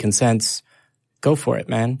enthusiastically consents, go for it,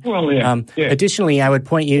 man. Well, Additionally, I would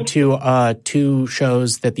point you to two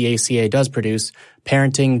shows that the ACA does produce: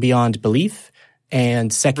 Parenting Beyond Belief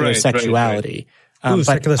and Secular Sexuality.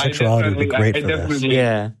 Secular Sexuality would be great for this.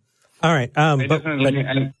 Yeah. All right.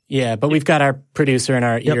 But we've got our producer in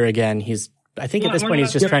our ear again. I think at this point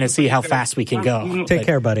he's just trying to see how fast we can go. Take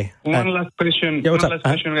care, buddy. One last question.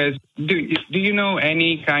 Question, guys. Do you know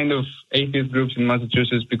any kind of atheist groups in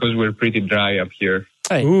Massachusetts? Because we're pretty dry up here.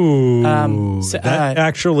 Hey. Ooh.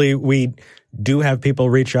 Actually, we do have people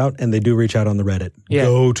reach out, and they do reach out on the Reddit. Yeah.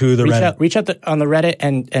 Go to the Reddit. Reach out on the Reddit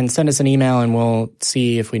and send us an email, and we'll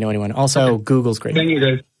see if we know anyone. Also, Google's great. Thank you,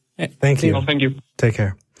 guys. Thank you. Well, thank you. Take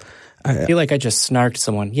care. I feel like I just snarked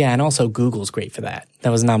someone. Yeah, and also Google's great for that. That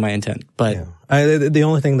was not my intent. But the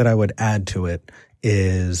only thing that I would add to it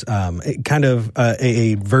is kind of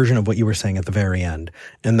a version of what you were saying at the very end,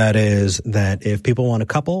 and that is that if people want a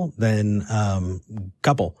couple, then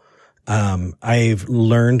couple. I've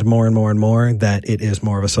learned more and more and more that it is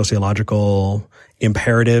more of a sociological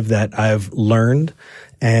imperative that I've learned,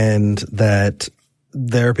 and that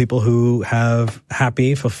there are people who have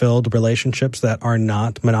happy, fulfilled relationships that are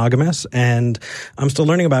not monogamous, and I'm still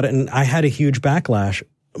learning about it. And I had a huge backlash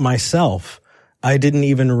myself. I didn't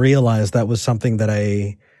even realize that was something that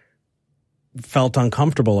I felt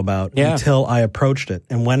uncomfortable about until I approached it.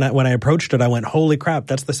 And when I approached it, I went, holy crap,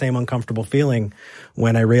 that's the same uncomfortable feeling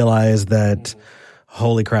when I realized that,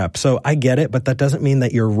 holy crap. So I get it, but that doesn't mean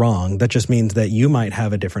that you're wrong. That just means that you might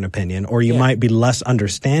have a different opinion, or you might be less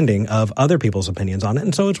understanding of other people's opinions on it.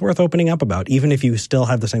 And so it's worth opening up about, even if you still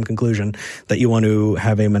have the same conclusion that you want to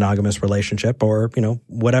have a monogamous relationship or,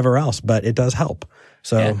 whatever else, but it does help.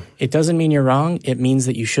 So it doesn't mean you're wrong. It means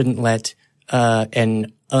that you shouldn't let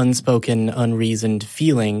an unspoken, unreasoned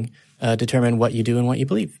feeling determine what you do and what you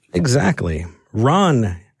believe. Exactly.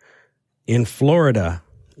 Ron in Florida.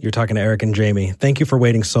 You're talking to Eric and Jamie. Thank you for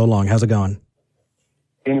waiting so long. How's it going?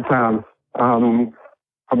 Anytime.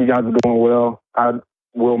 Hope you guys are doing well. I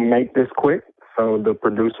will make this quick so the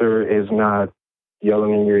producer is not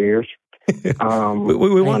yelling in your ears.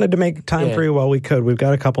 We wanted to make time for you while we could. We've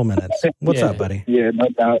got a couple minutes. What's up, buddy? Yeah,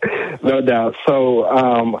 no doubt. So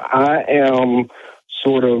I am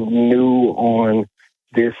sort of new on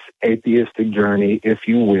this atheistic journey, if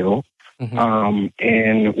you will. Mm-hmm.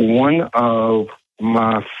 And one of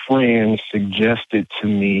my friends suggested to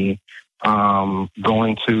me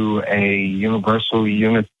going to a Universal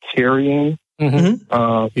Unitarian. Mm-hmm.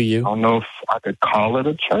 I don't know if I could call it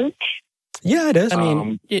a church. Yeah, it is. I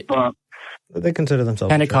mean, they consider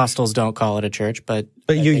themselves Pentecostals don't call it a church, but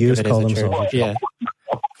UUs call themselves. Yeah.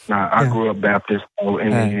 I grew up Baptist, so in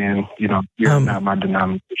the end, you're not my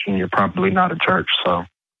denomination. You're probably not a church, so.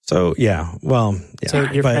 So So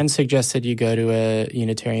your friend suggested you go to a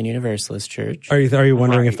Unitarian Universalist church. Are you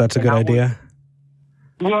wondering if that's a good idea?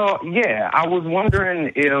 Well, yeah, I was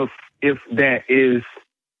wondering if that is,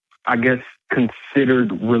 I guess,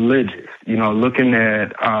 considered religious. Looking at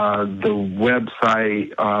the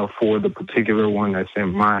website for the particular one that's in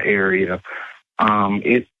my area,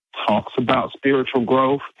 it talks about spiritual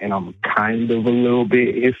growth, and I'm kind of a little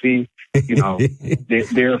bit iffy.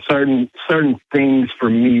 There are certain things for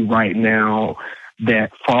me right now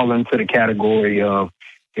that fall into the category of,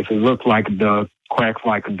 if it looks like a duck, quacks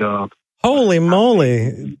like a duck. Holy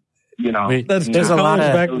moly! There's a lot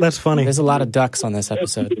of that's funny. There's a lot of ducks on this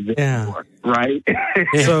episode. Yeah, right.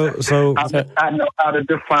 So I know how to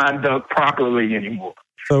define duck properly anymore.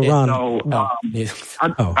 So Ron,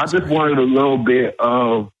 I just wanted a little bit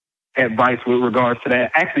of advice with regards to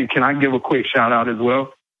that. Actually, can I give a quick shout out as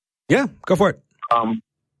well? Yeah, go for it.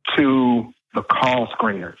 To the call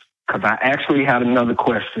screeners, because I actually had another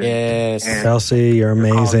question. Yes, Chelsea, you're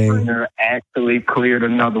amazing. The call screener actually cleared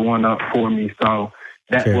another one up for me, so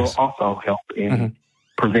that will also help in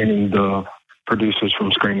preventing the producers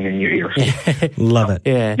from screaming in your ears. Love it.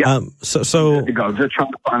 Yeah. So there you go. Just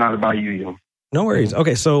trying to find out about you. No worries.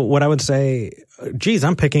 Okay, so what I would say, geez,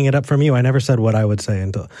 I'm picking it up from you. I never said what I would say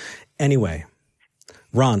until. Anyway,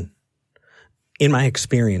 Ron, in my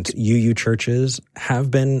experience, UU churches have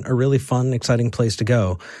been a really fun, exciting place to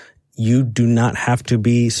go. You do not have to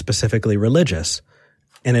be specifically religious.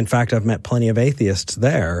 And in fact, I've met plenty of atheists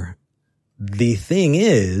there. The thing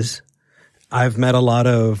is, I've met a lot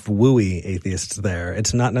of wooey atheists there.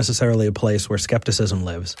 It's not necessarily a place where skepticism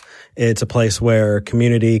lives. It's a place where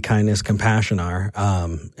community, kindness, compassion are.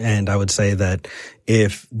 And I would say that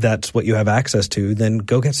if that's what you have access to, then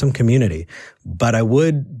go get some community. But I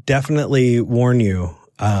would definitely warn you,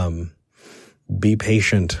 be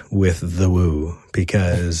patient with the woo,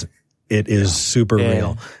 because it is super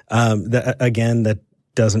real. That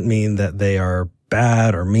doesn't mean that they are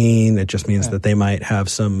bad or mean. It just means that they might have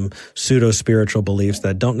some pseudo-spiritual beliefs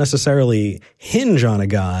that don't necessarily hinge on a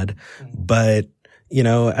God. But,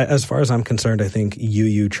 as far as I'm concerned, I think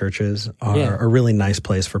UU churches are a really nice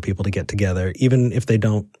place for people to get together, even if they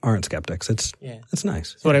aren't skeptics. It's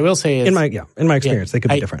nice. So what I will say is, in my experience, they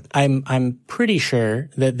could be different. I'm pretty sure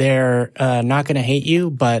that they're not going to hate you,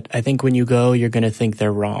 but I think when you go, you're going to think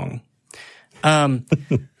they're wrong. So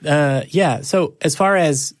as far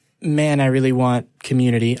as, man, I really want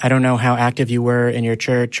community. I don't know how active you were in your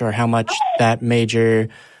church or how much that made your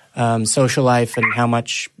social life and how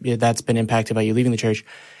much that's been impacted by you leaving the church.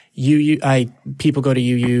 People go to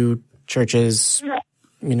UU churches,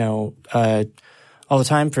 a all the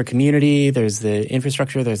time for community. There's the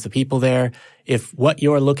infrastructure. There's the people there. If what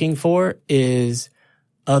you're looking for is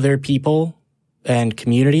other people and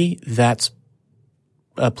community, that's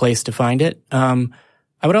a place to find it. I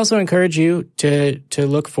would also encourage you to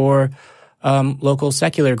look for local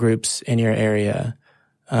secular groups in your area.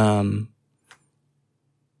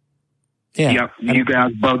 Yep, you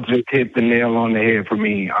guys both just hit the nail on the head for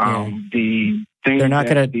me. The thing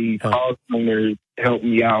the call centers helped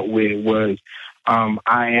me out with was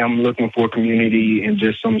I am looking for community and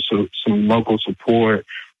just some local support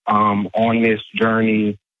on this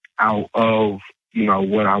journey out of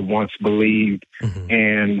what I once believed,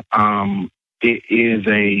 and it is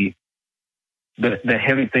the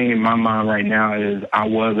heavy thing in my mind right now is I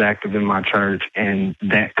was active in my church and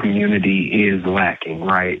that community is lacking,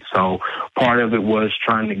 right? So part of it was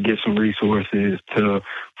trying to get some resources to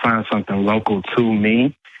find something local to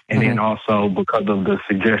me. And then also because of the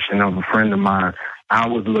suggestion of a friend of mine, I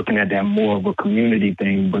was looking at that more of a community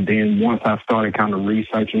thing. But then once I started kind of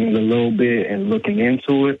researching it a little bit and looking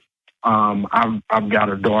into it, I've got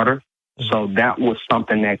a daughter. So that was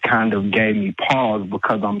something that kind of gave me pause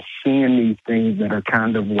because I'm seeing these things that are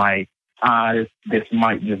kind of like, this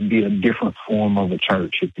might just be a different form of a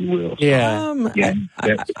church, if you will. So,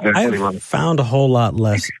 I've found a whole lot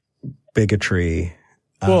less bigotry.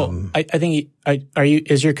 Well, I think,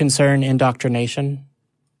 is your concern indoctrination?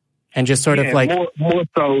 And just sort of like more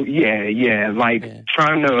so,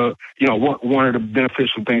 trying to, one of the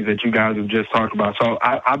beneficial things that you guys have just talked about. So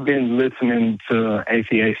I've been listening to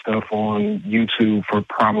ACA stuff on YouTube for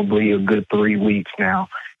probably a good 3 weeks now.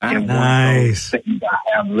 And nice. One of those things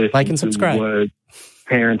I have listened like and subscribe. To was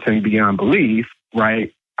Parenting Beyond Belief,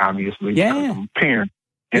 right? Obviously, I'm a parent.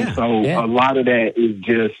 And a lot of that is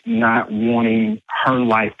just not wanting her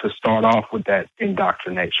life to start off with that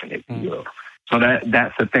indoctrination, if you will. So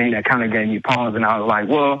that's the thing that kind of gave me pause, and I was like,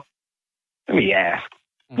 well, let me ask.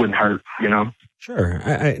 Wouldn't hurt, Sure.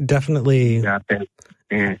 I definitely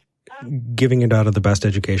giving your daughter the best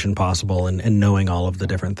education possible and knowing all of the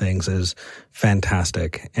different things is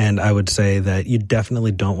fantastic. And I would say that you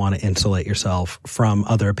definitely don't want to insulate yourself from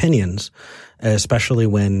other opinions, especially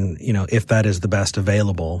when, if that is the best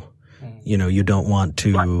available, you don't want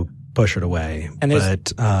to push it away.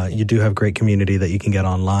 But you do have great community that you can get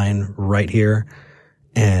online right here.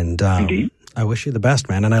 And I wish you the best,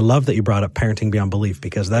 man. And I love that you brought up Parenting Beyond Belief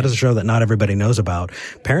because that is a show that not everybody knows about.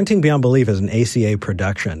 Parenting Beyond Belief is an ACA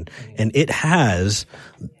production, and it has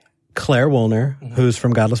Claire Woolner, who's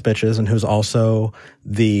from Godless Bitches and who's also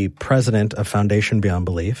the president of Foundation Beyond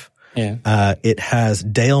Belief. Yeah. It has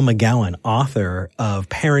Dale McGowan, author of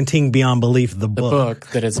Parenting Beyond Belief, the book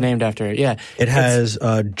that it's named after. Yeah. It has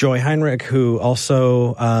Joy Heinrich, who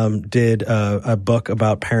also did a book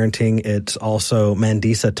about parenting. It's also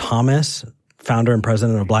Mandisa Thomas, founder and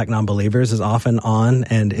president of Black Nonbelievers, is often on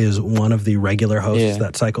and is one of the regular hosts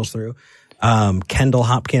that cycles through. Kendall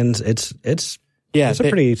Hopkins. It's a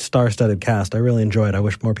pretty star-studded cast. I really enjoy it. I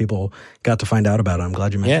wish more people got to find out about it. I'm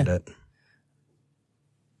glad you mentioned it.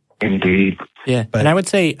 Indeed. Yeah. And I would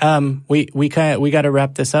say we got to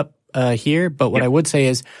wrap this up here, but what I would say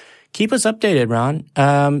is keep us updated,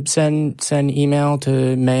 Ron. Send email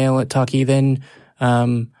to mail@talkheathen.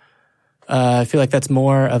 I feel like that's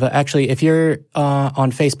more of actually, if you're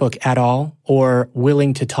on Facebook at all or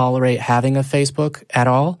willing to tolerate having a Facebook at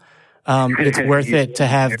all, it's worth it to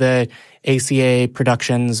have the ACA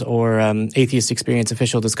Productions or Atheist Experience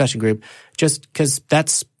official discussion group, just because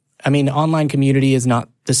online community is not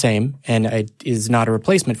the same and it is not a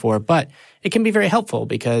replacement for it, but it can be very helpful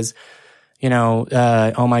because,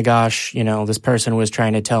 oh my gosh, this person was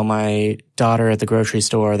trying to tell my daughter at the grocery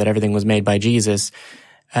store that everything was made by Jesus.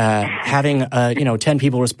 Having 10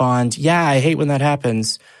 people respond, yeah, I hate when that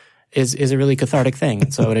happens, is a really cathartic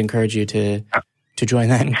thing. So I would encourage you to join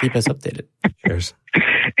that and keep us updated. Cheers.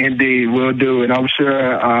 Indeed, we'll do it. I'm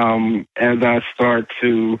sure as I start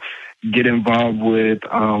to get involved with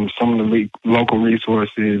some of the local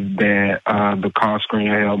resources that the call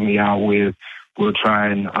screener helped me out with, we'll try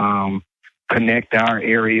and connect our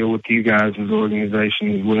area with you guys'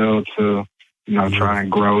 organization as well to try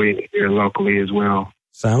and grow it here locally as well.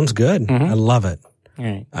 Sounds good. Mm-hmm. I love it. All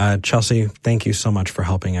right. Chelsea, thank you so much for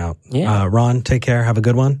helping out. Yeah. Ron, take care. Have a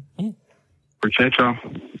good one. Yeah. Appreciate y'all.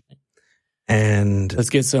 And let's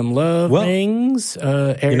get some love things.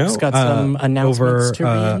 Eric's got some announcements to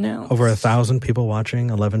re-announce. Over 1,000 people watching,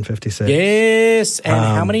 1156. Yes. And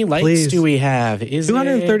how many likes do we have?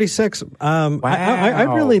 236. Wow.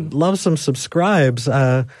 I'd really love some subscribes.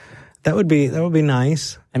 That would be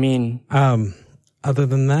nice. I mean, Other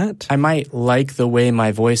than that, I might like the way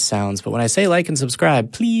my voice sounds, but when I say like and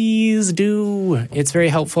subscribe, please do. It's very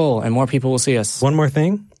helpful, and more people will see us. One more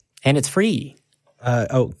thing. And it's free.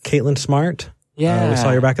 Caitlin Smart. Yeah. We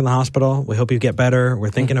saw you back in the hospital. We hope you get better.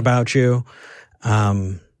 We're thinking about you.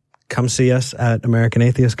 Come see us at American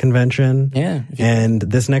Atheist Convention. Yeah. And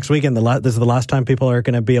this next weekend, this is the last time people are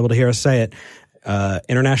going to be able to hear us say it.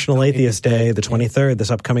 International Atheist Day, the 23rd, this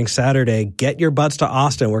upcoming Saturday. Get your butts to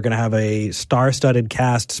Austin. We're going to have a star-studded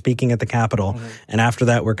cast speaking at the Capitol. Mm-hmm. And after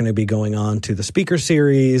that, we're going to be going on to the speaker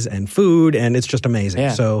series and food, and it's just amazing.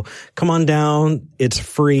 Yeah. So come on down. It's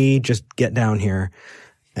free. Just get down here.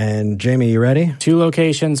 And Jamie, you ready? 2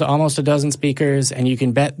 locations, almost a dozen speakers, and you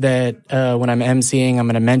can bet that when I'm emceeing, I'm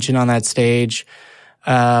going to mention on that stage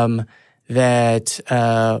that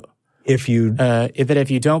if you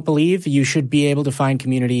don't believe, you should be able to find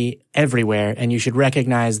community everywhere, and you should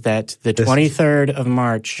recognize that the 23rd of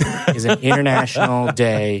March is an international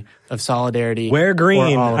day of solidarity. Wear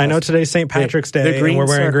green. I know today's St. Patrick's Day, and we're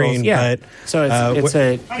wearing green. Yeah. But, so it's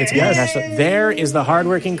international. There is the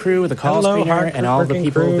hardworking crew, the call screener, and all the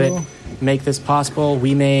people that make this possible.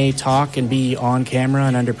 We may talk and be on camera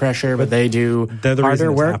and under pressure, but they do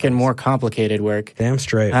harder work and more complicated work. Damn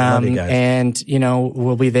straight. Love you guys. And,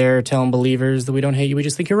 we'll be there telling believers that we don't hate you, we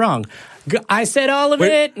just think you're wrong. I said all of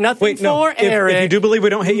it. Nothing for Eric. If you do believe we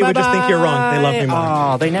don't hate you, we just think you're wrong. They love me more.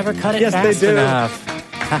 Oh, they never cut it fast they do. enough.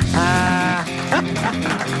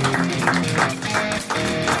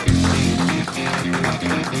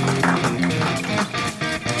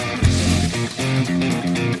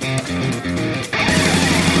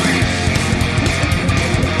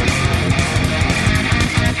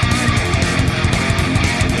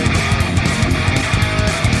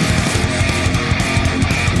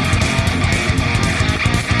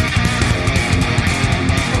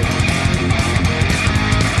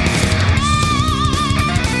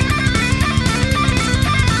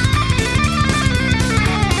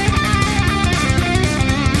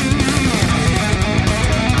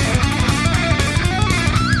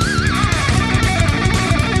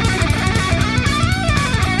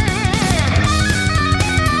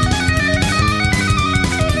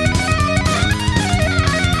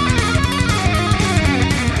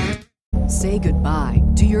 Say goodbye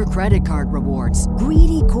to your credit card rewards.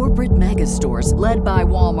 Greedy corporate mega stores, led by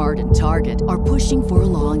Walmart and Target, are pushing for a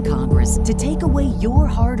law in Congress to take away your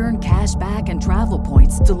hard-earned cash back and travel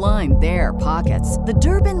points to line their pockets. The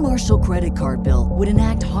Durbin-Marshall credit card bill would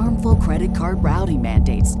enact harmful credit card routing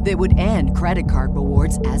mandates that would end credit card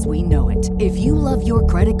rewards as we know it. If you love your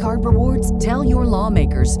credit card rewards, tell your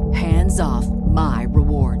lawmakers, hands off my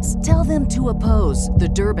rewards. Tell them to oppose the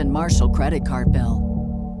Durbin-Marshall credit card bill.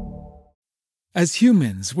 As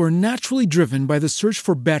humans, we're naturally driven by the search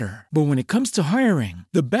for better. But when it comes to hiring,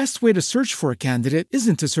 the best way to search for a candidate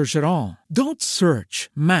isn't to search at all. Don't search,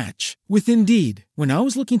 match with Indeed. When I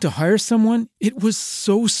was looking to hire someone, it was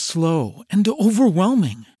so slow and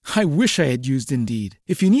overwhelming. I wish I had used Indeed.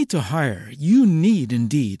 If you need to hire, you need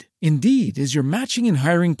Indeed. Indeed is your matching and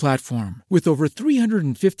hiring platform with over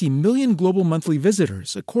 350 million global monthly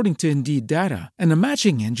visitors, according to Indeed data, and a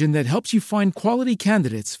matching engine that helps you find quality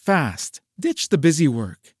candidates fast. Ditch the busy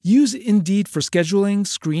work. Use Indeed for scheduling,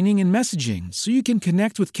 screening, and messaging so you can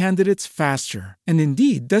connect with candidates faster. And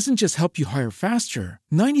Indeed doesn't just help you hire faster.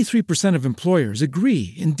 93% of employers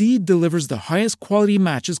agree Indeed delivers the highest quality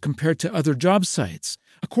matches compared to other job sites,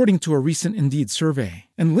 according to a recent Indeed survey.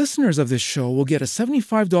 And listeners of this show will get a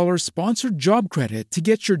 $75 sponsored job credit to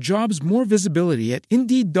get your jobs more visibility at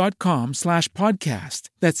Indeed.com/podcast.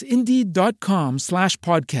 That's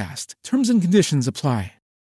Indeed.com/podcast. Terms and conditions apply.